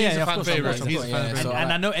 Yeah, Yeah, he's yeah, a of fan course, favorite. of course, He's of a course, fan yeah, favorite. so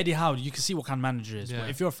And I know Eddie Howe. You can see what kind of manager he is. Yeah. But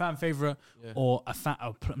if you're a fan favorite Yeah. or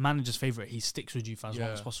manager's favorite, he sticks with you for as long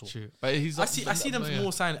Yeah. as possible. True. But he's I see them yeah.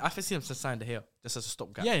 more sign. I see them sign the here just as a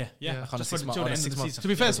stopgap. Yeah. Yeah. Like on a Just for 6 month- till on the a end of 6 the month- season. To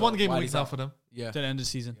be fair, it's one game a While week he's now out. for them. Yeah, Till the end of the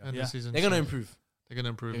season. End Yeah. of the season. they're gonna so improve. They're gonna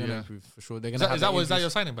improve. They're gonna Yeah. improve for sure. They're Is gonna. that, have is that that what is that increase. your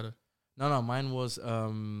signing, by the way? No, mine was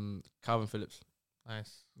Calvin Phillips.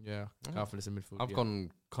 Nice. Yeah, Calvin Phillips in midfield. I've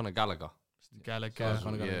gone Conor Gallagher. Gallagher.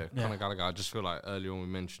 Conor Gallagher. Yeah. Conor Gallagher. I just feel like earlier on we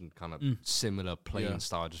mentioned kind of Mm. similar playing Yeah.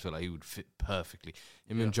 style. I just feel like he would fit perfectly.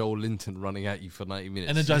 Him and Joel Linton running at you for 90 minutes.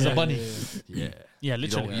 Energize the Yeah. bunny. Yeah. Yeah, You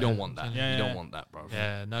literally. don't, you don't want that. Yeah, You yeah. don't want that, bro.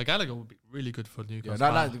 Yeah, no, Gallagher would be really good for Newcastle.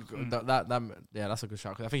 Yeah, that's a good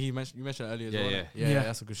shout. I think you mentioned it earlier as Yeah, well. yeah. Yeah,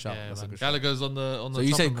 that's a good shout. Yeah, That's a man. good shout. Gallagher's on the So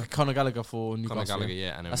you say top of it. Conor Gallagher for Newcastle? Conor Gallagher,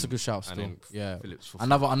 yeah. And then, That's a good shout. and Still, then yeah. Phillips for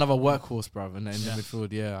Another workhorse, bro, in the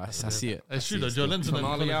midfield. Yeah, I see it. It's true I though. see Joe it Linton and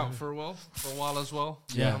Tonali Conor- out for a while as well.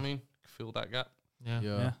 You Yeah. know what I mean? Fill that gap. Yeah.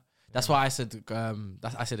 Yeah. Yeah. That's why I said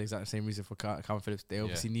I said exactly the same reason for Calvin Phillips. They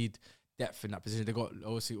obviously need depth in that position. They got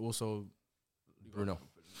obviously also Bruno.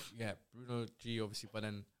 Yeah, Bruno G obviously, but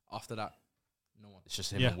then after that, no one. It's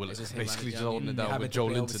just him Yeah. and Willis. It's just him, Basically man. just Yeah, I holding mean, it down having with to Joe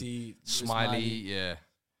play, Linton. obviously, Smiley, yeah.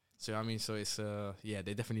 So I mean, so it's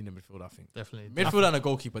they definitely need a midfield. I think Definitely. midfield and a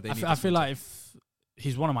goalkeeper. They need. I feel like if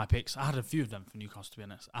he's one of my picks, I had a few of them for Newcastle, to be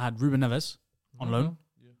honest. I had Ruben Neves on loan,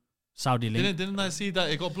 Saudi link. Didn't I see that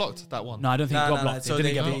it got blocked, that one? No, I don't think it got blocked. So It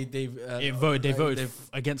they didn't get blocked. They voted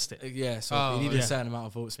against it. Yeah, so Oh, they needed yeah. a certain amount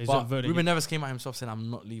of votes. They But voted Ruben Neves came out himself saying, "I'm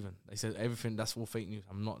not leaving." They said everything. That's all fake news.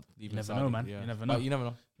 I'm not leaving. never Saudi. know, man. Yeah. You never But know. you never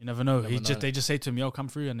know. You never know. Never know. They just say to him, "Yo, come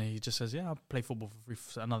through," and he just says, "Yeah, I'll play football for free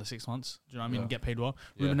for another 6 months." Do you know what I mean? Yeah. Get paid well.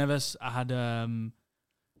 Yeah. Ruben Neves. I had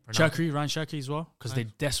Ronaldo. Ryan Cherki as well because they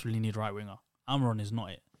Nice. desperately need right winger. Amaron is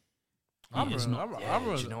not it. He is not.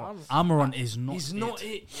 Amaron is not. He's it. not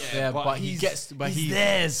it. Yeah, but he gets. But he's he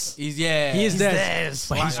theirs. He's He is theirs,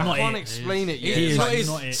 but he's I not can't it. explain it He yet. is It's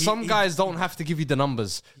not it. Some guys don't have to give you the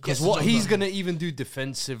numbers because gets the what job he's done. gonna even do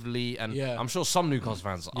defensively, and Yeah. I'm sure some Newcastle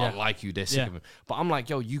fans are Yeah. like you, they're sick Yeah. of him. But I'm like,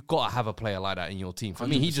 yo, you gotta have a player like that in your team. For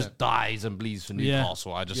me, he 100%. just dies and bleeds for Yeah.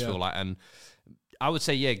 Newcastle. I just Yeah. feel like, and I would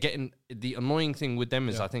say, yeah, getting the annoying thing with them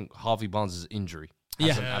is I think Harvey Barnes' injury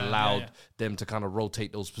hasn't Yeah. allowed Yeah. them to kind of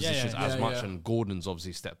rotate those positions yeah, as yeah, much, yeah. and Gordon's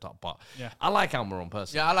obviously stepped up. But Yeah. I like Almiron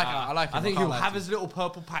personally. Yeah, I like him. I think can't he'll lie have to his little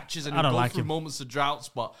purple patches and I he'll don't go like through him. moments of droughts,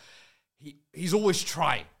 but he's always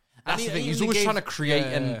trying. That's And the thing. he He's even always gave- trying to create,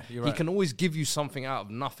 Yeah, and you're he right. can always give you something out of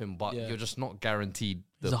nothing, but Yeah. you're just not guaranteed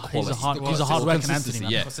the He's a quality. hard-working consistency, Anthony,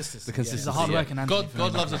 man. Yeah, Consistency, the yeah. consistency. He's a hard-working Anthony.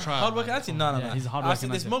 God loves a try. Hard work, Anthony. No. Yeah, he's a hard I've working seen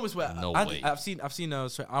there's Anthony. moments where No way. I've seen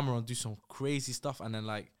Amaron do some crazy stuff, and then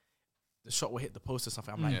like the shot will hit the post or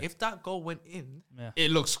something. I'm like, if that goal went in,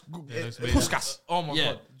 It looks Puskas. Oh my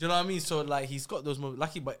god, do you know what I mean? So like, he's got those moments.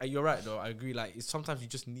 Lucky, but you're right though. I agree. Like, sometimes you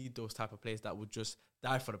just need those type of players that would just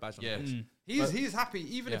die for the badge. On the pitch. He's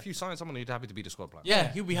happy. Even if you sign someone, he's happy to be the squad player.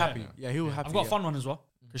 Yeah, he'll be happy. Yeah, he'll be happy. I've got a fun one as well.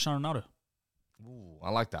 Cristiano Ronaldo. Ooh, I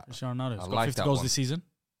like that. Cristiano Ronaldo. He's I got like 50 that goals one. this season.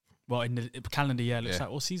 Well, in the calendar year, it looks like,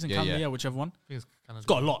 or season, calendar year, whichever one. He's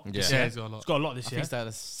got a lot. Yeah. This year. He's got a lot. He's got a lot this I think year. he's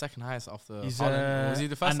the second highest after He's, Haaland. Or was he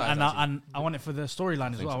the first highest? and I want it for the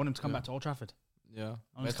storyline as well. I want him to come back to Old Trafford. Yeah,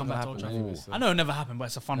 I want him to come back to Old Trafford. So. I know it never happened, but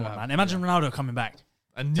it's a fun Never one, man. happened, Imagine Ronaldo coming back.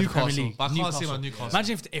 And to the Premier Newcastle. League. But I can't see him on Newcastle.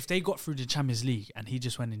 Imagine if they got through the Champions League and he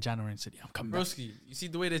just went in January and said, "Yeah, I'm coming back." Broski, you see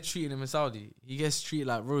the way they're treating him in Saudi? He gets treated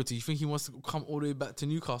like royalty. You think he wants to come all the way back to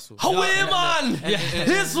Newcastle? How man?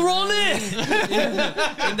 He's rolling.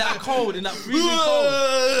 In that cold, in that freezing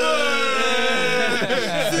cold.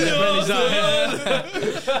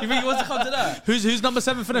 You think he wants to come to that? Who's number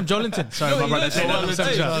 7 for them? Joelinton. Sorry, my brother. Say number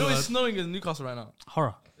 7. You know it's snowing in Newcastle right now.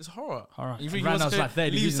 Horror. It's horror. Horror. You And think right he now wants it's to like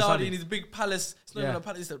 30 leave degrees in Saudi Saudi. in his big palace? It's not even a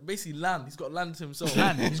palace. It's basically land. He's got land to himself.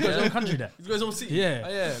 Man, he's got his own country there. He's got his own city. Yeah.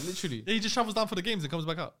 Yeah, literally. He just travels down for the games and comes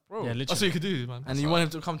back up. Bro. Yeah, That's what literally. you could do, man. And you want him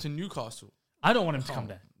to come to Newcastle. I don't want him to come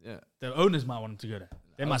there. Yeah. The owners might want him to go there.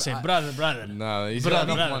 They might say, brother. No, he's But got I-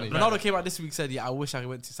 enough but I- money. but Ronaldo came out this week, said, "Yeah, I wish I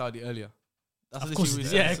went to Saudi earlier." That's Of literally course,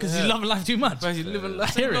 what he yeah, said. because he's loving life too much. But he's living.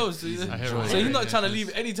 That's hear it. close. So he's hear it. so he's not trying to leave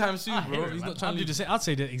anytime soon, I hear bro. it, He's man. not trying I'd to do leave. the same. I'd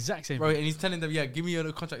say the exact same. Bro, and he's telling them, "Yeah, give me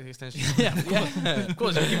a contract extension." Yeah, of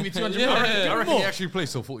course. Give me 200 Yeah. million. I Give me reckon he more. actually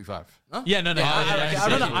plays till 45. Yeah, no. I I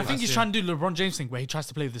don't know. see. I think I he's see. trying to do the LeBron James thing where he tries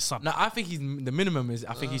to play with his son. No, I think he's the minimum is.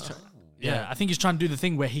 I think he's. Yeah, I think he's trying to do the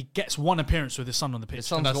thing where he gets one appearance with his son on the pitch. His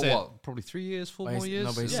son's That's got it. what? Probably 3 years, 4 But more his- years?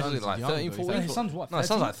 no, but his Yeah. son's like young, 13, though. 14. His son's what? No, it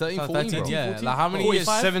sounds like 13, 14, bro. Yeah, like how many Boy, years?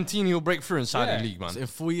 17, he'll break through in Saudi Yeah. League, man. In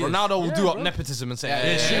 4 years. Ronaldo will do up bro. nepotism and say,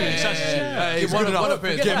 Yeah, he's One good of- enough. one of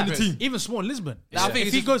Get his- him in the team. Even Sport in Lisbon. I think If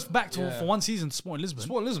it's he just- goes back to for one season, Sport in Lisbon.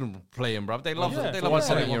 Sport Lisbon playing, bro. They love Yeah, they for love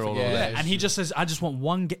a one 7-year-old. yeah. Yeah. And he just says, "I just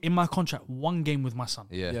want in my contract, one game with my son.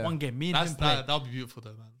 Yeah. One game. Me and him play." That'll be beautiful,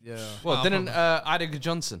 though, man. Yeah. Well, didn't Eidur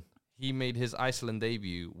Johnson? He made his Iceland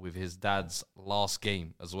debut with his dad's last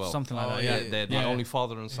game as well. Something like that. yeah. Yeah. They're the only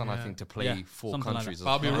father and son, I think, to play Yeah, 4 something like countries. that. as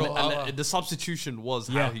I'll be well. real- And the substitution was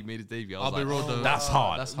Yeah. how he made his debut. I I'll was be like, real, though. that's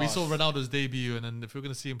hard. That's We hard. saw Ronaldo's debut, and then if we're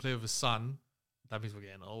going to see him play with his son, that means we're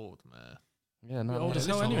getting old, man. Yeah, no, We're old as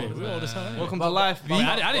hell listen, anyway. old, We're old as hell anyway. Welcome to life, B. I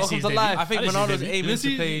didn't see Welcome his to debut. life. I think I didn't see Ronaldo's his debut. aiming Didn't to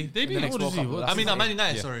see play debut? in the next What World is he? Cup. What- That's I mean, his I'm Man aim.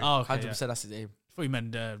 United, Yeah. sorry. Oh, okay. 100%. That's his aim. I thought you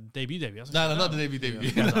meant debut. No, not the debut. I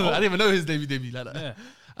didn't even know his debut like that.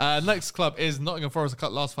 Yeah. Next club is Nottingham Forest. I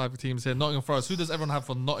cut last 5 teams here. Nottingham Forest. Who does everyone have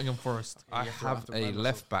for Nottingham Forest? I have a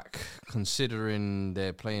left back, considering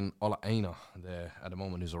they're playing Ola Aina there at the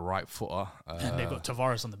moment, who's a right footer. And they've got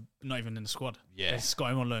Tavares on not even in the squad. Yeah. They just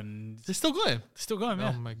got him on loan. They still got him. Still got him, Oh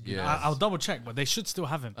yeah. my god. Yeah. I'll double check, but they should still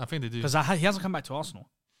have him I think they do. because he hasn't come back to Arsenal.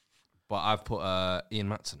 But I've put Ian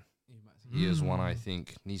Matson. He is one I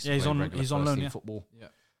think needs Yeah, to he's play on- regular he's on first loan, team yeah. football. Yeah.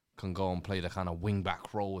 Can go and play the kind of wing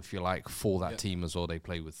back role, if you like, for that team as well. They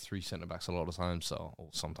play with 3 centre backs a lot of times, or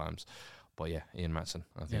sometimes. But yeah, Ian Matson.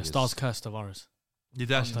 I think Yeah, is Stars cursed Tavares. He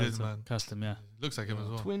actually did, man. Cursed him, yeah. Looks like him as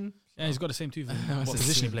well. twin. Yeah, he's got the same tooth. What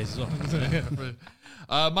position he plays as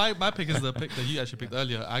well. My pick is the pick that you actually picked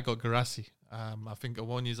earlier. I got Garassi. I think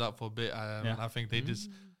Awoni's out for a bit. Yeah. I think they just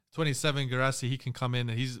 27 Garassi. He can come in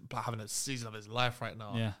and he's having a season of his life right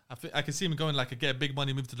now. Yeah. I can see him going like get a big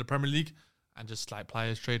money move to the Premier League and just like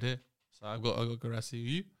players trade here. So I got Garassi.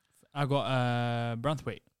 You? I got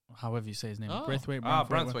Branthwaite, however you say his name. Oh. Braithwaite.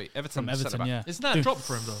 Branthwaite. Everton. From Everton, centre-back. yeah. Isn't that a drop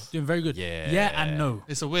for him though? Doing very good. Yeah and no.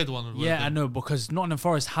 It's a weird one. with Yeah, him. I know, because Nottingham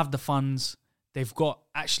Forest have the funds. They've got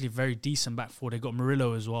actually very decent back four. They've got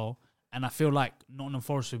Murillo as well. And I feel like Nottingham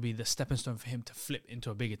Forest would be the stepping stone for him to flip into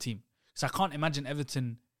a bigger team. Because I can't imagine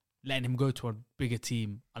Everton letting him go to a bigger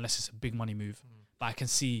team unless it's a big money move. But I can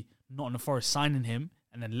see Nottingham Forest signing him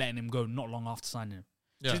and then letting him go not long after signing him.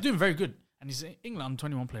 So Yeah. he's doing very good. And he's an England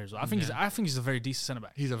 21 player as well. I think he's a very decent centre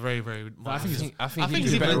back. He's a very, very. I think I think he's he'd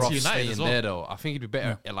be even better into off United staying as well. there, though. I think he'd be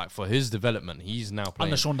better, like, for his development. He's now playing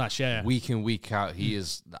Under Sean Dyche, yeah. week in, week out. He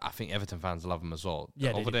is. I think Everton fans love him as well.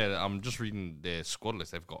 Yeah, they over do. there, I'm just reading their squad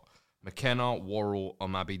list. They've got McKenna, Worrell,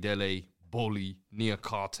 Amabidele, Boli,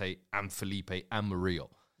 Niakate, and Felipe and Murillo.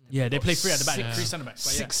 Yeah, they play three at the back, Six- three centre backs.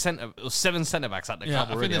 but yeah. 7 centre backs at the Yeah, club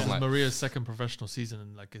I already. think this I'm is like, Maria's second professional season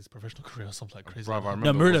in like his professional career or something like crazy. Bruv, I like that.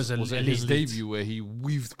 remember Murillo's was it elite. his debut where he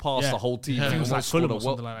weaved past Yeah. the whole team. I think and it was like almost scored Fulham a or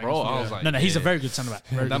something world- like that. Bro, I was like, No, he's a yeah. very good centre back.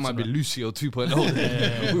 Very That good might centre be back. Lucio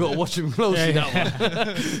 2.0. We got to watch him closely. That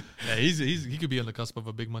one. Yeah, he could be on the cusp of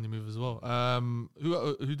a big money move as well.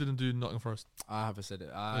 Who didn't do Nottingham Forest? I haven't said it.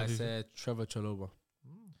 I who- said Trevor Chalobah.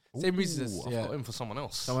 Same reason. Ooh, I got him for someone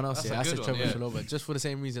else. Someone else, That's I a said good Trevor one, Chalobah. Just for the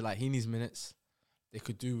same reason, like he needs minutes. They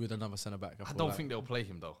could do with another centre back. I don't think they'll play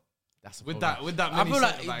him though. that's a With problem. that I many feel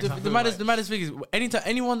like centre-backs, I the feel maddest thing is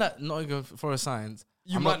anyone that Nottingham Forest signs,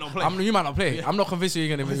 You might not play. You might not play. I'm not convinced you're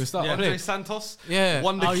going to even start. Andre Santos, Yeah.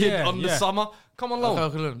 won the Oh, kid yeah, on the yeah. summer. Come on,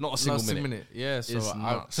 loan. Not a single minute. Yeah, so It's I,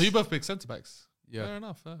 nuts. So you both pick centre backs. yeah, Fair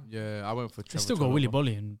enough. I went for. They Trevor still got Chalobah. Willy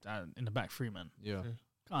Bolly in the back three, man. Yeah.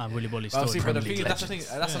 Willy Bolly But still. see, but the Premier thing League is, that's the legends.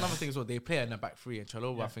 thing. That's another thing as well. They play in the back three, and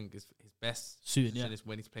Chalobah, I think, is his best Suited, position yeah. is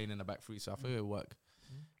when he's playing in the back three. So I think it'll work.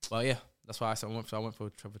 But yeah, that's why I went for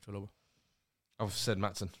Trevor Chalobah. I've said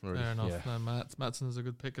Maatsen already. Fair enough. Yeah. No, Maatsen is a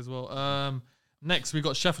good pick as well. Next, we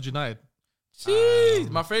got Sheffield United. Jeez,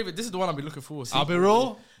 my favorite. This is the one I'll be looking forward to. I'll be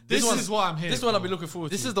real. This This one- is what I'm here. This one I'll be looking forward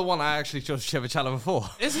to. This is the one I actually chose Trevor Chalobah for.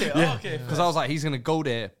 Is it? Oh, okay. Because I was like, he's going to go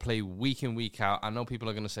there, play week in, week out. I know people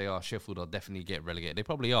are going to say, oh, Sheffield will definitely get relegated. They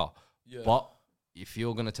probably are. Yeah. But if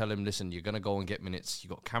you're going to tell him, listen, you're going to go and get minutes. You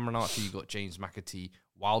got Cameron Archer, you got James McAtee.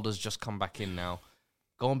 Wilder's just come back in now.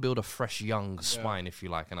 Go and build a fresh, young spine, if you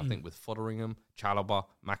like. And I think with Fotheringham, Chalobah,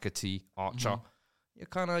 McAtee, Archer,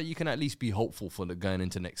 you can at least be hopeful for the going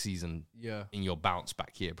into next season Yeah. in your bounce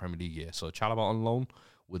back year, Premier League year. So Chalobah on loan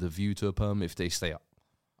with a view to a perm if they stay up.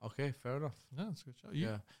 Okay, fair enough. Yeah, that's a good shout. You?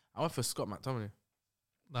 Yeah. I went for Scott McTominay.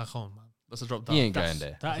 Nah, come on, man. That's a drop down. He ain't going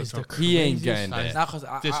there. That is the He ain't craziest- going That there. is- Nah, because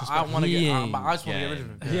I Disrespectful. want to He get. ain't I just want to get rid of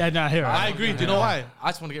him. Yeah, no, here. I agree. Do you know why? I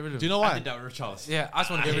just want to get rid of him. Do you know why? that with Charles. Yeah, I just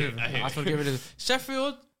want to get rid of him. I just want to get rid of him.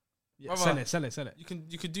 Sheffield, Yeah, brother, sell it.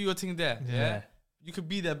 you could do your thing there. Yeah. Yeah. You could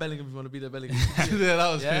be there, Bellingham, if you want to be there, Bellingham. Yeah,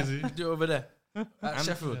 that was yeah, crazy. do it over there. At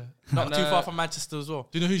Sheffield. yeah. Not And, too far from Manchester as well.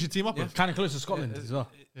 Do you know who you should team up Yeah. with? Kind of close to Scotland as well.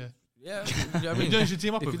 Yeah, you know what I Do you mean? know who you should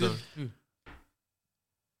team up They with, could though? do- who?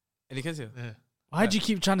 Eddie Ketia. Yeah. Why do you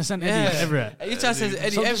keep trying to send Eddie everywhere? You try to say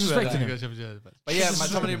Eddie Stop everywhere. disrespecting like. him. But yeah, my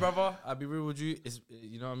McTominay brother, I'll be real with you. It's,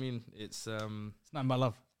 you know what I mean? It's It's nothing but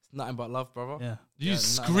love. nothing but love, brother. Yeah. You Yeah,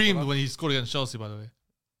 screamed nah, when he scored against Chelsea, by the way.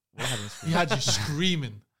 What happened? He had you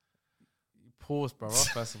screaming. Pause, brother.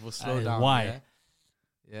 First of all, slow That is down. why. Yeah?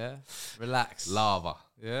 Yeah. Relax. Lava.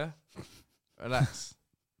 Yeah. Relax.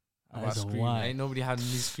 That About is a screaming. why. Ain't nobody had me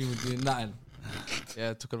screaming doing nothing.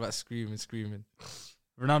 Yeah, talking about screaming.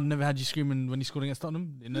 Ronaldo never had you screaming when he scored against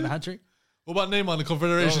Tottenham in the hat trick. What about Neymar in the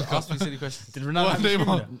Confederation Don't Cup? ask me silly questions. Did Ronaldo What have you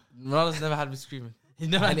Neymar? screaming? Ronaldo's never had me screaming. He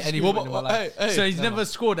never had you Any screaming. moment in my life. So he's never. never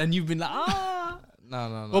scored, and you've been like, ah.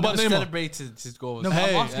 No. What about Never Neymar? celebrated his goals. No, but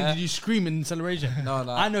Hey, I'm asking, yeah. did you scream in celebration? No.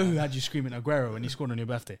 I know who had you screaming Aguero when he scored on your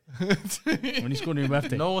birthday. When he scored on your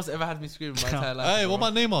birthday. No one's ever had me screaming my entire life. Hey, what bro.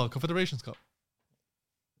 about Neymar? Confederations Cup.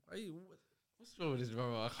 What's wrong with this,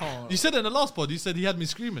 brother? I can't. You said it in the last pod. You said he had me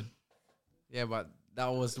screaming. Yeah, but that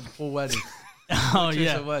was poor wording. Oh, Choice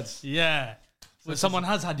yeah. of words. Yeah. Well, someone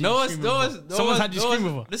has had you No one's, screaming no before. one's, no Someone's one's, had you no one's-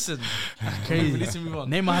 screaming before. Listen, Crazy. we need to move on.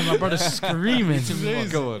 Neymar had my brother screaming.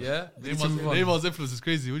 Go on. Yeah, we need to move on. Neymars influence is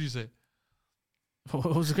crazy. What did you say?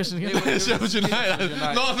 What was the question again? Sheffield United.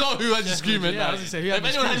 No, who had you screaming? Yeah, I was gonna say, who had If you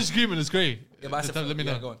anyone had screaming? you screaming, it's great. Yeah, but I said, Let me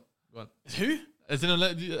know. Go on. Who? Has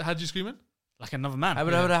anyone had you screaming? Like another man. I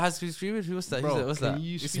would have had to be screaming. Who was that? Bro, What's can that?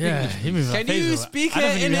 you speak Yeah, him with Can that face you on. speak I don't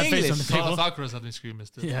it think in he had face on English? the table. Carlos Alcaraz had me screaming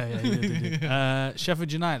still. Yeah, he did.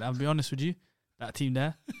 Sheffield United, I'll be honest with you, that team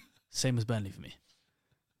there, same as Burnley for me.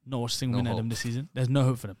 Not watched a single minute of them this season. There's no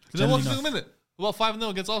hope for them. Did they watch a Generally single not. minute? What, 5-0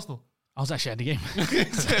 against Arsenal? I was actually at the game.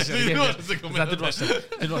 You watched a single 'Cause I minute. did watch them.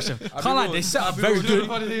 Did watch them. Can't real. lie, they set up very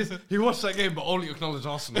good. He watched that game, but only acknowledged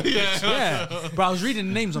Arsenal. Yeah, but I was reading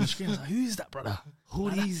the names on the screen. I was like, who's that brother? Who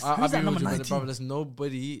are these? I'll Who's be that real number with you, 19? brother. There's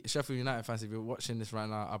nobody, Sheffield United fans, if you're watching this right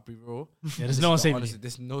now, I'll be real. Yeah, there's no one saving Honestly, you.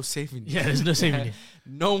 there's no saving you. Yeah, there's no saving you.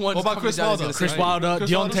 No one. What about Chris Wilder? Chris Wilder,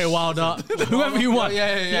 Deontay Wilder, whoever you want.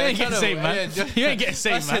 Yeah. You ain't getting saved, man. You ain't getting I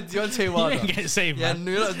saved, man. said Deontay You Wilder. ain't getting saved, Yeah,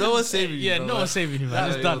 man. no one's saving you. Yeah, bro. no one's saving you,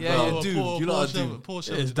 man. It's done. yeah, you're doomed. You lot are Sheffield- doomed. poor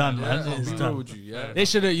Sheffield It's done, United. man. I'll It's be real done. with you, yeah. They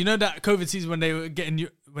should have, you know, that COVID season when they were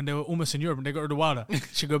when they were almost in Europe and they got rid of Wilder.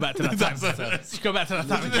 Should go back to that time. Should go back to that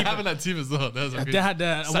time. Did they have in that team as well? That was They had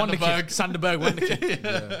wonder kid, Sanderberg wonder kid.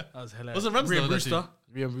 Yeah. That was hilarious. Wasn't Ramsdale Ryan on that Brewster.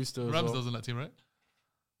 team? Rian Brewster as Ramsdale well. was in that team, right?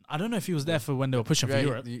 I don't know if he was there for when they were pushing for Yeah,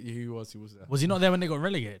 Europe. he was there. Was he not there when they got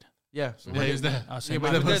relegated? Yeah. So Yeah, he was there. Oh, so Yeah, he but might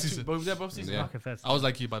he have was been there there too. But he was there both seasons. Yeah. Okay, fair. I was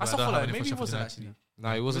like you, by the I way. saw I don't for have like any maybe for he Sheffield wasn't United. actually.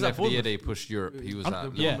 No, he wasn't Was there that for the year Bournemouth? they pushed Europe. He was at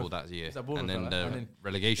yeah. Liverpool that year. Was that And Bournemouth, then like, the and then-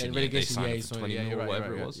 relegation Yeah, year, they relegation, signed yeah, him so for 20 yeah, mil you're or right, whatever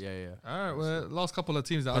you're it right, was. Yeah. All right, well, last couple of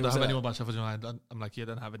teams that I Who don't was have that? anyone by Sheffield United. I'm like, yeah, I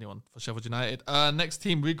don't have anyone for Sheffield United. Next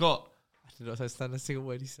team, we got... I did not understand a single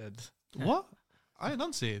word he said. What? I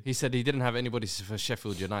enunciated. He said he didn't have anybody for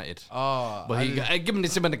Sheffield United. Oh, But he given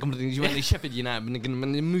this about the company, you went to Sheffield United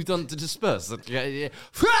and he moved on to the Spurs.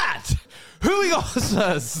 Frat! Who we got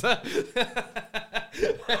Spurs?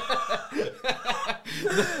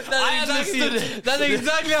 That's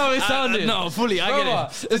exactly how it sounded. No, fully, I get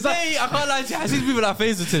it. Today, I can't lie to you. I see people that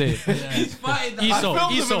face it today. He's fighting. I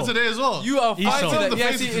filmed him today as well. You are Esau. fighting. The Yeah,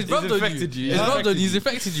 face see, is- it's rubbed on affected you. It's rubbed on you. He's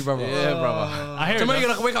affected you, brother. Yeah, brother. I hear Tomorrow it. you're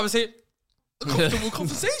gonna wake up and say, comfortable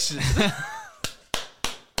conversation.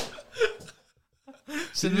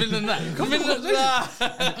 It's in the middle of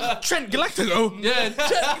that. Trent Galactico. Yeah,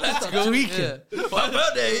 let's go. Tweaking. My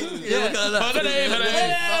birthday. Yeah, look at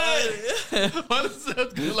that. Why does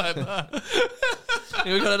it go like that?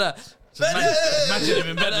 Look at that. Imagine him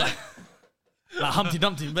in bed like Humpty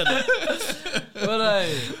Dumpty in bed.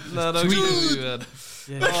 No, Tweaking.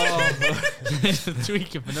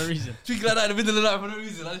 Tweaking for no reason. Tweak like that in the middle of the night for no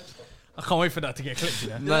reason. I can't wait for that to get clipped. You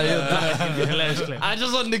know? Nah, That'd be a hilarious clip. I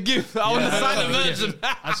just want the gift. I want the silent version.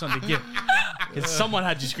 I just want the gift. 'Cause someone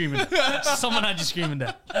had you screaming. Someone had you screaming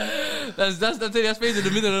there. That's space in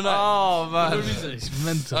the middle of the night. Oh man. It's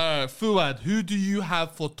mental. Fuad, who do you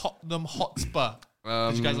have for Tottenham Hotspur?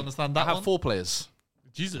 Did you guys understand that I have one? 4 players.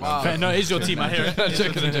 Jesus. Fair, no, it's your team. I hear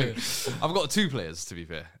it. I've got 2 players, to be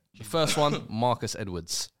fair. The first one, Marcus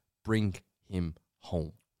Edwards. Bring him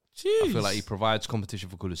home. I feel like he provides competition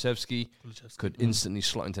for Kulusevski. Could instantly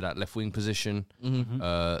slot into that left wing position.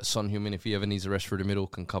 Son Heung-min, if he ever needs a rest through the middle,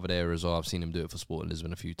 can cover there as well. I've seen him do it for Sporting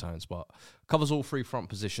Lisbon a few times, but covers all 3 front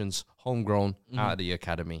positions. Homegrown, out of the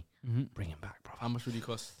academy. Bring him back, bro. How much would he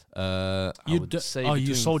cost? I would say you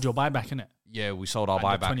between- sold your buyback, innit? Yeah, we sold our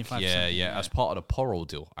Like the buyback. 25%, Yeah, as part of the Poro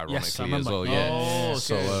deal, ironically, as remember. well. Yeah. Oh, okay.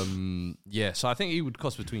 So, so I think he would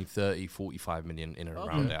cost between 30, 45 million in and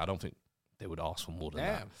around there. I don't think they would ask for more than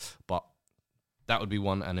that. But that would be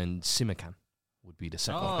one. And then Simakan would be the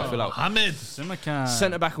second one. I feel like Hamid.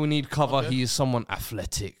 centre back, we need cover. He is someone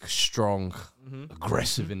athletic, strong,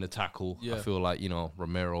 aggressive in the tackle. Yeah. I feel like,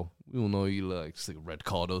 Romero, we all know he likes the red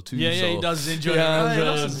cardo too. Yeah, so he does enjoy Yeah, it. Hey,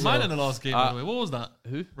 that's mine in the last game, by the way. What was that?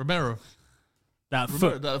 Who? Romero. That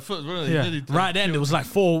Romero, foot. that foot. Really, Yeah. nearly- Right then, it was like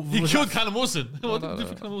 4. He was killed like- Callum Wilson. What did no, you do no.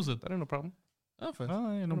 for Callum Wilson? That ain't no problem. Oh, fair.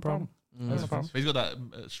 Oh, yeah, no No problem. That's no problem. But he's got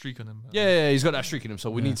that streak on him. Yeah, he's got that streak in him, so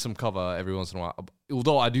we need some cover every once in a while.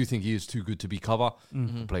 Although I do think he is too good to be cover.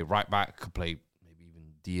 Could play right back, could play maybe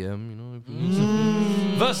even DM, if he needs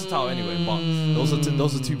it. Versatile anyway, but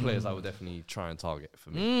those are 2 players I would definitely try and target for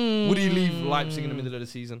me. Would he leave Leipzig in the middle of the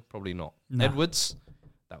season? Probably not. Nah. Edwards,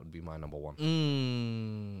 that would be my number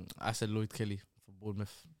 1. I said Lloyd Kelly for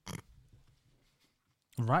Bournemouth.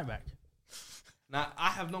 Right back. Now, I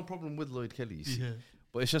have no problem with Lloyd Kelly, Yeah.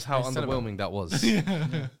 but it's just how underwhelming that was.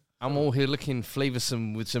 I'm all here looking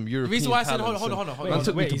flavoursome with some The European reason why I said talents hold and- on. Man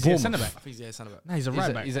took me to is he a Bournemouth. centre I back? think he's a centre back. No, he's a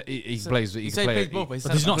right back. He plays. He He can play. plays both, but he's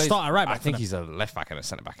But does he not plays- start at right back? I think for he's a left back and a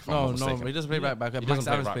centre back. If I'm No, not mistaken. but he doesn't play right back. He Max doesn't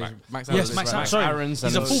play Aaron's right plays. back. Max them? Aaron's Yes, Max plays right Sorry, Aaron's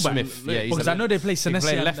he's and a fullback. Smith. Yeah, Because I know they play he can Senesi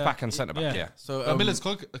play and, left back and centre back. yeah. Yeah, So Miller's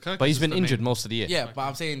but he's been injured most of the year. yeah, but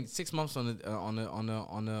I'm saying 6 months on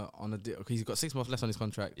okay, he's got 6 months left on his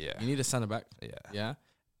contract. Yeah. You need a centre back. Yeah. Yeah.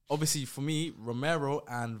 Obviously, for me, Romero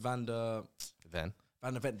and Van der Then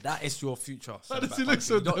Ven, that is your future. Why does he look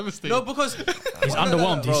so devastated? No, because He's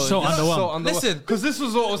underwhelmed. He's so underwhelmed. Listen, because this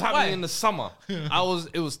was what was happening Why? in the summer.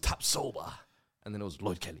 It was Tap Sober, and then it was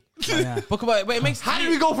Lloyd Kelly. but it makes How did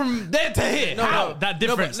we go from there to here? No, That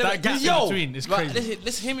difference, but that gap yo, in between is right, crazy.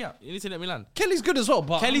 Listen, hear me out. You need to let me land. Kelly's good as well,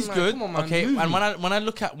 but Kelly's I'm like, good, come on, man, okay. move And me.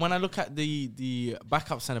 when I look at the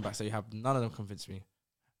backup centre backs that you have, none of them convince me.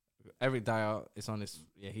 Eric Dyer is on his.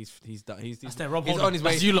 Yeah, he's That's their Rob he's Holding. on his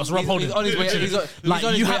way. That's you lot's Rob Holding. He's on his way. He's Like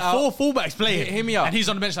on his you way have out. 4 fullbacks playing. Hear me out. And he's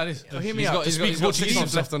on the bench like this. Hear me He's out. got 6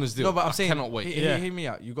 months left on his deal. No, but I'm saying, cannot wait. Hear me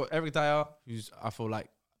out. You got Eric Dyer, who's I feel like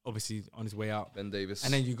obviously on his way out, Ben Davis,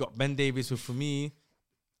 and then you got Ben Davis, who for me,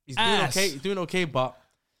 he's Ass. doing okay, but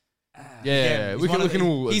yeah, he's we one can of the-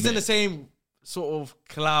 all. He's in admit. the same sort of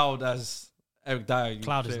cloud as Eric Dyer.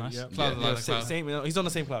 Cloud is nice. Cloud is like a cloud. Same, he's on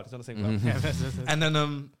the same cloud. He's on the same cloud. And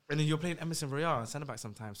then you're playing Emerson Royale and centre back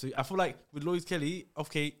sometimes. So I feel like with Lloyd Kelly,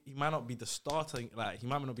 okay, he might not be the starting, like he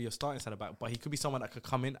might not be a starting centre back, but he could be someone that could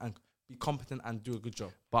come in and be competent and do a good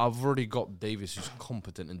job. But I've already got Davis who's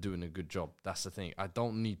competent and doing a good job. That's the thing. I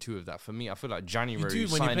don't need 2 of that. For me, I feel like January You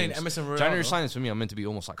do when you're playing signings- Emerson Royale. January though. signings for me are meant to be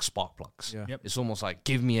almost like spark plugs. Yeah. Yep. It's almost like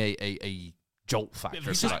give me a jolt factor. of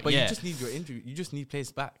It's excitement. like, But yeah. you just need your injury. You just need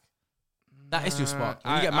players back. That is your spark.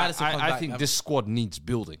 When you get I Madison comes back, think this squad needs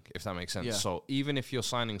building, if that makes sense. Yeah. So even if you're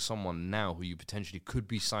signing someone now who you potentially could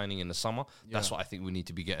be signing in the summer, that's what I think we need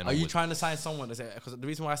to be getting Are on you with. trying to sign someone? Because the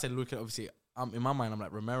reason why I said Luka, obviously, in my mind, I'm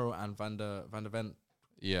like Romero and Van der Ven.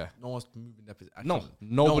 Yeah. No one's moving their position. No,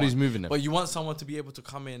 nobody's moving them. But you want someone to be able to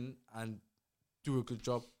come in and do a good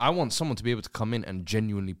job. I want someone to be able to come in and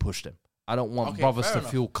genuinely push them. I don't want Okay, brothers fair to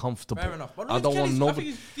enough. feel comfortable. Fair enough. But I don't want I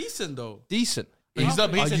nobody think he's decent though. decent. He's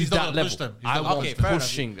not. He I said use he's not that gonna level. push them. He's I not gonna want push them. fair enough.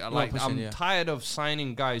 pushing. You want Like pushing, I'm yeah. tired of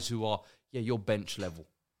signing guys who are you're bench level.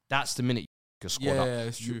 That's the minute you squad Yeah, up. yeah,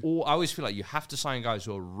 it's true. I always feel like you have to sign guys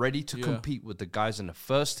who are ready to compete with the guys in the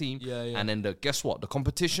first team. Yeah, yeah. And then guess what? The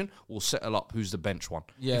competition will settle up who's the bench one.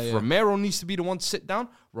 Yeah, if yeah. Romero needs to be the one to sit down,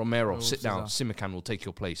 Romero sit sit down. down. Simikan will take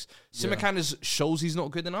your place. Simikan shows he's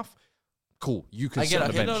not good enough. Cool, you can I sit get on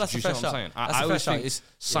it. the Okay, bench. no, that's Do a you see fair what I'm shout. saying? That's I a always fair shout. think It's-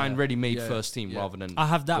 sign yeah, ready-made yeah, first team yeah. rather than. I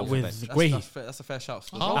have that go for with bench. Guehi. That's a fair shout.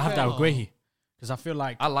 I have that with Guehi because I feel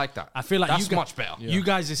like I like that. I feel like That's you much better. You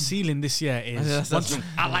guys' ceiling this year is That's-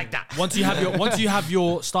 I like that. once you have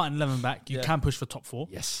your starting 11 back, you can push for top 4.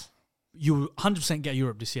 Yes. You 100% get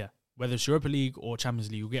Europe this year, whether it's Europa League or Champions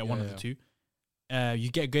League. You'll get one of the two. You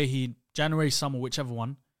get Guehi January, summer, whichever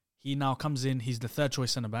one. He now comes in. He's the third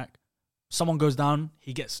choice centre back. Someone goes down,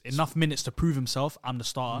 he gets enough minutes to prove himself. I'm the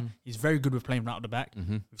starter. He's very good with playing out of the back.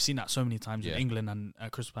 We've seen that so many times with England and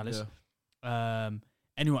Crystal Palace.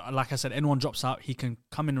 Anyone, like I said, anyone drops out, he can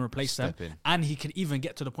come in and replace them. Step in. And he can even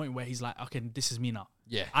get to the point where he's like, okay, this is me now.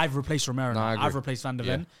 Yeah. I've replaced Romero No, I now. agree. I've replaced Van der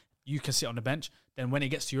Ven. Yeah. You can sit on the bench. Then when it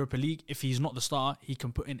gets to Europa League, if he's not the starter, he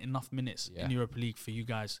can put in enough minutes in Europa League for you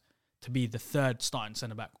guys to be the third starting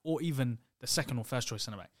centre-back or even the second or first choice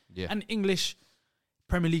centre-back. Yeah. And English,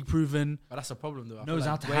 Premier League proven. But that's a problem, though. I Knows feel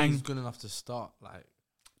how to Guehi's hang. good enough to start. Like,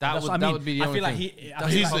 That's what I mean. be the I only feel like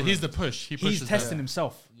thing. He's the push. He pushes he's testing them.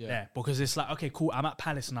 himself Yeah. there because it's like, okay, cool. I'm at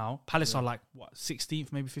Palace now. Palace are like, what,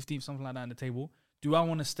 16th, maybe 15th, something like that in the table. Do I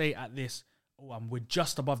want to stay at this? Oh, we're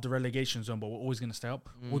just above the relegation zone, but we're always going to stay up.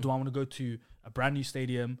 Or do I want to go to a brand new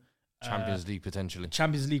stadium, Champions League potentially.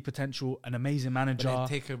 Champions League potential, an amazing manager? but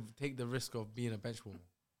then take the risk of being a bench warmer.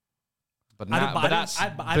 But I now, don't- but I don't- that's. I-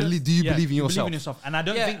 but I don't- Do you yeah, believe in you yourself? And I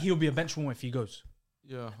don't Yeah. think he'll be a bench warmer if he goes.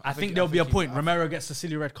 Yeah, I think there'll be a point. Romero gets the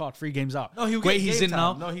silly red card, 3 games out. No, he'll get He's game in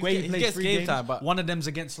time. now. No, he Guehi plays gets 3 game games. time, but- one of them's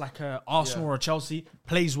against like Arsenal or Chelsea.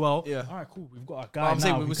 Plays well. Yeah. All right, cool. We've got a But guy I'm now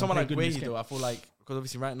saying who with can someone play like good in this Guehi, game. though, I feel like because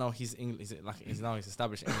obviously right now he's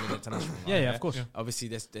established England international. Yeah, yeah, of course. Yeah. Obviously,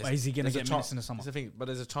 there's But is he gonna there's a get chance- minutes in the summer? That's the thing, but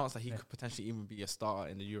there's a chance that he could potentially even be a starter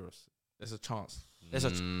in the Euros. There's a chance. There's I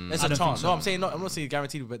a don't chance. think so. No, I'm not saying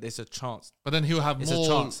guaranteed, but there's a chance. But then he'll have It's more.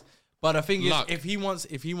 a chance. But the thing luck. is,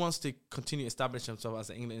 if he wants to continue to establish himself as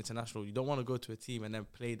an England international, you don't want to go to a team and then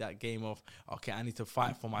play that game of, okay, I need to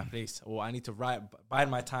fight for my place, or I need to bide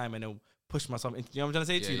my time and then push myself. You know what I'm trying to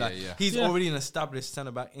say to you? Yeah, Like yeah. he's already an established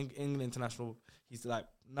centre back, England international. He's like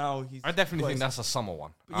now he's. I definitely got think his- that's a summer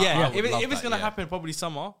one. Yeah, I would love if it's that, gonna yeah. happen, probably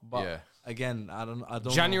summer. But Yeah. again, I don't.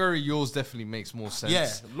 January, yours definitely makes more sense.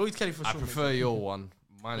 Yeah, Lloyd Kelly for I sure. prefer your one.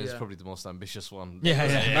 Mine is Yeah. probably the most ambitious one.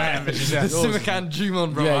 Yeah. Simikan, dream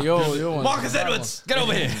on, bro. Yeah, your one. Marcus Edwards, get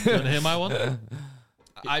over here. You want to hear my one?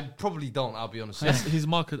 I probably don't. I'll be honest. He's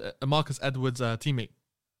Marcus Edwards' teammate,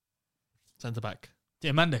 centre back.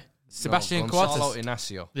 Yeah, Mande. Sebastian Gonzalo Coates.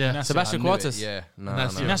 Inacio. Yeah, Sebastian I knew it, Coates. Yeah, no,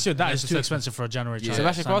 Inacio. no. Ignacio, that is Ignacio too said- expensive for a January. Yeah. transfer.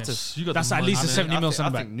 Sebastian Signing. Coates. You got That's the at money. least a 70 mil I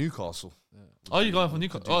centre back. think Newcastle. Oh, you going for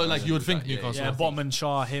Newcastle? Oh, like you would think Yeah, Newcastle. Yeah, Botman,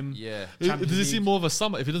 Shaw, him. Yeah. Champions Does he see League. more of a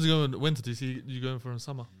summer? If he doesn't go in winter, do you see you going for a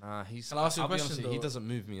summer? Nah, he's. Can I ask you a I'll be question, honest with you, he though? doesn't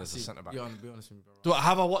move me as a centre back. Be honest with me, bro.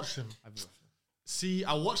 Have I watched him? See,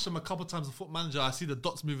 I watched him a couple times on Foot Manager. I see the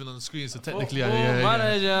dots moving on the screen, so technically, yeah.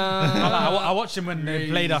 I watched him when they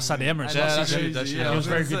played us at the Emirates. Yeah, last that's season. true, that's He true. was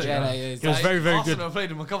very good. Yeah, you know. He was very, very good. I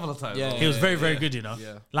played him a couple of times. Yeah, He was very, very good, you know.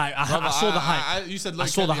 Yeah. Like, I saw the hype. You said I like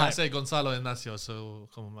saw the I hype. say Gonzalo Inacio, so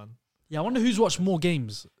come on, man. Yeah, I wonder who's watched more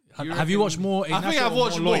games. Have you watched more? I think Ignacio I've or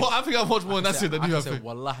watched Lloyd? more. I think I've watched more Inacio than you have. said,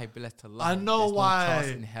 Wallahi, billah to Allah. I know There's why. No chance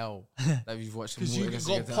in hell that you've watched him Because more you against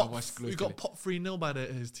got England than pop, I've watched you Lloyd got Kelly. pop 3-0 by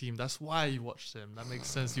his team. That's why you watched him. That makes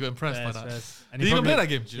sense. You got impressed by that. Fairs. Did he even play that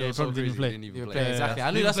game? Yeah, he probably didn't play. Didn't even Yeah, play. exactly.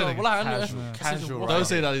 I knew Didn't that's play what. the Wallahi, I knew Casual. that's Casual. what- Don't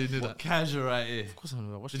say that you knew that. Casual right here. Of course I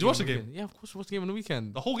know. Did you watch the game? game? Yeah, of course. I watched the game on the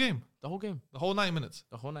weekend. The whole game. The whole game. The whole 90 minutes.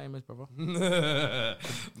 The whole 90 minutes, brother.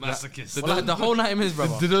 Masochist. Wallahi, the whole 90 minutes,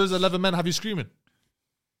 brother. Did those 11 men have you screaming?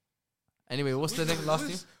 Anyway, what's the next last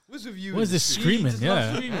team? What's with you? What is this screaming?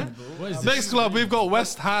 Yeah. What is this? Next club, we've got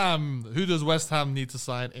West Ham. Who does West Ham need to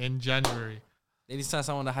sign in January? They need to sign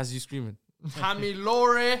someone that has you screaming.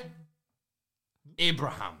 Tamilore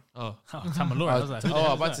Abraham. Oh, Tamalora. I was like, who the Oh, hell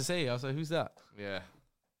I'm is about that? to say. I was like, who's that? Yeah.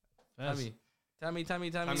 Tammy. Timothy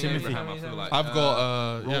Abraham, I feel like. I've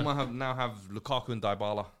got Roma now have Lukaku and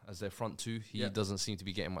Dybala as their front two. He Yeah. doesn't seem to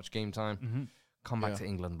be getting much game time. Mm-hmm. Come back Yeah. to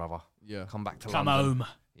England, brother. Yeah. Come back to Come London. home.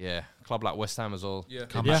 Yeah, club like West Ham as well. Yeah.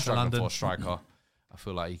 Come Yeah. back struggling London. for a striker. I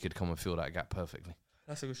feel like he could come and fill that gap perfectly.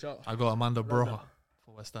 That's a good shot. I got Amanda Broha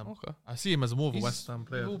for West Ham. Okay. I see him as more of a He's- West Ham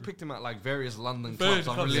player. We've all picked him at like various London Very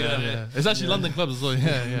clubs. clubs, yeah. It's actually London clubs as well.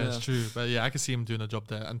 Yeah, it's true. But yeah, I can see him doing a job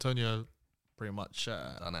there. Antonio, pretty much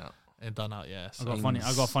Done out. It done out, yeah. I got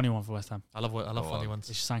a funny one for West Ham. I love funny ones.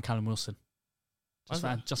 They should sign Callum Wilson.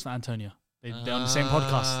 Just for Antonio. They're on the same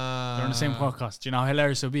podcast. They're on the same podcast. Do you know how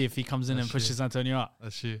hilarious it would be if he comes in and pushes Antonio out?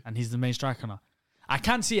 That's true. And he's the main striker now. I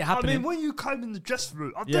can see it happening. when you came in the dressing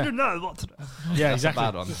room, I didn't know what to do. Yeah, exactly.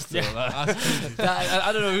 Bad one.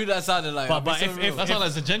 I don't know who that sounded like. But if That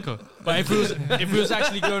sounds like Zinchenko. But if it was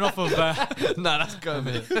actually going off of That's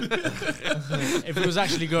Gomez. if it was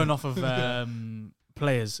actually going off of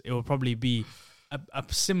players, it would probably be a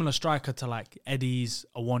similar striker to like Eddie's,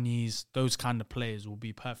 Awoni's, those kind of players will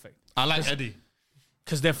be perfect. I like Eddie.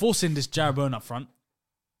 Because they're forcing this Jarrod Bowen up front.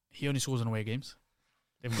 He only scores in away games.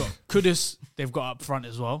 They've got Kudus, they've got up front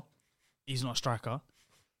as well. He's not a striker.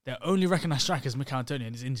 Their only recognised striker is Mikel Antonio,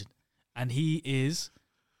 and he's injured. And he is,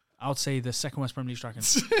 I would say, the second worst Premier League striker.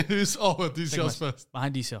 Who's DCL's first?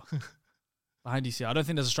 Behind DCL. Behind DCL. I don't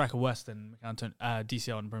think there's a striker worse than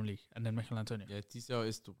DCL in the Premier League, and then Mikel Antonio. Yeah, DCL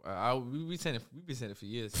is. We've been saying it for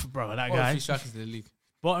years. Bro, that Bottom guy. 3 strikers in the league.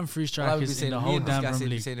 Bottom 3 strikers in the whole damn Premier We've been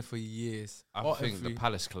League. saying it for years. I think the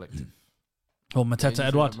Palace collective. Oh, Mateta,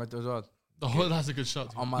 Edouard. Oh, that's a good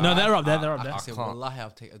shot. No, they're up there. They're up there. I say, wallahi, I'll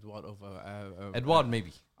take Edouard over. Edouard,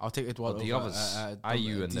 maybe. I'll take Edouard over The others.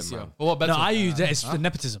 IU and them, DCL. man. Well, what better? No, it's the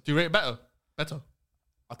nepotism. Do you rate it better? Better.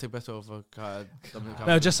 I'll take better over Dominic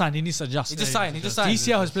No, just signed. He needs to adjust. He just signed.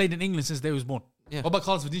 DCL has played in England since they was born. Yeah. What about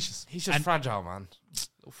Carlos Vinicius? He's just fragile, man.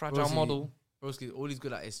 Fragile model. Broski, all he's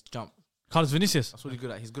good at is jump. Carlos Vinicius. That's what he's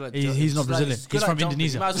good at. He's good at He's not Brazilian. good He's at from jumping.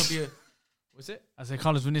 Indonesia. He might as well be what's it? I say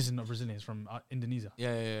Carlos Vinicius is not Brazilian. He's from Indonesia.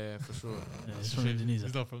 Yeah, for sure. Yeah, he's from Indonesia.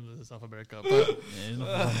 He's not from South America. But Yeah, he's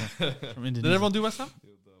not from Indonesia. did everyone do West Ham?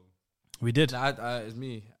 We did. Nah, it's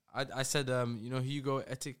me. I said, Hugo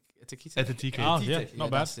Etikita. Etitike. Oh, yeah,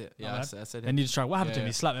 not bad. That's it. Yeah, Not I said They him. need to try. What happened to him? Yeah.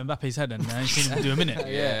 He slapped Mbappe's head and I ain't seen him do a minute.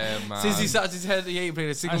 Yeah, man. Since he started his head, he ain't played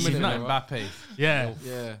a single Actually, minute. no. bro. Mbappe. Yeah.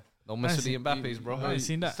 Yeah. Don't mess with the Mbappes, bro. I ain't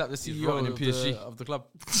seen that. Slapped the CEO rotting in PSG. of the club.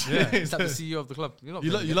 Yeah. Slapped the CEO of the club. You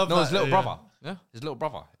You love No, that. his little yeah. brother. Yeah. His little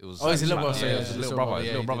brother. It was. Oh, his little brother. Yeah, his little brother.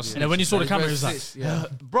 His little brother. And then when you saw the camera, he was like, yeah.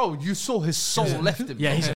 Bro, you saw his soul left him. yeah,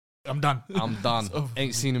 bro. he's I'm done. I'm done.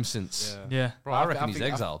 Ain't seen him since. Yeah. Bro, I I reckon he's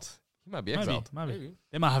think- exiled. He might be exiled. Maybe.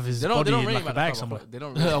 They might have his They don't body in rate like him a at the bag club, somewhere. They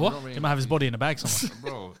don't. They might have his body in a bag somewhere.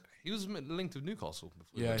 Bro, he was linked with Newcastle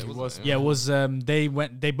before. Yeah, he wasn't was. it? Yeah, it was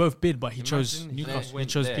they both bid, but he chose Imagine Newcastle. He went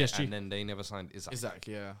chose there PSG. and then they never signed Isaac. Isaac,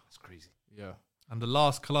 yeah. That's crazy. Yeah. And the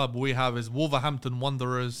last club we have is Wolverhampton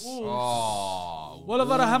Wanderers. Oh,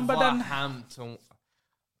 Wolverhampton. Wolverhampton.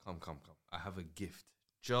 Come. I have a gift.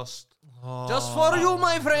 Just for you,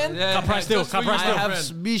 my friend. Cup price still. Cup price I still. have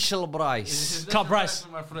special price. Cup price.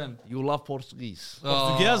 My friend. You love Portuguese.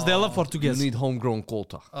 Portuguese, they love You Portuguese. need homegrown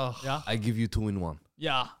quota. Yeah. I give you 2-in-1.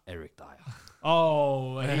 Yeah. Eric Dyer.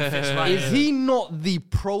 Oh, he fits right. Is he not the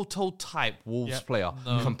prototype Wolves Yep. player?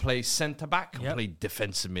 Can play centre back, can Yep. play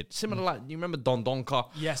defensive mid. Similar like you remember Don Donka?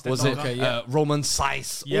 Yes, was Dendoncker, it yeah. Roman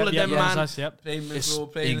Saiz? Yep, All of yep, them, yep, man. nice, yep. Playing It's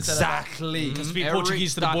midfield, playing in the centre back. exactly. Speak Eric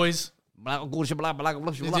Portuguese to the Dyer. boys. Yeah.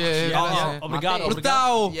 Obrigado.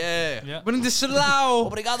 Portugal. Yeah. Yeah.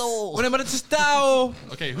 Brindislau. Obrigado. Brindislau.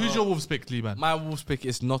 Okay, who's your Wolves pick, Lee, man? My Wolves pick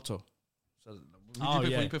is Noto. Oh, You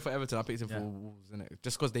yeah. pick for Everton. I picked him Yeah. for Wolves, innit?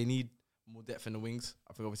 Just because they need more depth in the wings.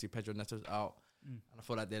 I think obviously Pedro Neto's out, and I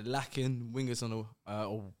feel like they're lacking wingers on the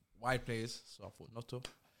or wide players. So I thought Noto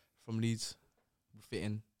from Leeds would fit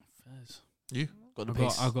in. You? Got the I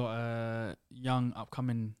pace. got a young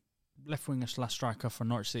upcoming left winger / striker for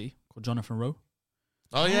Norwich City called Jonathan Rowe.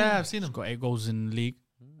 Oh, yeah, I've seen He's him. got 8 goals in the league,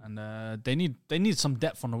 and they need some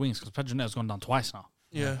depth on the wings because Pedro Neto's gone down twice now.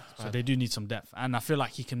 Yeah. So they do need some depth, and I feel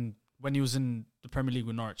like he can. When he was in the Premier League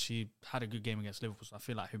with Norwich, he had a good game against Liverpool. So I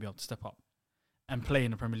feel like he'll be able to step up and play in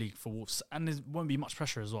the Premier League for Wolves, and there won't be much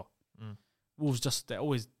pressure as well. Wolves they're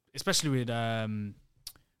always, especially with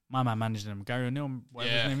my man managing them, Gary O'Neill,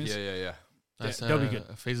 whatever his name is. Yeah. That's they'll be good.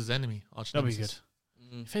 Fazel's enemy. Arch That'll be good.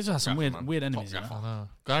 Faisal has some Gaffer, man. weird enemies. Top You know? I know.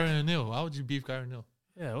 Gary O'Neill. Why would you beef Gary O'Neill?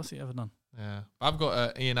 Yeah, what's he ever done? Yeah. I've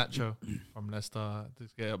got Ian Acho from Leicester to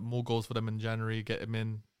get more goals for them in January, get him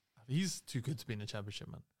in. He's too good to be in the Championship,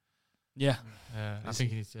 man. Yeah, Yeah, I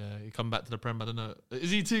think he come back to the Prem. I don't know.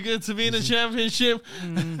 Is he too good to be in the Championship?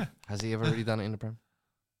 Has he ever really done it in the Prem?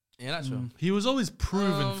 Yeah, that's true. He was always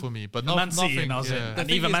proven for me, but not Man City, nothing. and I was yeah. it. And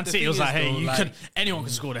thing even is- Man the City thing was like, is, hey, though, you like- could anyone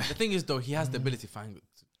can score there. The thing is, though, he has the ability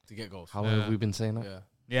to get goals. How long Yeah. have we been saying that? Yeah.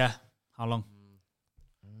 Yeah, how long?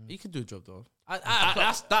 He could do a job, though.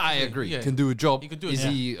 I agree. Yeah. Can do a job. He could do is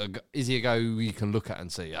it. he a guy who we can look at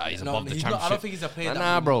and say, he's above the he's championship? not, I don't think he's a player.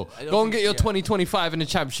 Nah, bro. Go and get your 2025 in the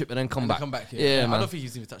championship and then come back. Yeah, I man. don't think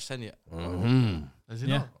he's even touched 10 yet. Is he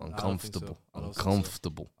Yeah. not? Uncomfortable. I don't think so.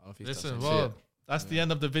 Uncomfortable. I don't think he's Listen, touched 10 well, yet. That's the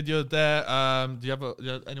end of the video there. Do you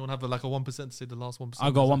have anyone have like a 1% to say the last 1%?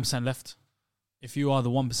 I got 1% left. If you are the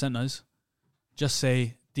 1%ers, just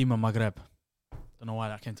say Dima Maghreb. Don't know why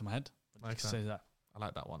that came to my head. But just say that. I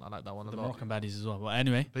like that one. I like that one a the lot. Moroccan baddies as well. But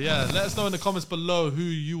anyway. But yeah, let us know in the comments below who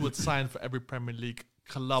you would sign for every Premier League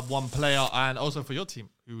club, one player, and also for your team.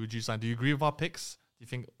 Who would you sign? Do you agree with our picks? Do you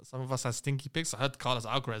think some of us have stinky picks? I heard Carlos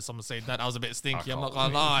Alcaraz, someone say that was a bit stinky. I'm not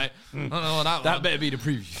going to lie. I don't know that better be the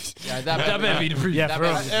preview. Yeah, that better be the preview.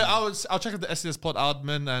 Yeah, I'll check with the SDS Pod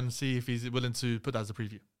admin and see if he's willing to put that as a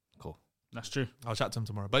preview. Cool. That's true. I'll chat to him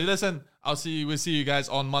tomorrow. But listen, we'll see you guys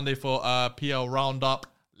on Monday for PL Roundup.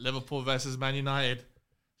 Liverpool versus Man United.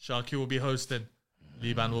 Sharky will be hosting.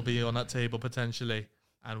 Liban will be on that table potentially.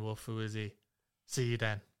 And Wolf Fuizzi. See you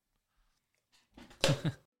then.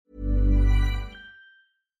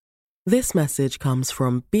 This message comes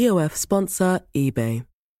from BOF sponsor eBay.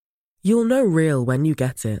 You'll know real when you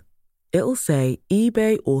get it. It'll say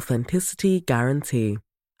eBay Authenticity Guarantee.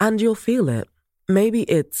 And you'll feel it. Maybe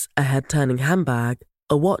it's a head-turning handbag,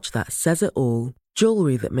 a watch that says it all,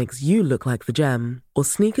 jewelry that makes you look like the gem, or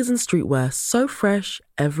sneakers and streetwear so fresh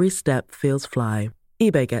every step feels fly.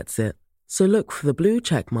 eBay gets it. So look for the blue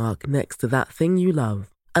check mark next to that thing you love.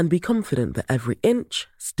 And be confident that every inch,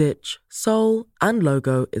 stitch, sole, and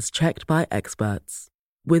logo is checked by experts.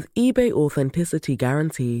 With eBay Authenticity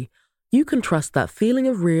Guarantee, you can trust that feeling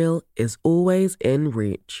of real is always in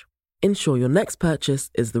reach. Ensure your next purchase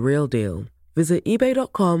is the real deal. Visit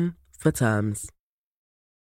eBay.com for terms.